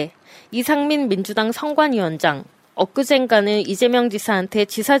번째, 이상민 민주당 선관위원장. 엊그젠가는 이재명 지사한테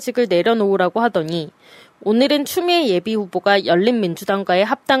지사직을 내려놓으라고 하더니 오늘은 추미애 예비후보가 열린민주당과의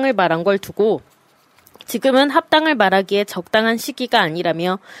합당을 말한 걸 두고 지금은 합당을 말하기에 적당한 시기가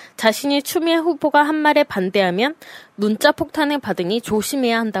아니라며 자신이 추미애 후보가 한 말에 반대하면 문자 폭탄을 받으니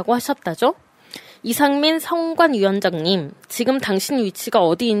조심해야 한다고 하셨다죠? 이상민 선관위원장님, 지금 당신 위치가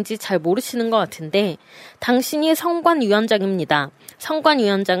어디인지 잘 모르시는 것 같은데 당신이 선관위원장입니다.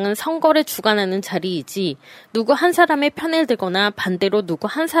 선관위원장은 선거를 주관하는 자리이지 누구 한 사람의 편을 들거나 반대로 누구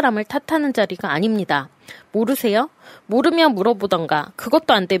한 사람을 탓하는 자리가 아닙니다. 모르세요? 모르면 물어보던가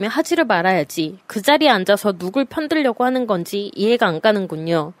그것도 안 되면 하지를 말아야지. 그 자리에 앉아서 누굴 편들려고 하는 건지 이해가 안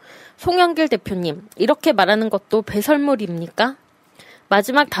가는군요. 송영길 대표님, 이렇게 말하는 것도 배설물입니까?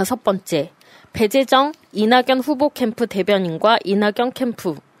 마지막 다섯 번째, 배재정, 이낙연 후보 캠프 대변인과 이낙연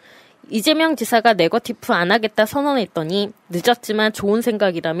캠프. 이재명 지사가 네거티프 안 하겠다 선언했더니 늦었지만 좋은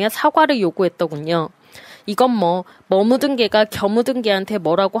생각이라며 사과를 요구했더군요. 이건 뭐 묻은 개가 겨 묻은 개한테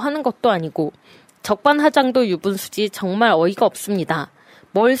뭐라고 하는 것도 아니고 적반하장도 유분수지 정말 어이가 없습니다.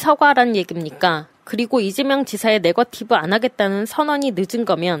 뭘 사과하란 얘기입니까? 그리고 이재명 지사의 네거티브 안 하겠다는 선언이 늦은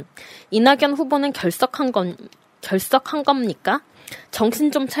거면 이낙연 후보는 결석한 겁니까?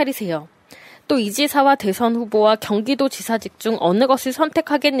 정신 좀 차리세요. 또 이 지사와 대선 후보와 경기도 지사직 중 어느 것을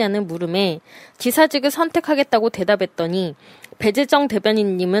선택하겠냐는 물음에 지사직을 선택하겠다고 대답했더니 배재정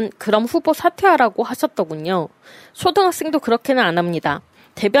대변인님은 그럼 후보 사퇴하라고 하셨더군요. 초등학생도 그렇게는 안 합니다.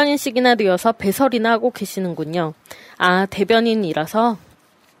 대변인식이나 되어서 배설이나 하고 계시는군요. 아, 대변인이라서?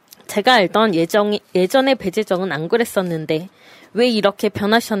 제가 알던 예전의 배재정은 안 그랬었는데 왜 이렇게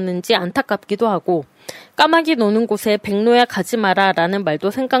변하셨는지 안타깝기도 하고 까마귀 노는 곳에 백로야 가지 마라 라는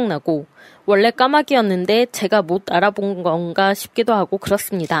말도 생각나고 원래 까마귀였는데 제가 못 알아본 건가 싶기도 하고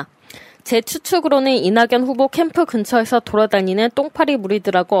그렇습니다. 제 추측으로는 이낙연 후보 캠프 근처에서 돌아다니는 똥파리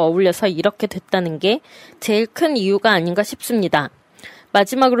무리들하고 어울려서 이렇게 됐다는 게 제일 큰 이유가 아닌가 싶습니다.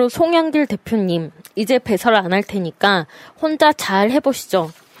 마지막으로 송영길 대표님, 이제 배설 안 할 테니까 혼자 잘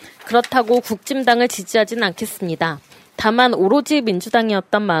해보시죠. 그렇다고 국진당을 지지하진 않겠습니다. 다만 오로지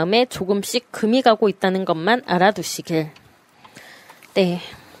민주당이었던 마음에 조금씩 금이 가고 있다는 것만 알아두시길. 네.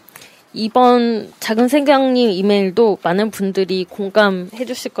 이번 작은 생각님 이메일도 많은 분들이 공감해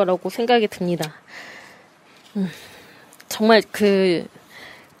주실 거라고 생각이 듭니다. 정말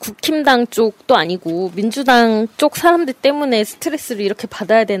국힘당 쪽도 아니고 민주당 쪽 사람들 때문에 스트레스를 이렇게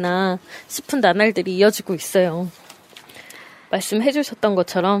받아야 되나 싶은 나날들이 이어지고 있어요. 말씀해 주셨던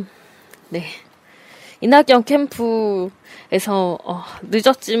것처럼 네. 이낙연 캠프에서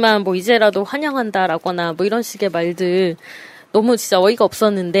늦었지만 뭐 이제라도 환영한다라거나 뭐 이런 식의 말들 너무 진짜 어이가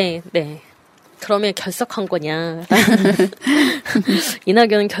없었는데 네. 그러면 결석한 거냐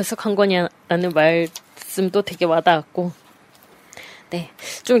이낙연은 결석한 거냐라는 말씀도 되게 와닿았고 네.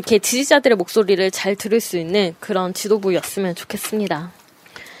 좀 이렇게 지지자들의 목소리를 잘 들을 수 있는 그런 지도부였으면 좋겠습니다.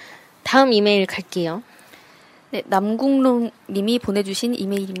 다음 이메일 갈게요. 네, 남궁롱 님이 보내주신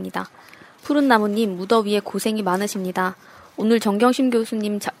이메일입니다. 푸른나무님, 무더위에 고생이 많으십니다. 오늘 정경심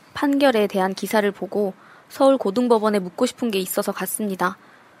교수님 판결에 대한 기사를 보고 서울고등법원에 묻고 싶은 게 있어서 갔습니다.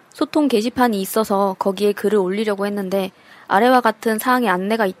 소통 게시판이 있어서 거기에 글을 올리려고 했는데 아래와 같은 사항의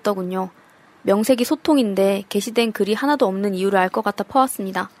안내가 있더군요. 명색이 소통인데 게시된 글이 하나도 없는 이유를 알 것 같아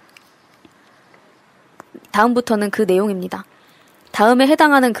퍼왔습니다. 다음부터는 그 내용입니다. 다음에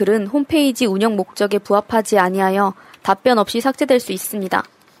해당하는 글은 홈페이지 운영 목적에 부합하지 아니하여 답변 없이 삭제될 수 있습니다.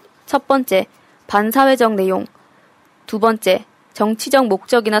 첫 번째, 반사회적 내용. 두 번째, 정치적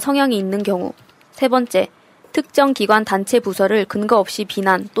목적이나 성향이 있는 경우. 세 번째, 특정 기관 단체 부서를 근거 없이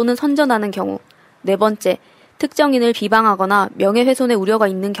비난 또는 선전하는 경우. 네 번째, 특정인을 비방하거나 명예훼손의 우려가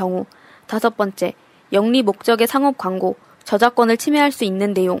있는 경우. 다섯 번째, 영리 목적의 상업 광고, 저작권을 침해할 수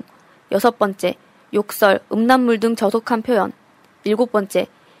있는 내용. 여섯 번째, 욕설, 음란물 등 저속한 표현. 일곱 번째,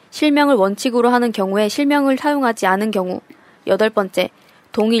 실명을 원칙으로 하는 경우에 실명을 사용하지 않은 경우. 여덟 번째,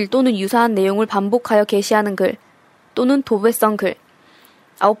 동일 또는 유사한 내용을 반복하여 게시하는 글 또는 도배성 글.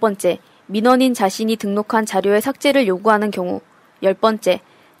 아홉 번째, 민원인 자신이 등록한 자료의 삭제를 요구하는 경우. 열 번째,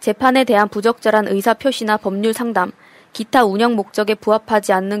 재판에 대한 부적절한 의사표시나 법률 상담, 기타 운영 목적에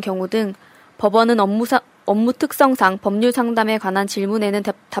부합하지 않는 경우 등 법원은 업무 특성상 법률 상담에 관한 질문에는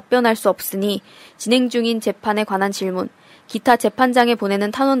답변할 수 없으니 진행 중인 재판에 관한 질문, 기타 재판장에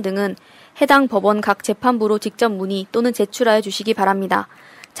보내는 탄원 등은 해당 법원 각 재판부로 직접 문의 또는 제출하여 주시기 바랍니다.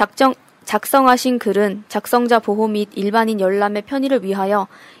 작성하신 글은 작성자 보호 및 일반인 열람의 편의를 위하여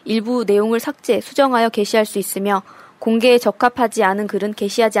일부 내용을 삭제, 수정하여 게시할 수 있으며 공개에 적합하지 않은 글은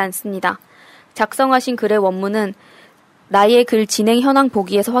게시하지 않습니다. 작성하신 글의 원문은 나의 글 진행 현황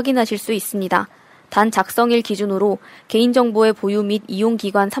보기에서 확인하실 수 있습니다. 단 작성일 기준으로 개인정보의 보유 및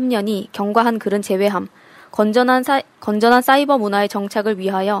이용기간 3년이 경과한 글은 제외함. 건전한 사이버 문화의 정착을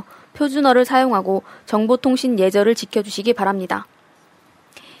위하여 표준어를 사용하고 정보통신 예절을 지켜주시기 바랍니다.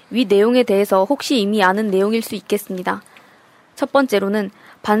 위 내용에 대해서 혹시 이미 아는 내용일 수 있겠습니다. 첫 번째로는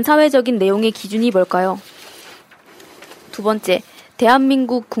반사회적인 내용의 기준이 뭘까요? 두 번째,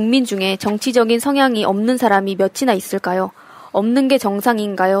 대한민국 국민 중에 정치적인 성향이 없는 사람이 몇이나 있을까요? 없는 게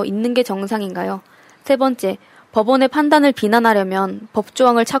정상인가요? 있는 게 정상인가요? 세 번째, 법원의 판단을 비난하려면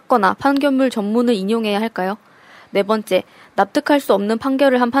법조항을 찾거나 판결문 전문을 인용해야 할까요? 네 번째, 납득할 수 없는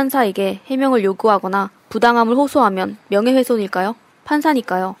판결을 한 판사에게 해명을 요구하거나 부당함을 호소하면 명예훼손일까요?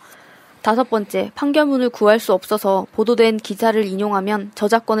 판사니까요. 다섯 번째, 판결문을 구할 수 없어서 보도된 기사를 인용하면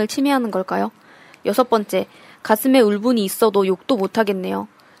저작권을 침해하는 걸까요? 여섯 번째, 가슴에 울분이 있어도 욕도 못하겠네요.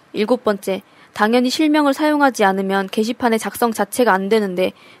 일곱 번째, 당연히 실명을 사용하지 않으면 게시판의 작성 자체가 안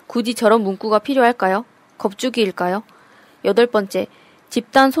되는데 굳이 저런 문구가 필요할까요? 겁주기일까요? 여덟 번째,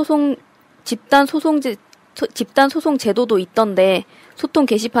 집단 소송 제도도 있던데 소통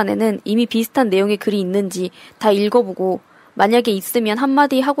게시판에는 이미 비슷한 내용의 글이 있는지 다 읽어보고 만약에 있으면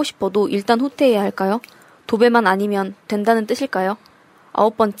한마디 하고 싶어도 일단 후퇴해야 할까요? 도배만 아니면 된다는 뜻일까요?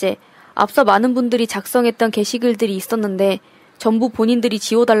 아홉 번째, 앞서 많은 분들이 작성했던 게시글들이 있었는데 전부 본인들이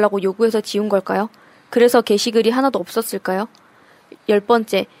지워달라고 요구해서 지운 걸까요? 그래서 게시글이 하나도 없었을까요? 열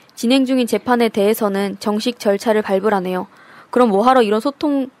번째, 진행 중인 재판에 대해서는 정식 절차를 밟으라네요. 그럼 뭐하러 이런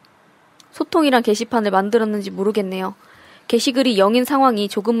소통이란 게시판을 만들었는지 모르겠네요. 게시글이 0인 상황이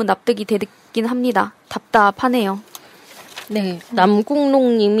조금은 납득이 되긴 합니다. 답답하네요. 네,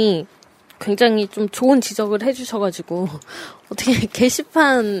 남궁롱님이 굉장히 좀 좋은 지적을 해주셔가지고 어떻게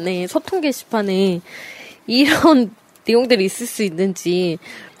게시판에 소통 게시판에 이런 내용들이 있을 수 있는지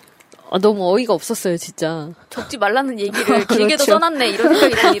너무 어이가 없었어요, 진짜. 적지 말라는 얘기를 길게도 써놨네, 이런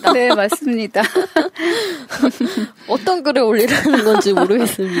생각이 듭니다. 네, 맞습니다. 어떤 글을 올리라는 건지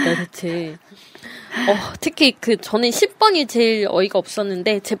모르겠습니다, 대체. 특히 저는 10번이 제일 어이가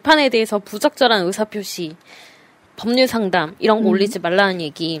없었는데, 재판에 대해서 부적절한 의사표시, 법률 상담, 이런 거 올리지 말라는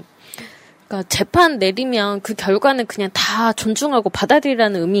얘기. 그러니까 재판 내리면 그 결과는 그냥 다 존중하고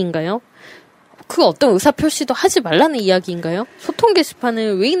받아들이라는 의미인가요? 그 어떤 의사표시도 하지 말라는 이야기인가요? 소통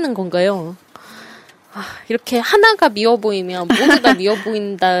게시판은 왜 있는 건가요? 이렇게 하나가 미워 보이면 모두 다 미워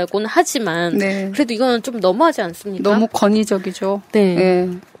보인다고는 하지만 네. 그래도 이거는 좀 너무하지 않습니까? 너무 권위적이죠. 네. 네.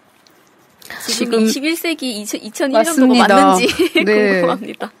 지금 21세기 2001년도가 맞는지 네.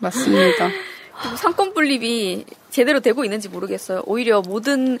 궁금합니다. 맞습니다. 그리고 상권 분립이 제대로 되고 있는지 모르겠어요. 오히려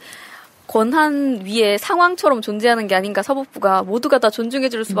모든 권한 위에 상황처럼 존재하는 게 아닌가, 사법부가 모두가 다 존중해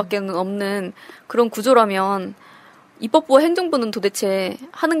줄 수밖에 없는 그런 구조라면 입법부와 행정부는 도대체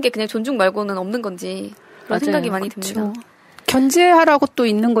하는 게 그냥 존중 말고는 없는 건지 그런 맞아요. 생각이 많이 그렇죠. 듭니다. 견제하라고 또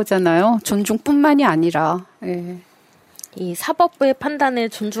있는 거잖아요. 존중뿐만이 아니라. 네. 이 사법부의 판단을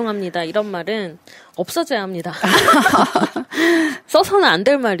존중합니다. 이런 말은 없어져야 합니다. 써서는 안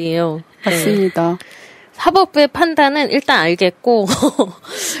될 말이에요. 맞습니다. 네. 사법부의 판단은 일단 알겠고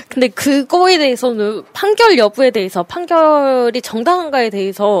근데 그거에 대해서는 판결 여부에 대해서 판결이 정당한가에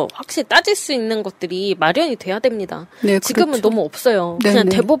대해서 확실히 따질 수 있는 것들이 마련이 돼야 됩니다. 네, 지금은 그렇죠. 너무 없어요. 네, 그냥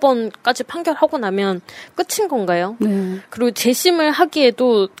네. 대법원까지 판결하고 나면 끝인 건가요? 네. 그리고 재심을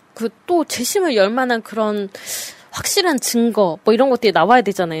하기에도 또 재심을 열 만한 그런 확실한 증거 뭐 이런 것들이 나와야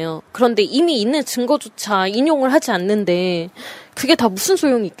되잖아요. 그런데 이미 있는 증거조차 인용을 하지 않는데 그게 다 무슨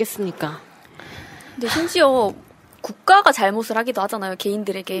소용이 있겠습니까? 근데 심지어 국가가 잘못을 하기도 하잖아요,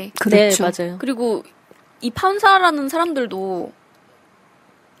 개인들에게. 그렇죠. 네, 맞아요. 그리고 이 판사라는 사람들도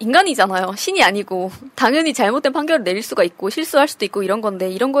인간이잖아요. 신이 아니고 당연히 잘못된 판결을 내릴 수가 있고 실수할 수도 있고 이런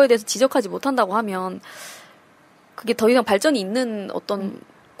건데, 이런 거에 대해서 지적하지 못한다고 하면 그게 더 이상 발전이 있는 어떤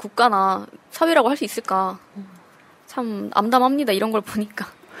국가나 사회라고 할 수 있을까? 참 암담합니다, 이런 걸 보니까.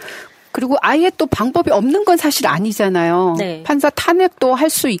 그리고 아예 또 방법이 없는 건 사실 아니잖아요. 네. 판사 탄핵도 할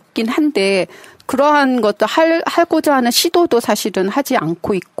수 있긴 한데 그러한 것도 하고자 하는 시도도 사실은 하지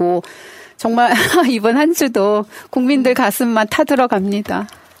않고 있고, 정말 이번 한 주도 국민들 가슴만 타들어갑니다.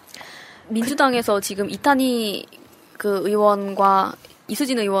 민주당에서 지금 이탄희 의원과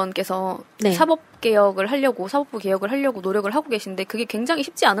이수진 의원께서 네. 사법부 개혁을 하려고 노력을 하고 계신데 그게 굉장히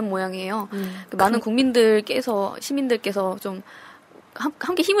쉽지 않은 모양이에요. 많은 시민들께서 좀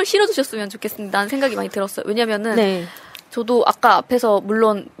함께 힘을 실어주셨으면 좋겠다는 생각이 많이 들었어요. 왜냐면은 네. 저도 아까 앞에서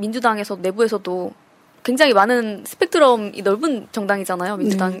물론 민주당에서 내부에서도 굉장히 많은 스펙트럼이 넓은 정당이잖아요,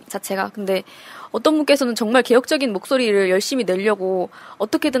 민주당 자체가. 근데 어떤 분께서는 정말 개혁적인 목소리를 열심히 내려고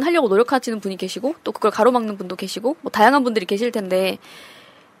어떻게든 하려고 노력하시는 분이 계시고, 또 그걸 가로막는 분도 계시고, 뭐 다양한 분들이 계실 텐데,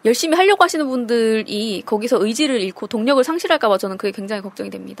 열심히 하려고 하시는 분들이 거기서 의지를 잃고 동력을 상실할까 봐 저는 그게 굉장히 걱정이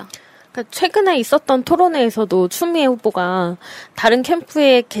됩니다. 그러니까 최근에 있었던 토론회에서도 추미애 후보가 다른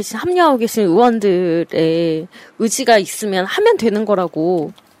캠프에 합류하고 계신 의원들의 의지가 있으면 하면 되는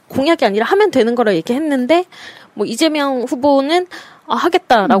거라고, 공약이 아니라 하면 되는 거라고 얘기했는데, 뭐 이재명 후보는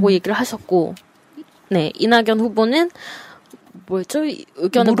하겠다라고 얘기를 하셨고, 네, 이낙연 후보는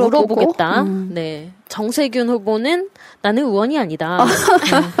의견을 물어보겠다. 네, 정세균 후보는 나는 의원이 아니다.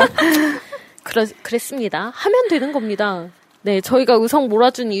 그랬습니다. 하면 되는 겁니다. 네, 저희가 의석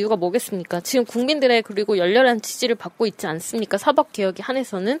몰아준 이유가 뭐겠습니까? 지금 국민들의 그리고 열렬한 지지를 받고 있지 않습니까? 사법개혁에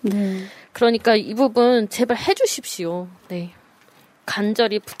한해서는. 네. 그러니까 이 부분 제발 해주십시오. 네.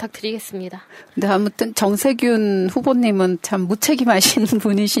 간절히 부탁드리겠습니다. 네, 아무튼 정세균 후보님은 참 무책임하신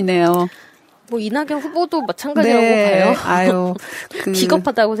분이시네요. 뭐 이낙연 후보도 마찬가지라고 네, 봐요.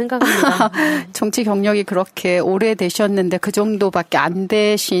 기겁하다고 생각합니다. 정치 경력이 그렇게 오래되셨는데 그 정도밖에 안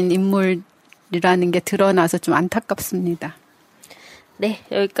되신 인물이라는 게 드러나서 좀 안타깝습니다. 네,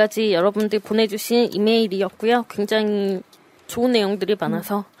 여기까지 여러분들이 보내주신 이메일이었고요. 굉장히 좋은 내용들이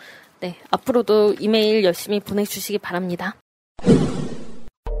많아서 네, 앞으로도 이메일 열심히 보내주시기 바랍니다.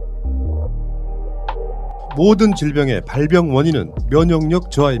 모든 질병의 발병 원인은 면역력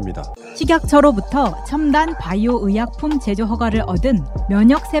저하입니다. 식약처로부터 첨단 바이오 의약품 제조 허가를 얻은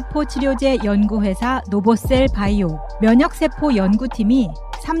면역세포 치료제 연구회사 노보셀 바이오 면역세포 연구팀이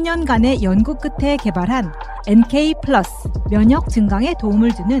 3년간의 연구 끝에 개발한 NK+, 면역 증강에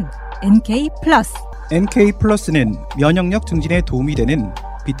도움을 주는 NK+. NK+는 면역력 증진에 도움이 되는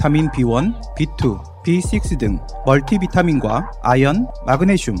비타민 B1, B2, B6 등 멀티비타민과 아연,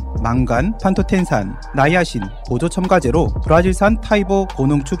 마그네슘, 망간, 판토텐산, 나이아신, 보조 첨가제로 브라질산 타이보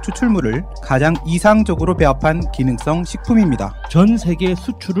고농축 추출물을 가장 이상적으로 배합한 기능성 식품입니다. 전 세계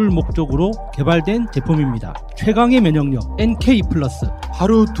수출을 목적으로 개발된 제품입니다. 최강의 면역력 NK+.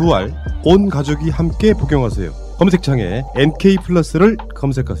 하루 2알 온 가족이 함께 복용하세요. 검색창에 NK+를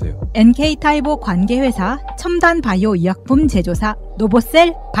검색하세요. NK 타이보 관계회사 첨단 바이오 의약품 제조사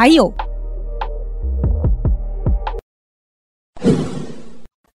노보셀 바이오.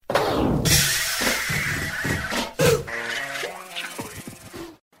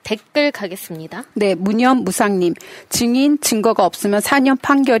 댓글 가겠습니다. 네, 무념무상님. 증인 증거가 없으면 4년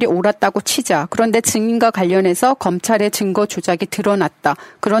판결이 옳았다고 치자. 그런데 증인과 관련해서 검찰의 증거 조작이 드러났다.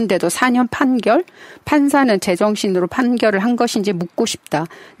 그런데도 4년 판결? 판사는 제정신으로 판결을 한 것인지 묻고 싶다.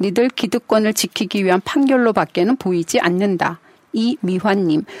 니들 기득권을 지키기 위한 판결로 밖에는 보이지 않는다.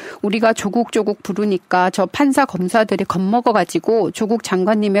 이미환님, 우리가 조국 부르니까 저 판사 검사들이 겁먹어가지고 조국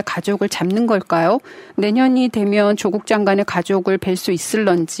장관님의 가족을 잡는 걸까요? 내년이 되면 조국 장관의 가족을 뵐 수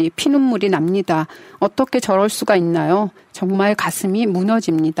있을런지 피눈물이 납니다. 어떻게 저럴 수가 있나요? 정말 가슴이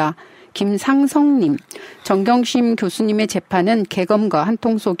무너집니다. 김상성님, 정경심 교수님의 재판은 개검과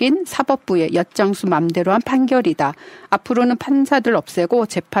한통 속인 사법부의 엿장수 맘대로 한 판결이다. 앞으로는 판사들 없애고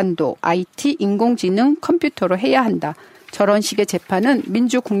재판도 IT, 인공지능, 컴퓨터로 해야 한다. 저런 식의 재판은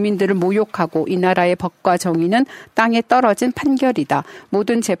민주 국민들을 모욕하고 이 나라의 법과 정의는 땅에 떨어진 판결이다.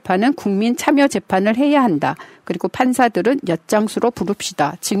 모든 재판은 국민 참여 재판을 해야 한다. 그리고 판사들은 엿장수로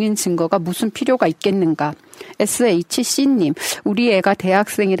부릅시다. 증인 증거가 무슨 필요가 있겠는가. SHC님, 우리 애가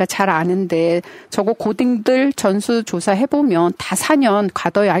대학생이라 잘 아는데 저거 고딩들 전수조사 해보면 다 4년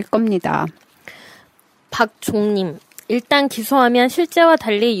가둬야 할 겁니다. 박종님, 일단 기소하면 실제와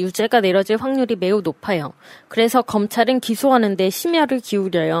달리 유죄가 내려질 확률이 매우 높아요. 그래서 검찰은 기소하는데 심혈을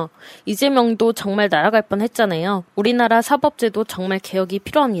기울여요. 이재명도 정말 날아갈 뻔했잖아요. 우리나라 사법제도 정말 개혁이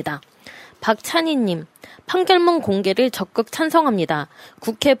필요합니다. 박찬희님, 판결문 공개를 적극 찬성합니다.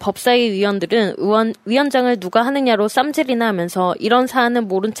 국회 법사위 위원들은 위원장을 누가 하느냐로 쌈질이나 하면서 이런 사안은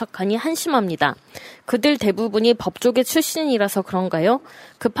모른 척하니 한심합니다. 그들 대부분이 법조계 출신이라서 그런가요?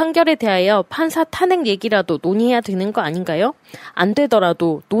 그 판결에 대하여 판사 탄핵 얘기라도 논의해야 되는 거 아닌가요? 안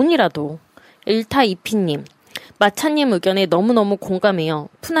되더라도 논의라도. 일타이피님, 마차님 의견에 너무너무 공감해요.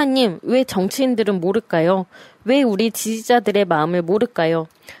 푸나님, 왜 정치인들은 모를까요? 왜 우리 지지자들의 마음을 모를까요?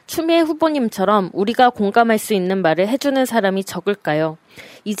 추미애 후보님처럼 우리가 공감할 수 있는 말을 해주는 사람이 적을까요?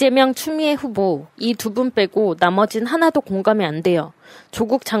 이재명, 추미애 후보 이 두 분 빼고 나머진 하나도 공감이 안 돼요.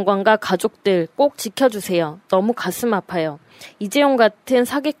 조국 장관과 가족들 꼭 지켜주세요. 너무 가슴 아파요. 이재용 같은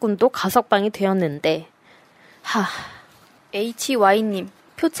사기꾼도 가석방이 되었는데. HY님,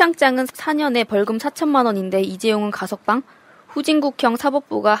 표창장은 4년에 벌금 4천만 원인데 이재용은 가석방? 후진국형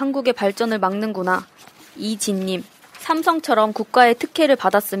사법부가 한국의 발전을 막는구나. 이진님, 삼성처럼 국가의 특혜를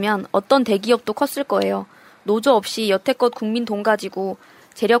받았으면 어떤 대기업도 컸을 거예요. 노조 없이 여태껏 국민 돈 가지고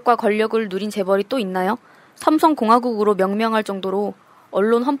재력과 권력을 누린 재벌이 또 있나요? 삼성공화국으로 명명할 정도로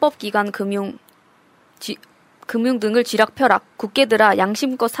언론, 헌법기관, 금융 등을 쥐락펴락, 굳게들아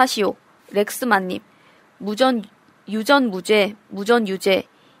양심껏 사시오. 렉스만님, 유전 무죄.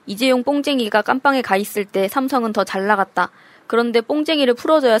 이재용 뽕쟁이가 깜빵에 가 있을 때 삼성은 더 잘 나갔다. 그런데 뽕쟁이를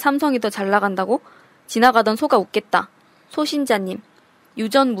풀어줘야 삼성이 더 잘 나간다고? 지나가던 소가 웃겠다. 소신자님,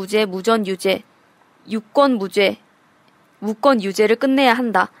 유전 무죄, 무전 유죄, 유권 무죄, 무권 유죄를 끝내야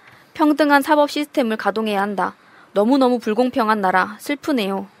한다. 평등한 사법 시스템을 가동해야 한다. 너무너무 불공평한 나라,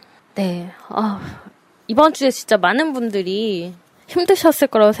 슬프네요. 네, 이번 주에 진짜 많은 분들이 힘드셨을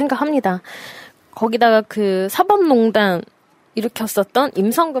거라고 생각합니다. 거기다가 그 사법농단 일으켰었던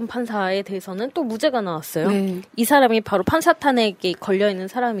임성근 판사에 대해서는 또 무죄가 나왔어요. 네. 이 사람이 바로 판사 탄핵에 걸려있는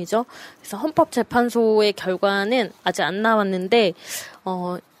사람이죠. 그래서 헌법재판소의 결과는 아직 안 나왔는데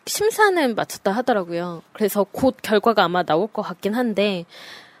심사는 마쳤다 하더라고요. 그래서 곧 결과가 아마 나올 것 같긴 한데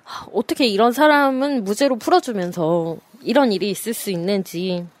어떻게 이런 사람은 무죄로 풀어주면서 이런 일이 있을 수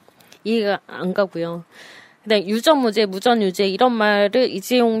있는지 이해가 안 가고요. 그다음 유전무죄, 무전유죄 이런 말을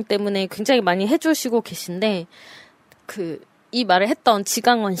이재용 때문에 굉장히 많이 해주시고 계신데 이 말을 했던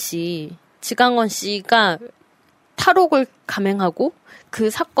지강원 씨가 탈옥을 감행하고 그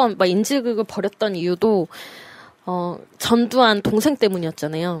사건 인질극을 벌였던 이유도 전두환 동생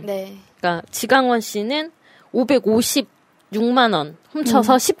때문이었잖아요. 네. 그러니까 지강원 씨는 556만 원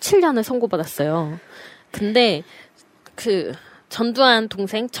훔쳐서 17년을 선고받았어요. 근데 그 전두환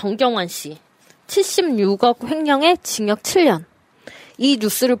동생 정경환 씨 76억 횡령에 징역 7년. 이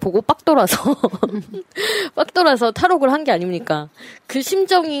뉴스를 보고 빡 돌아서 탈옥을 한 게 아닙니까? 그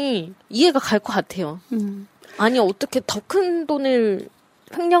심정이 이해가 갈 것 같아요. 아니 어떻게 더 큰 돈을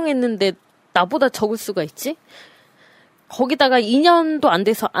횡령했는데 나보다 적을 수가 있지? 거기다가 2년도 안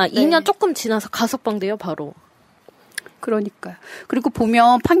돼서, 2년 조금 지나서 가석방돼요, 바로. 그러니까요. 그리고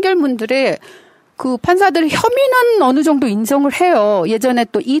보면 판결문들에 그 판사들의 혐의는 어느 정도 인정을 해요. 예전에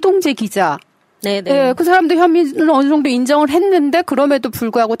또 이동재 기자. 네네. 네, 그 사람도 혐의는 어느 정도 인정을 했는데 그럼에도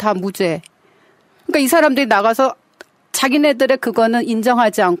불구하고 다 무죄. 그러니까 이 사람들이 나가서 자기네들의 그거는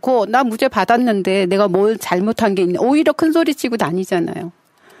인정하지 않고 나 무죄 받았는데 내가 뭘 잘못한 게 있냐. 오히려 큰 소리 치고 다니잖아요.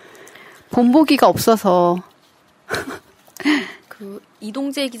 본보기가 없어서. 그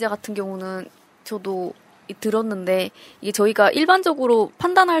이동재 기자 같은 경우는 저도 들었는데 이게 저희가 일반적으로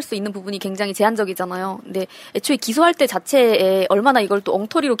판단할 수 있는 부분이 굉장히 제한적이잖아요. 근데 애초에 기소할 때 자체에 얼마나 이걸 또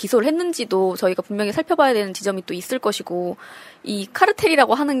엉터리로 기소를 했는지도 저희가 분명히 살펴봐야 되는 지점이 또 있을 것이고, 이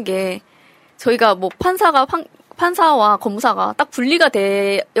카르텔이라고 하는 게 저희가 뭐 판사와 검사가 딱 분리가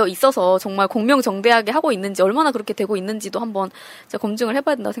되어 있어서 정말 공명정대하게 하고 있는지, 얼마나 그렇게 되고 있는지도 한번 제가 검증을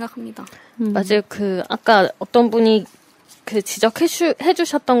해봐야 된다고 생각합니다. 맞아요. 아까 어떤 분이 지적해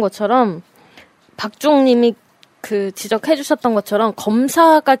주셨던 것처럼, 박종님이 지적해 주셨던 것처럼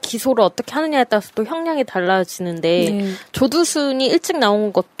검사가 기소를 어떻게 하느냐에 따라서 또 형량이 달라지는데, 네. 조두순이 일찍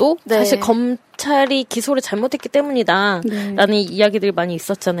나온 것도 네. 사실 검찰이 기소를 잘못했기 때문이다 라는 이야기들이 많이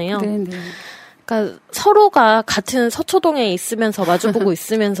있었잖아요. 네. 그러니까 서로가 같은 서초동에 있으면서 마주보고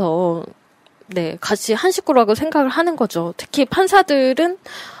있으면서 네, 같이 한 식구라고 생각을 하는 거죠. 특히 판사들은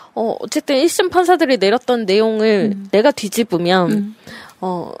어쨌든 1심 판사들이 내렸던 내용을 내가 뒤집으면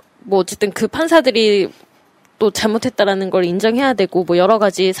뭐 어쨌든 그 판사들이 또 잘못했다라는 걸 인정해야 되고, 뭐 여러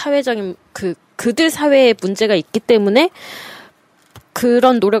가지 사회적인 그들 사회에 문제가 있기 때문에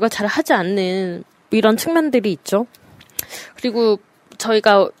그런 노력을 잘 하지 않는 이런 측면들이 있죠. 그리고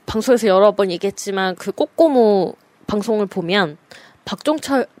저희가 방송에서 여러 번 얘기했지만 그 꼬꼬무 방송을 보면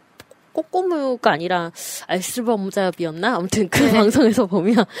박종철 꼬꼬무가 아니라 알쓸범잡이었나? 아무튼 그 네. 방송에서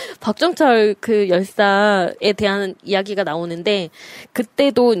보면 박종철 그 열사에 대한 이야기가 나오는데,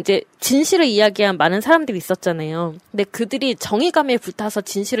 그때도 이제 진실을 이야기한 많은 사람들이 있었잖아요. 근데 그들이 정의감에 불타서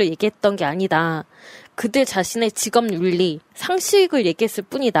진실을 얘기했던 게 아니다. 그들 자신의 직업 윤리, 상식을 얘기했을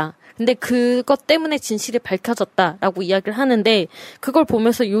뿐이다. 근데 그것 때문에 진실이 밝혀졌다라고 이야기를 하는데, 그걸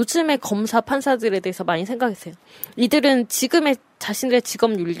보면서 요즘의 검사 판사들에 대해서 많이 생각했어요. 이들은 지금의 자신들의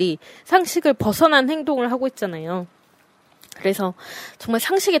직업 윤리, 상식을 벗어난 행동을 하고 있잖아요. 그래서 정말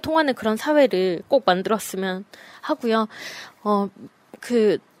상식에 통하는 그런 사회를 꼭 만들었으면 하고요.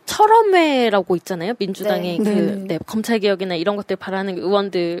 철험회라고 있잖아요. 민주당의 네. 검찰개혁이나 이런 것들 바라는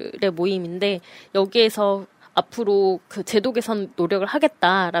의원들의 모임인데, 여기에서 앞으로 제도 개선 노력을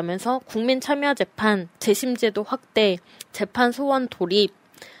하겠다라면서 국민 참여 재판, 재심제도 확대, 재판 소원 도입,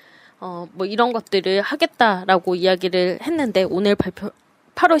 뭐 이런 것들을 하겠다라고 이야기를 했는데, 오늘 8월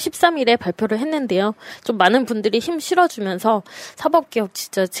 13일에 발표를 했는데요. 좀 많은 분들이 힘 실어주면서 사법개혁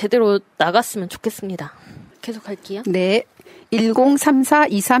진짜 제대로 나갔으면 좋겠습니다. 계속 할게요. 네.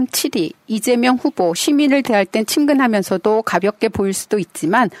 1034-2372 이재명 후보, 시민을 대할 땐 친근하면서도 가볍게 보일 수도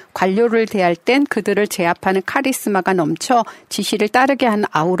있지만 관료를 대할 땐 그들을 제압하는 카리스마가 넘쳐 지시를 따르게 하는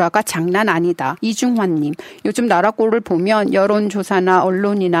아우라가 장난 아니다. 이중환님, 요즘 나라 꼴을 보면 여론조사나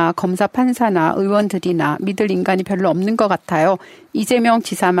언론이나 검사 판사나 의원들이나 믿을 인간이 별로 없는 것 같아요. 이재명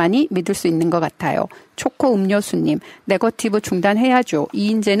지사만이 믿을 수 있는 것 같아요. 초코 음료수님, 네거티브 중단해야죠.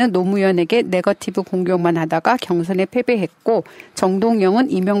 이인재는 노무현에게 네거티브 공격만 하다가 경선에 패배했고, 정동영은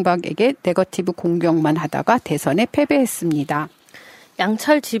이명박에게 네거티브 공격만 하다가 대선에 패배했습니다.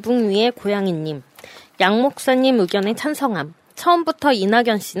 양철 지붕 위의 고양이님, 양 목사님 의견에 찬성함. 처음부터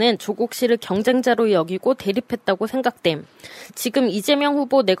이낙연 씨는 조국 씨를 경쟁자로 여기고 대립했다고 생각됨. 지금 이재명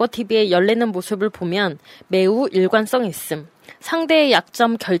후보 네거티브에 열내는 모습을 보면 매우 일관성 있음. 상대의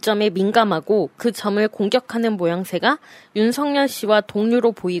약점, 결점에 민감하고 그 점을 공격하는 모양새가 윤석열 씨와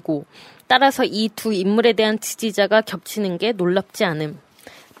동료로 보이고, 따라서 이 두 인물에 대한 지지자가 겹치는 게 놀랍지 않음.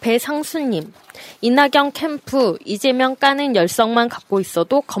 배상수님, 이낙연 캠프 이재명 까는 열성만 갖고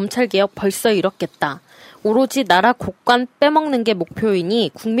있어도 검찰개혁 벌써 이렇겠다. 오로지 나라 곳간 빼먹는 게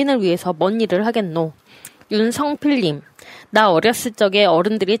목표이니 국민을 위해서 뭔 일을 하겠노. 윤성필님, 나 어렸을 적에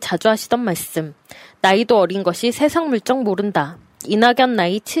어른들이 자주 하시던 말씀. 나이도 어린 것이 세상 물정 모른다. 이낙연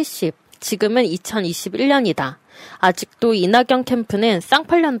나이 70, 지금은 2021년이다. 아직도 이낙연 캠프는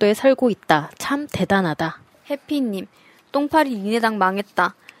쌍팔년도에 살고 있다. 참 대단하다. 해피님, 똥파리 니네당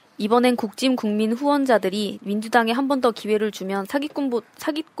망했다. 이번엔 국짐 국민 후원자들이 민주당에 한 번 더 기회를 주면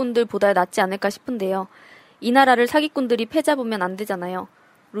사기꾼들보다 낫지 않을까 싶은데요. 이 나라를 사기꾼들이 패잡으면 안 되잖아요.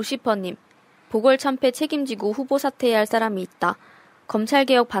 루시퍼님, 보궐참패 책임지고 후보 사퇴해야 할 사람이 있다.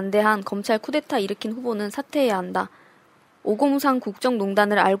 검찰개혁 반대한 검찰 쿠데타 일으킨 후보는 사퇴해야 한다. 오공상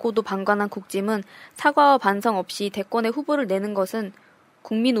국정농단을 알고도 방관한 국짐은 사과와 반성 없이 대권에 후보를 내는 것은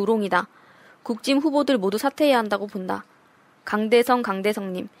국민 우롱이다. 국짐 후보들 모두 사퇴해야 한다고 본다.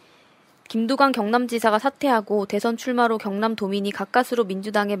 강대성님. 김두관 경남지사가 사퇴하고 대선 출마로 경남도민이 가까스로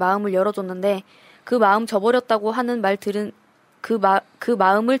민주당의 마음을 열어줬는데 그 마음을 저버렸다고 하는 말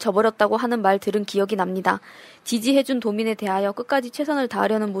들은 기억이 납니다. 지지해준 도민에 대하여 끝까지 최선을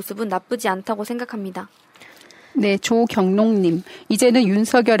다하려는 모습은 나쁘지 않다고 생각합니다. 네, 조경록님. 이제는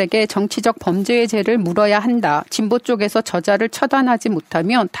윤석열에게 정치적 범죄의 죄를 물어야 한다. 진보 쪽에서 저자를 처단하지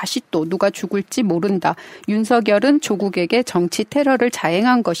못하면 다시 또 누가 죽을지 모른다. 윤석열은 조국에게 정치 테러를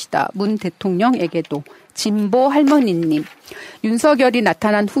자행한 것이다. 문 대통령에게도. 진보 할머니님. 윤석열이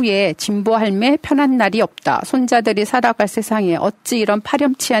나타난 후에 진보 할매 편한 날이 없다. 손자들이 살아갈 세상에 어찌 이런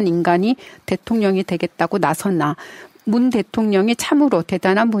파렴치한 인간이 대통령이 되겠다고 나서나. 문 대통령이 참으로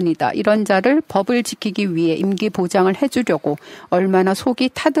대단한 분이다. 이런 자를 법을 지키기 위해 임기 보장을 해주려고 얼마나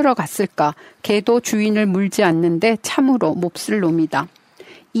속이 타들어갔을까. 개도 주인을 물지 않는데 참으로 몹쓸 놈이다.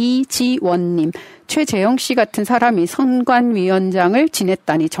 이지원님. 최재형 씨 같은 사람이 선관위원장을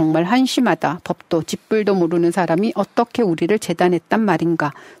지냈다니 정말 한심하다. 법도 쥐뿔도 모르는 사람이 어떻게 우리를 재단했단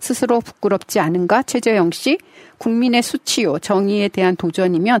말인가. 스스로 부끄럽지 않은가 최재형 씨? 국민의 수치요 정의에 대한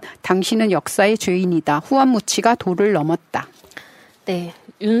도전이면 당신은 역사의 죄인이다. 후한무치가 도를 넘었다. 네,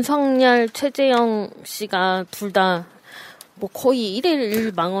 윤석열, 최재형 씨가 둘 다 뭐 거의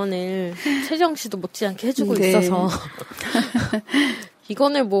 1일 1망언을 최재형 씨도 못지않게 해주고 네. 있어서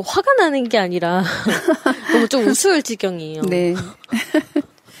이거는 뭐 화가 나는 게 아니라 너무 좀 우스울 지경이에요. 네.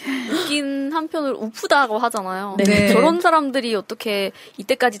 웃긴 한편으로 우프다고 하잖아요. 네. 저런 사람들이 어떻게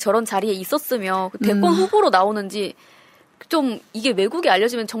이때까지 저런 자리에 있었으며 대권 후보로 나오는지 좀 이게 외국에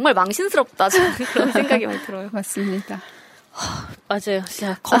알려지면 정말 망신스럽다. 저는 그런 생각이 많이 들어요. 맞습니다. 맞아요.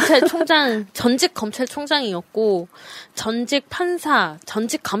 진짜 검찰총장, 전직 검찰총장이었고 전직 판사,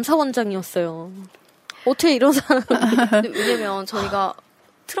 전직 감사원장이었어요. 어떻게 이런 사람? 왜냐면 저희가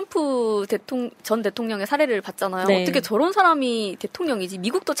트럼프 전 대통령의 사례를 봤잖아요. 네. 어떻게 저런 사람이 대통령이지?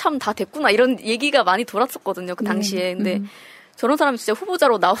 미국도 참 다 됐구나 이런 얘기가 많이 돌았었거든요. 그 당시에. 근데 저런 사람이 진짜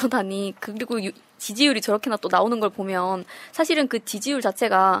후보자로 나오다니 그리고 지지율이 저렇게나 또 나오는 걸 보면 사실은 그 지지율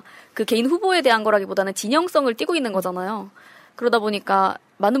자체가 그 개인 후보에 대한 거라기보다는 진영성을 띠고 있는 거잖아요. 그러다 보니까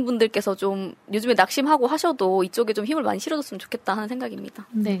많은 분들께서 좀 요즘에 낙심하고 하셔도 이쪽에 좀 힘을 많이 실어줬으면 좋겠다 하는 생각입니다.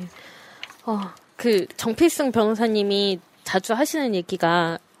 네. 그 정필승 변호사님이 자주 하시는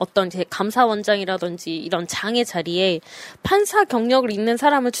얘기가 어떤 제 감사원장이라든지 이런 장의 자리에 판사 경력을 있는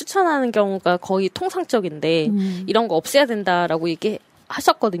사람을 추천하는 경우가 거의 통상적인데 이런 거 없애야 된다라고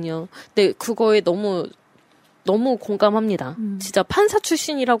얘기하셨거든요. 근데 그거에 너무 공감합니다. 진짜 판사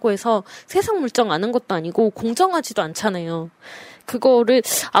출신이라고 해서 세상 물정 아는 것도 아니고 공정하지도 않잖아요. 그거를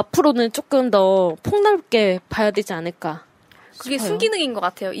앞으로는 조금 더 폭넓게 봐야 되지 않을까. 그게 싶어요. 순기능인 것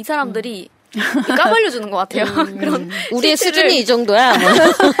같아요. 이 사람들이 까발려주는 것 같아요. 그런 우리의 수준이 이 정도야.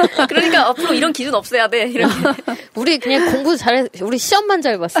 그러니까 앞으로 이런 기준 없애야 돼. 이렇게. 우리 그냥 공부 잘해. 우리 시험만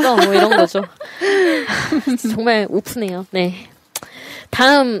잘 봤어. 뭐 이런 거죠. 정말 오픈해요. 네.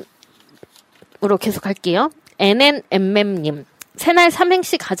 다음으로 계속 할게요. NNMM님. 새날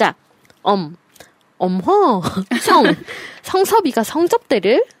삼행시 가자. 엄허. 성섭이가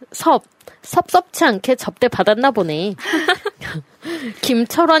성접대를 섭섭치 않게 접대 받았나 보네.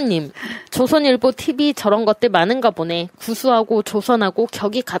 김철원님. 조선일보 TV 저런 것들 많은가 보네. 구수하고 조선하고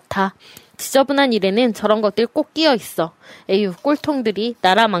격이 같아. 지저분한 일에는 저런 것들 꼭 끼어 있어. 에휴, 꼴통들이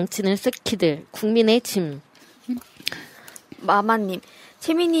나라 망치는 새끼들. 국민의 짐. 마마님.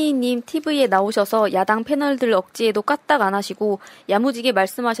 최민희님 TV에 나오셔서 야당 패널들 억지에도 까딱 안 하시고 야무지게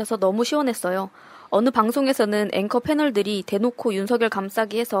말씀하셔서 너무 시원했어요. 어느 방송에서는 앵커 패널들이 대놓고 윤석열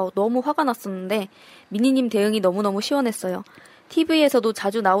감싸기 해서 너무 화가 났었는데 민희님 대응이 너무너무 시원했어요. TV에서도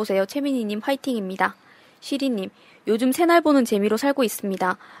자주 나오세요. 최민희님 화이팅입니다. 시리님, 요즘 새날 보는 재미로 살고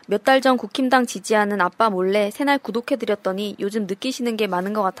있습니다. 몇 달 전 국힘당 지지하는 아빠 몰래 새날 구독해드렸더니 요즘 느끼시는 게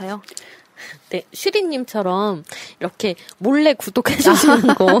많은 것 같아요. 네, 슈리님처럼 이렇게 몰래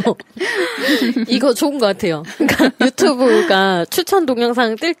구독해주시는 거 이거 좋은 것 같아요. 그러니까 유튜브가 추천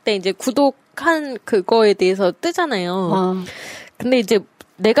동영상 뜰 때 이제 구독한 그거에 대해서 뜨잖아요. 근데 이제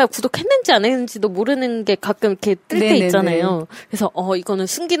내가 구독했는지 안 했는지도 모르는 게 가끔 이렇게 뜰 때 있잖아요. 그래서 이거는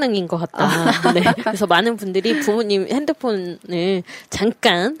순기능인 것 같다. 네. 그래서 많은 분들이 부모님 핸드폰을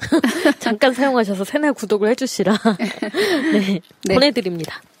잠깐 사용하셔서 새날 구독을 해주시라. 네.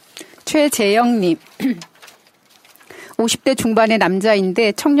 보내드립니다. 최재영님. 50대 중반의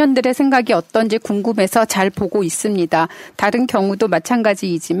남자인데 청년들의 생각이 어떤지 궁금해서 잘 보고 있습니다. 다른 경우도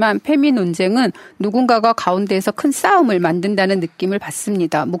마찬가지이지만 페미 논쟁은 누군가가 가운데에서 큰 싸움을 만든다는 느낌을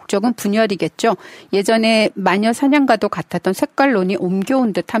받습니다. 목적은 분열이겠죠. 예전에 마녀 사냥과도 같았던 색깔론이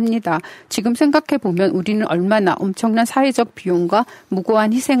옮겨온 듯합니다. 지금 생각해보면 우리는 얼마나 엄청난 사회적 비용과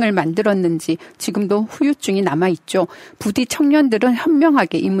무고한 희생을 만들었는지 지금도 후유증이 남아있죠. 부디 청년들은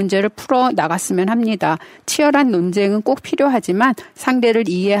현명하게 이 문제를 풀어나갔으면 합니다. 치열한 논쟁은 꼭 필요하지만 상대를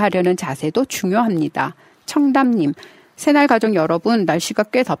이해하려는 자세도 중요합니다. 청담님, 새날 가족 여러분, 날씨가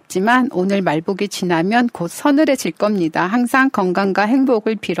꽤 덥지만 오늘 말복이 지나면 곧 서늘해질 겁니다. 항상 건강과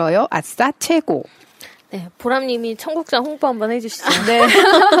행복을 빌어요. 아싸 최고. 네, 보람님이 청국장 홍보 한번 해주시죠. 네.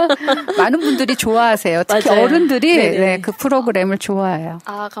 많은 분들이 좋아하세요. 특히 맞아요. 어른들이 네, 그 프로그램을 좋아해요.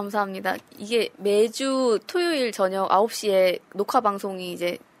 아, 감사합니다. 이게 매주 토요일 저녁 9시에 녹화 방송이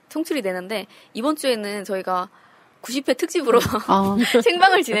이제 송출이 되는데 이번 주에는 저희가 90회 특집으로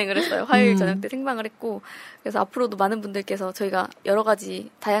생방을 진행을 했어요. 화요일 저녁 때 생방을 했고 그래서 앞으로도 많은 분들께서 저희가 여러 가지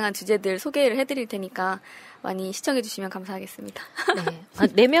다양한 주제들 소개를 해드릴 테니까 많이 시청해 주시면 감사하겠습니다. 네.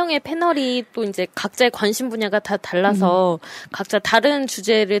 4명의 패널이 또 이제 각자의 관심 분야가 다 달라서 각자 다른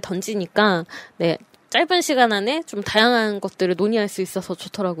주제를 던지니까 네. 짧은 시간 안에 좀 다양한 것들을 논의할 수 있어서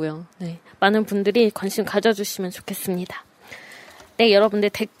좋더라고요. 네. 많은 분들이 관심 가져주시면 좋겠습니다. 네, 여러분들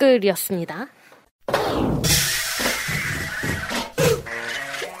댓글이었습니다.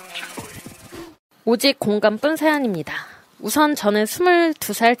 오직 공감뿐 사연입니다. 우선 저는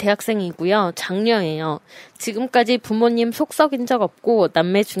 22살 대학생이고요. 장녀예요. 지금까지 부모님 속 썩인 적 없고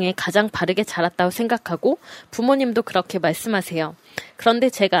남매 중에 가장 바르게 자랐다고 생각하고 부모님도 그렇게 말씀하세요. 그런데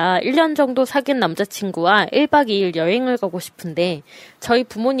제가 1년 정도 사귄 남자친구와 1박 2일 여행을 가고 싶은데 저희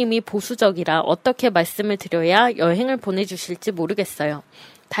부모님이 보수적이라 어떻게 말씀을 드려야 여행을 보내주실지 모르겠어요.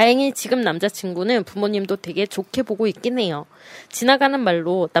 다행히 지금 남자친구는 부모님도 되게 좋게 보고 있긴 해요. 지나가는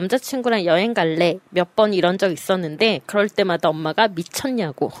말로 남자친구랑 여행 갈래? 몇 번 이런 적 있었는데 그럴 때마다 엄마가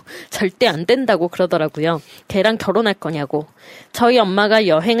미쳤냐고 절대 안 된다고 그러더라고요. 걔랑 결혼할 거냐고. 저희 엄마가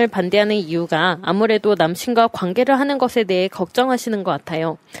여행을 반대하는 이유가 아무래도 남친과 관계를 하는 것에 대해 걱정하시는 것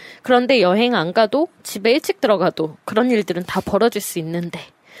같아요. 그런데 여행 안 가도 집에 일찍 들어가도 그런 일들은 다 벌어질 수 있는데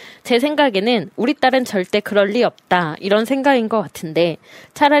제 생각에는 우리 딸은 절대 그럴 리 없다 이런 생각인 것 같은데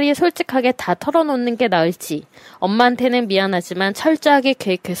차라리 솔직하게 다 털어놓는 게 나을지 엄마한테는 미안하지만 철저하게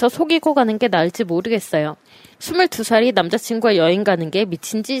계획해서 속이고 가는 게 나을지 모르겠어요. 22살이 남자친구와 여행 가는 게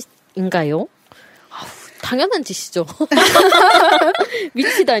미친 짓인가요? 아우, 당연한 짓이죠.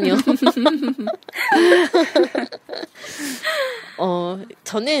 미치다뇨.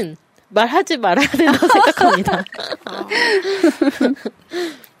 저는 말하지 말아야 된다고 생각합니다.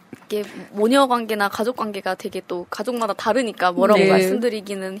 이게 모녀 관계나 가족 관계가 되게 또 가족마다 다르니까 뭐라고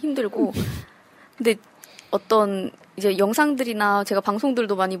말씀드리기는 힘들고 근데 어떤 이제 영상들이나 제가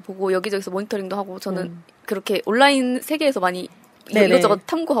방송들도 많이 보고 여기저기서 모니터링도 하고 저는 그렇게 온라인 세계에서 많이 이것저것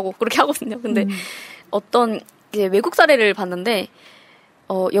탐구하고 그렇게 하거든요. 근데 어떤 이제 외국 사례를 봤는데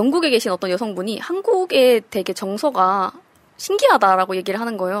영국에 계신 어떤 여성분이 한국의 되게 정서가 신기하다라고 얘기를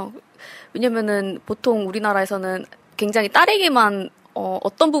하는 거예요. 왜냐면은 보통 우리나라에서는 굉장히 딸에게만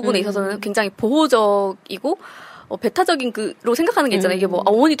어떤 부분에 있어서는 굉장히 보호적이고 배타적인 그로 생각하는 게 있잖아요. 이게 뭐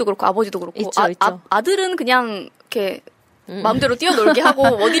어머니도 그렇고 아버지도 그렇고 있죠. 아들은 그냥 이렇게 마음대로 뛰어놀게 하고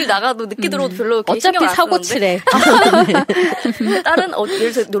어디를 나가도 늦게 들어도 별로 어차피 사고치래. 딸은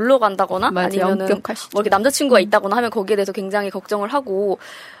예를 들어 놀러 간다거나 아니면은 뭐 이렇게 남자친구가 있다거나 하면 거기에 대해서 굉장히 걱정을 하고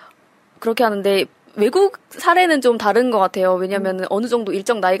그렇게 하는데 외국 사례는 좀 다른 것 같아요. 왜냐면은 어느 정도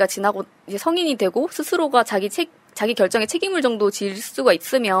일정 나이가 지나고 이제 성인이 되고 스스로가 자기 결정에 책임을 정도 질 수가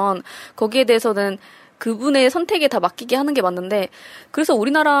있으면 거기에 대해서는 그분의 선택에 다 맡기게 하는 게 맞는데 그래서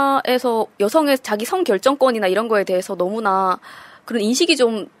우리나라에서 여성의 자기 성결정권이나 이런 거에 대해서 너무나 그런 인식이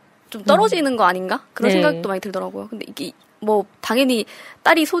좀 떨어지는 거 아닌가? 그런 생각도 많이 들더라고요. 근데 이게 뭐 당연히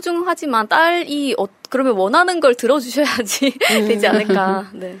딸이 소중하지만 딸이 그러면 원하는 걸 들어주셔야지 되지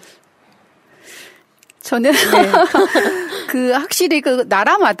않을까. 네. 저는 그 확실히 그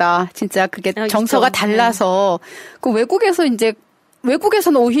나라마다 진짜 그게 정서가 달라서 그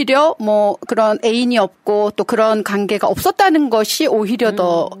외국에서는 오히려 뭐 그런 애인이 없고 또 그런 관계가 없었다는 것이 오히려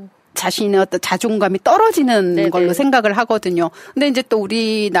더 자신의 어떤 자존감이 떨어지는 걸로 생각을 하거든요. 근데 이제 또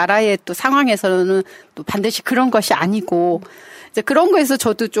우리나라의 또 상황에서는 또 반드시 그런 것이 아니고 이제 그런 거에서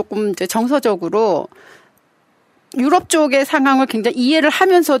저도 조금 이제 정서적으로 유럽 쪽의 상황을 굉장히 이해를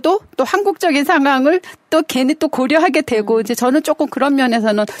하면서도 또 한국적인 상황을 또 괜히 또 고려하게 되고 이제 저는 조금 그런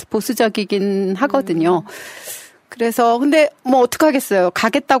면에서는 보수적이긴 하거든요. 그래서 근데 뭐 어떡하겠어요.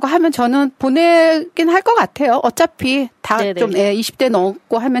 가겠다고 하면 저는 보내긴 할 것 같아요. 어차피 다 좀 20대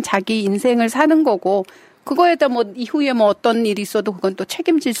넘고 하면 자기 인생을 사는 거고 그거에다 뭐 이후에 뭐 어떤 일이 있어도 그건 또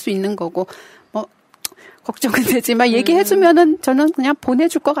책임질 수 있는 거고 뭐 걱정은 되지만 얘기해주면은 저는 그냥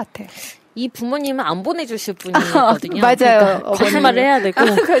보내줄 것 같아요. 이 부모님은 안 보내주실 분이거든요. 맞아요. 그러니까 거짓말을 해야 되고.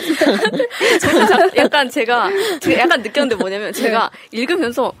 저는 약간 제가 약간 느꼈는데 뭐냐면 제가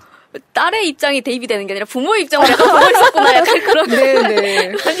읽으면서 딸의 입장이 대입이 되는 게 아니라 부모의 입장으로 약간 보고 있었구나. 약간 그런.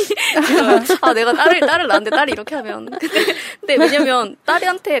 네네. 아니, 내가 딸을 낳았는데 딸이 이렇게 하면. 근데 왜냐면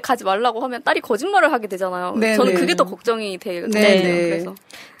딸한테 가지 말라고 하면 딸이 거짓말을 하게 되잖아요. 네네. 저는 그게 더 걱정이 되거든요.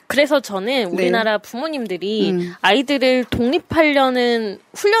 그래서 저는 우리나라 부모님들이 아이들을 독립하려는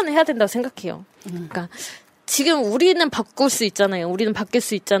훈련을 해야 된다고 생각해요. 그러니까 지금 우리는 바꿀 수 있잖아요. 우리는 바뀔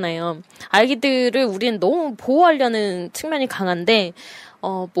수 있잖아요. 아이들을 우리는 너무 보호하려는 측면이 강한데,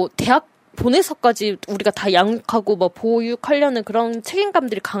 뭐 대학 보내서까지 우리가 다 양육하고 뭐 보육하려는 그런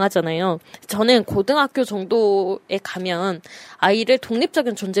책임감들이 강하잖아요. 저는 고등학교 정도에 가면 아이를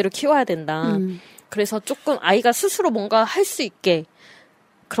독립적인 존재로 키워야 된다. 그래서 조금 아이가 스스로 뭔가 할 수 있게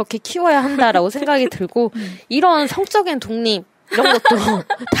그렇게 키워야 한다라고 생각이 들고 이런 성적인 독립 이런 것도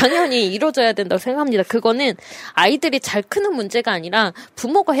당연히 이루어져야 된다고 생각합니다. 그거는 아이들이 잘 크는 문제가 아니라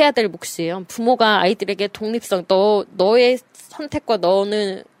부모가 해야 될 몫이에요. 부모가 아이들에게 독립성, 너의 선택과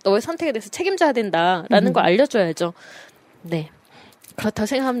너의 선택에 대해서 책임져야 된다라는 걸 알려줘야죠. 네. 그렇다고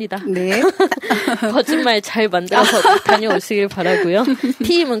생각합니다. 네. 거짓말 잘 만들어서 다녀오시길 바라고요.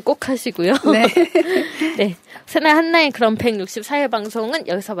 피임은 꼭 하시고요. 네. 네. 새날 한나의 그런 164회 방송은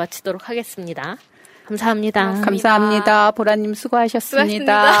여기서 마치도록 하겠습니다. 감사합니다. 감사합니다. 보라님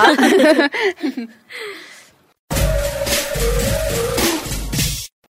수고하셨습니다.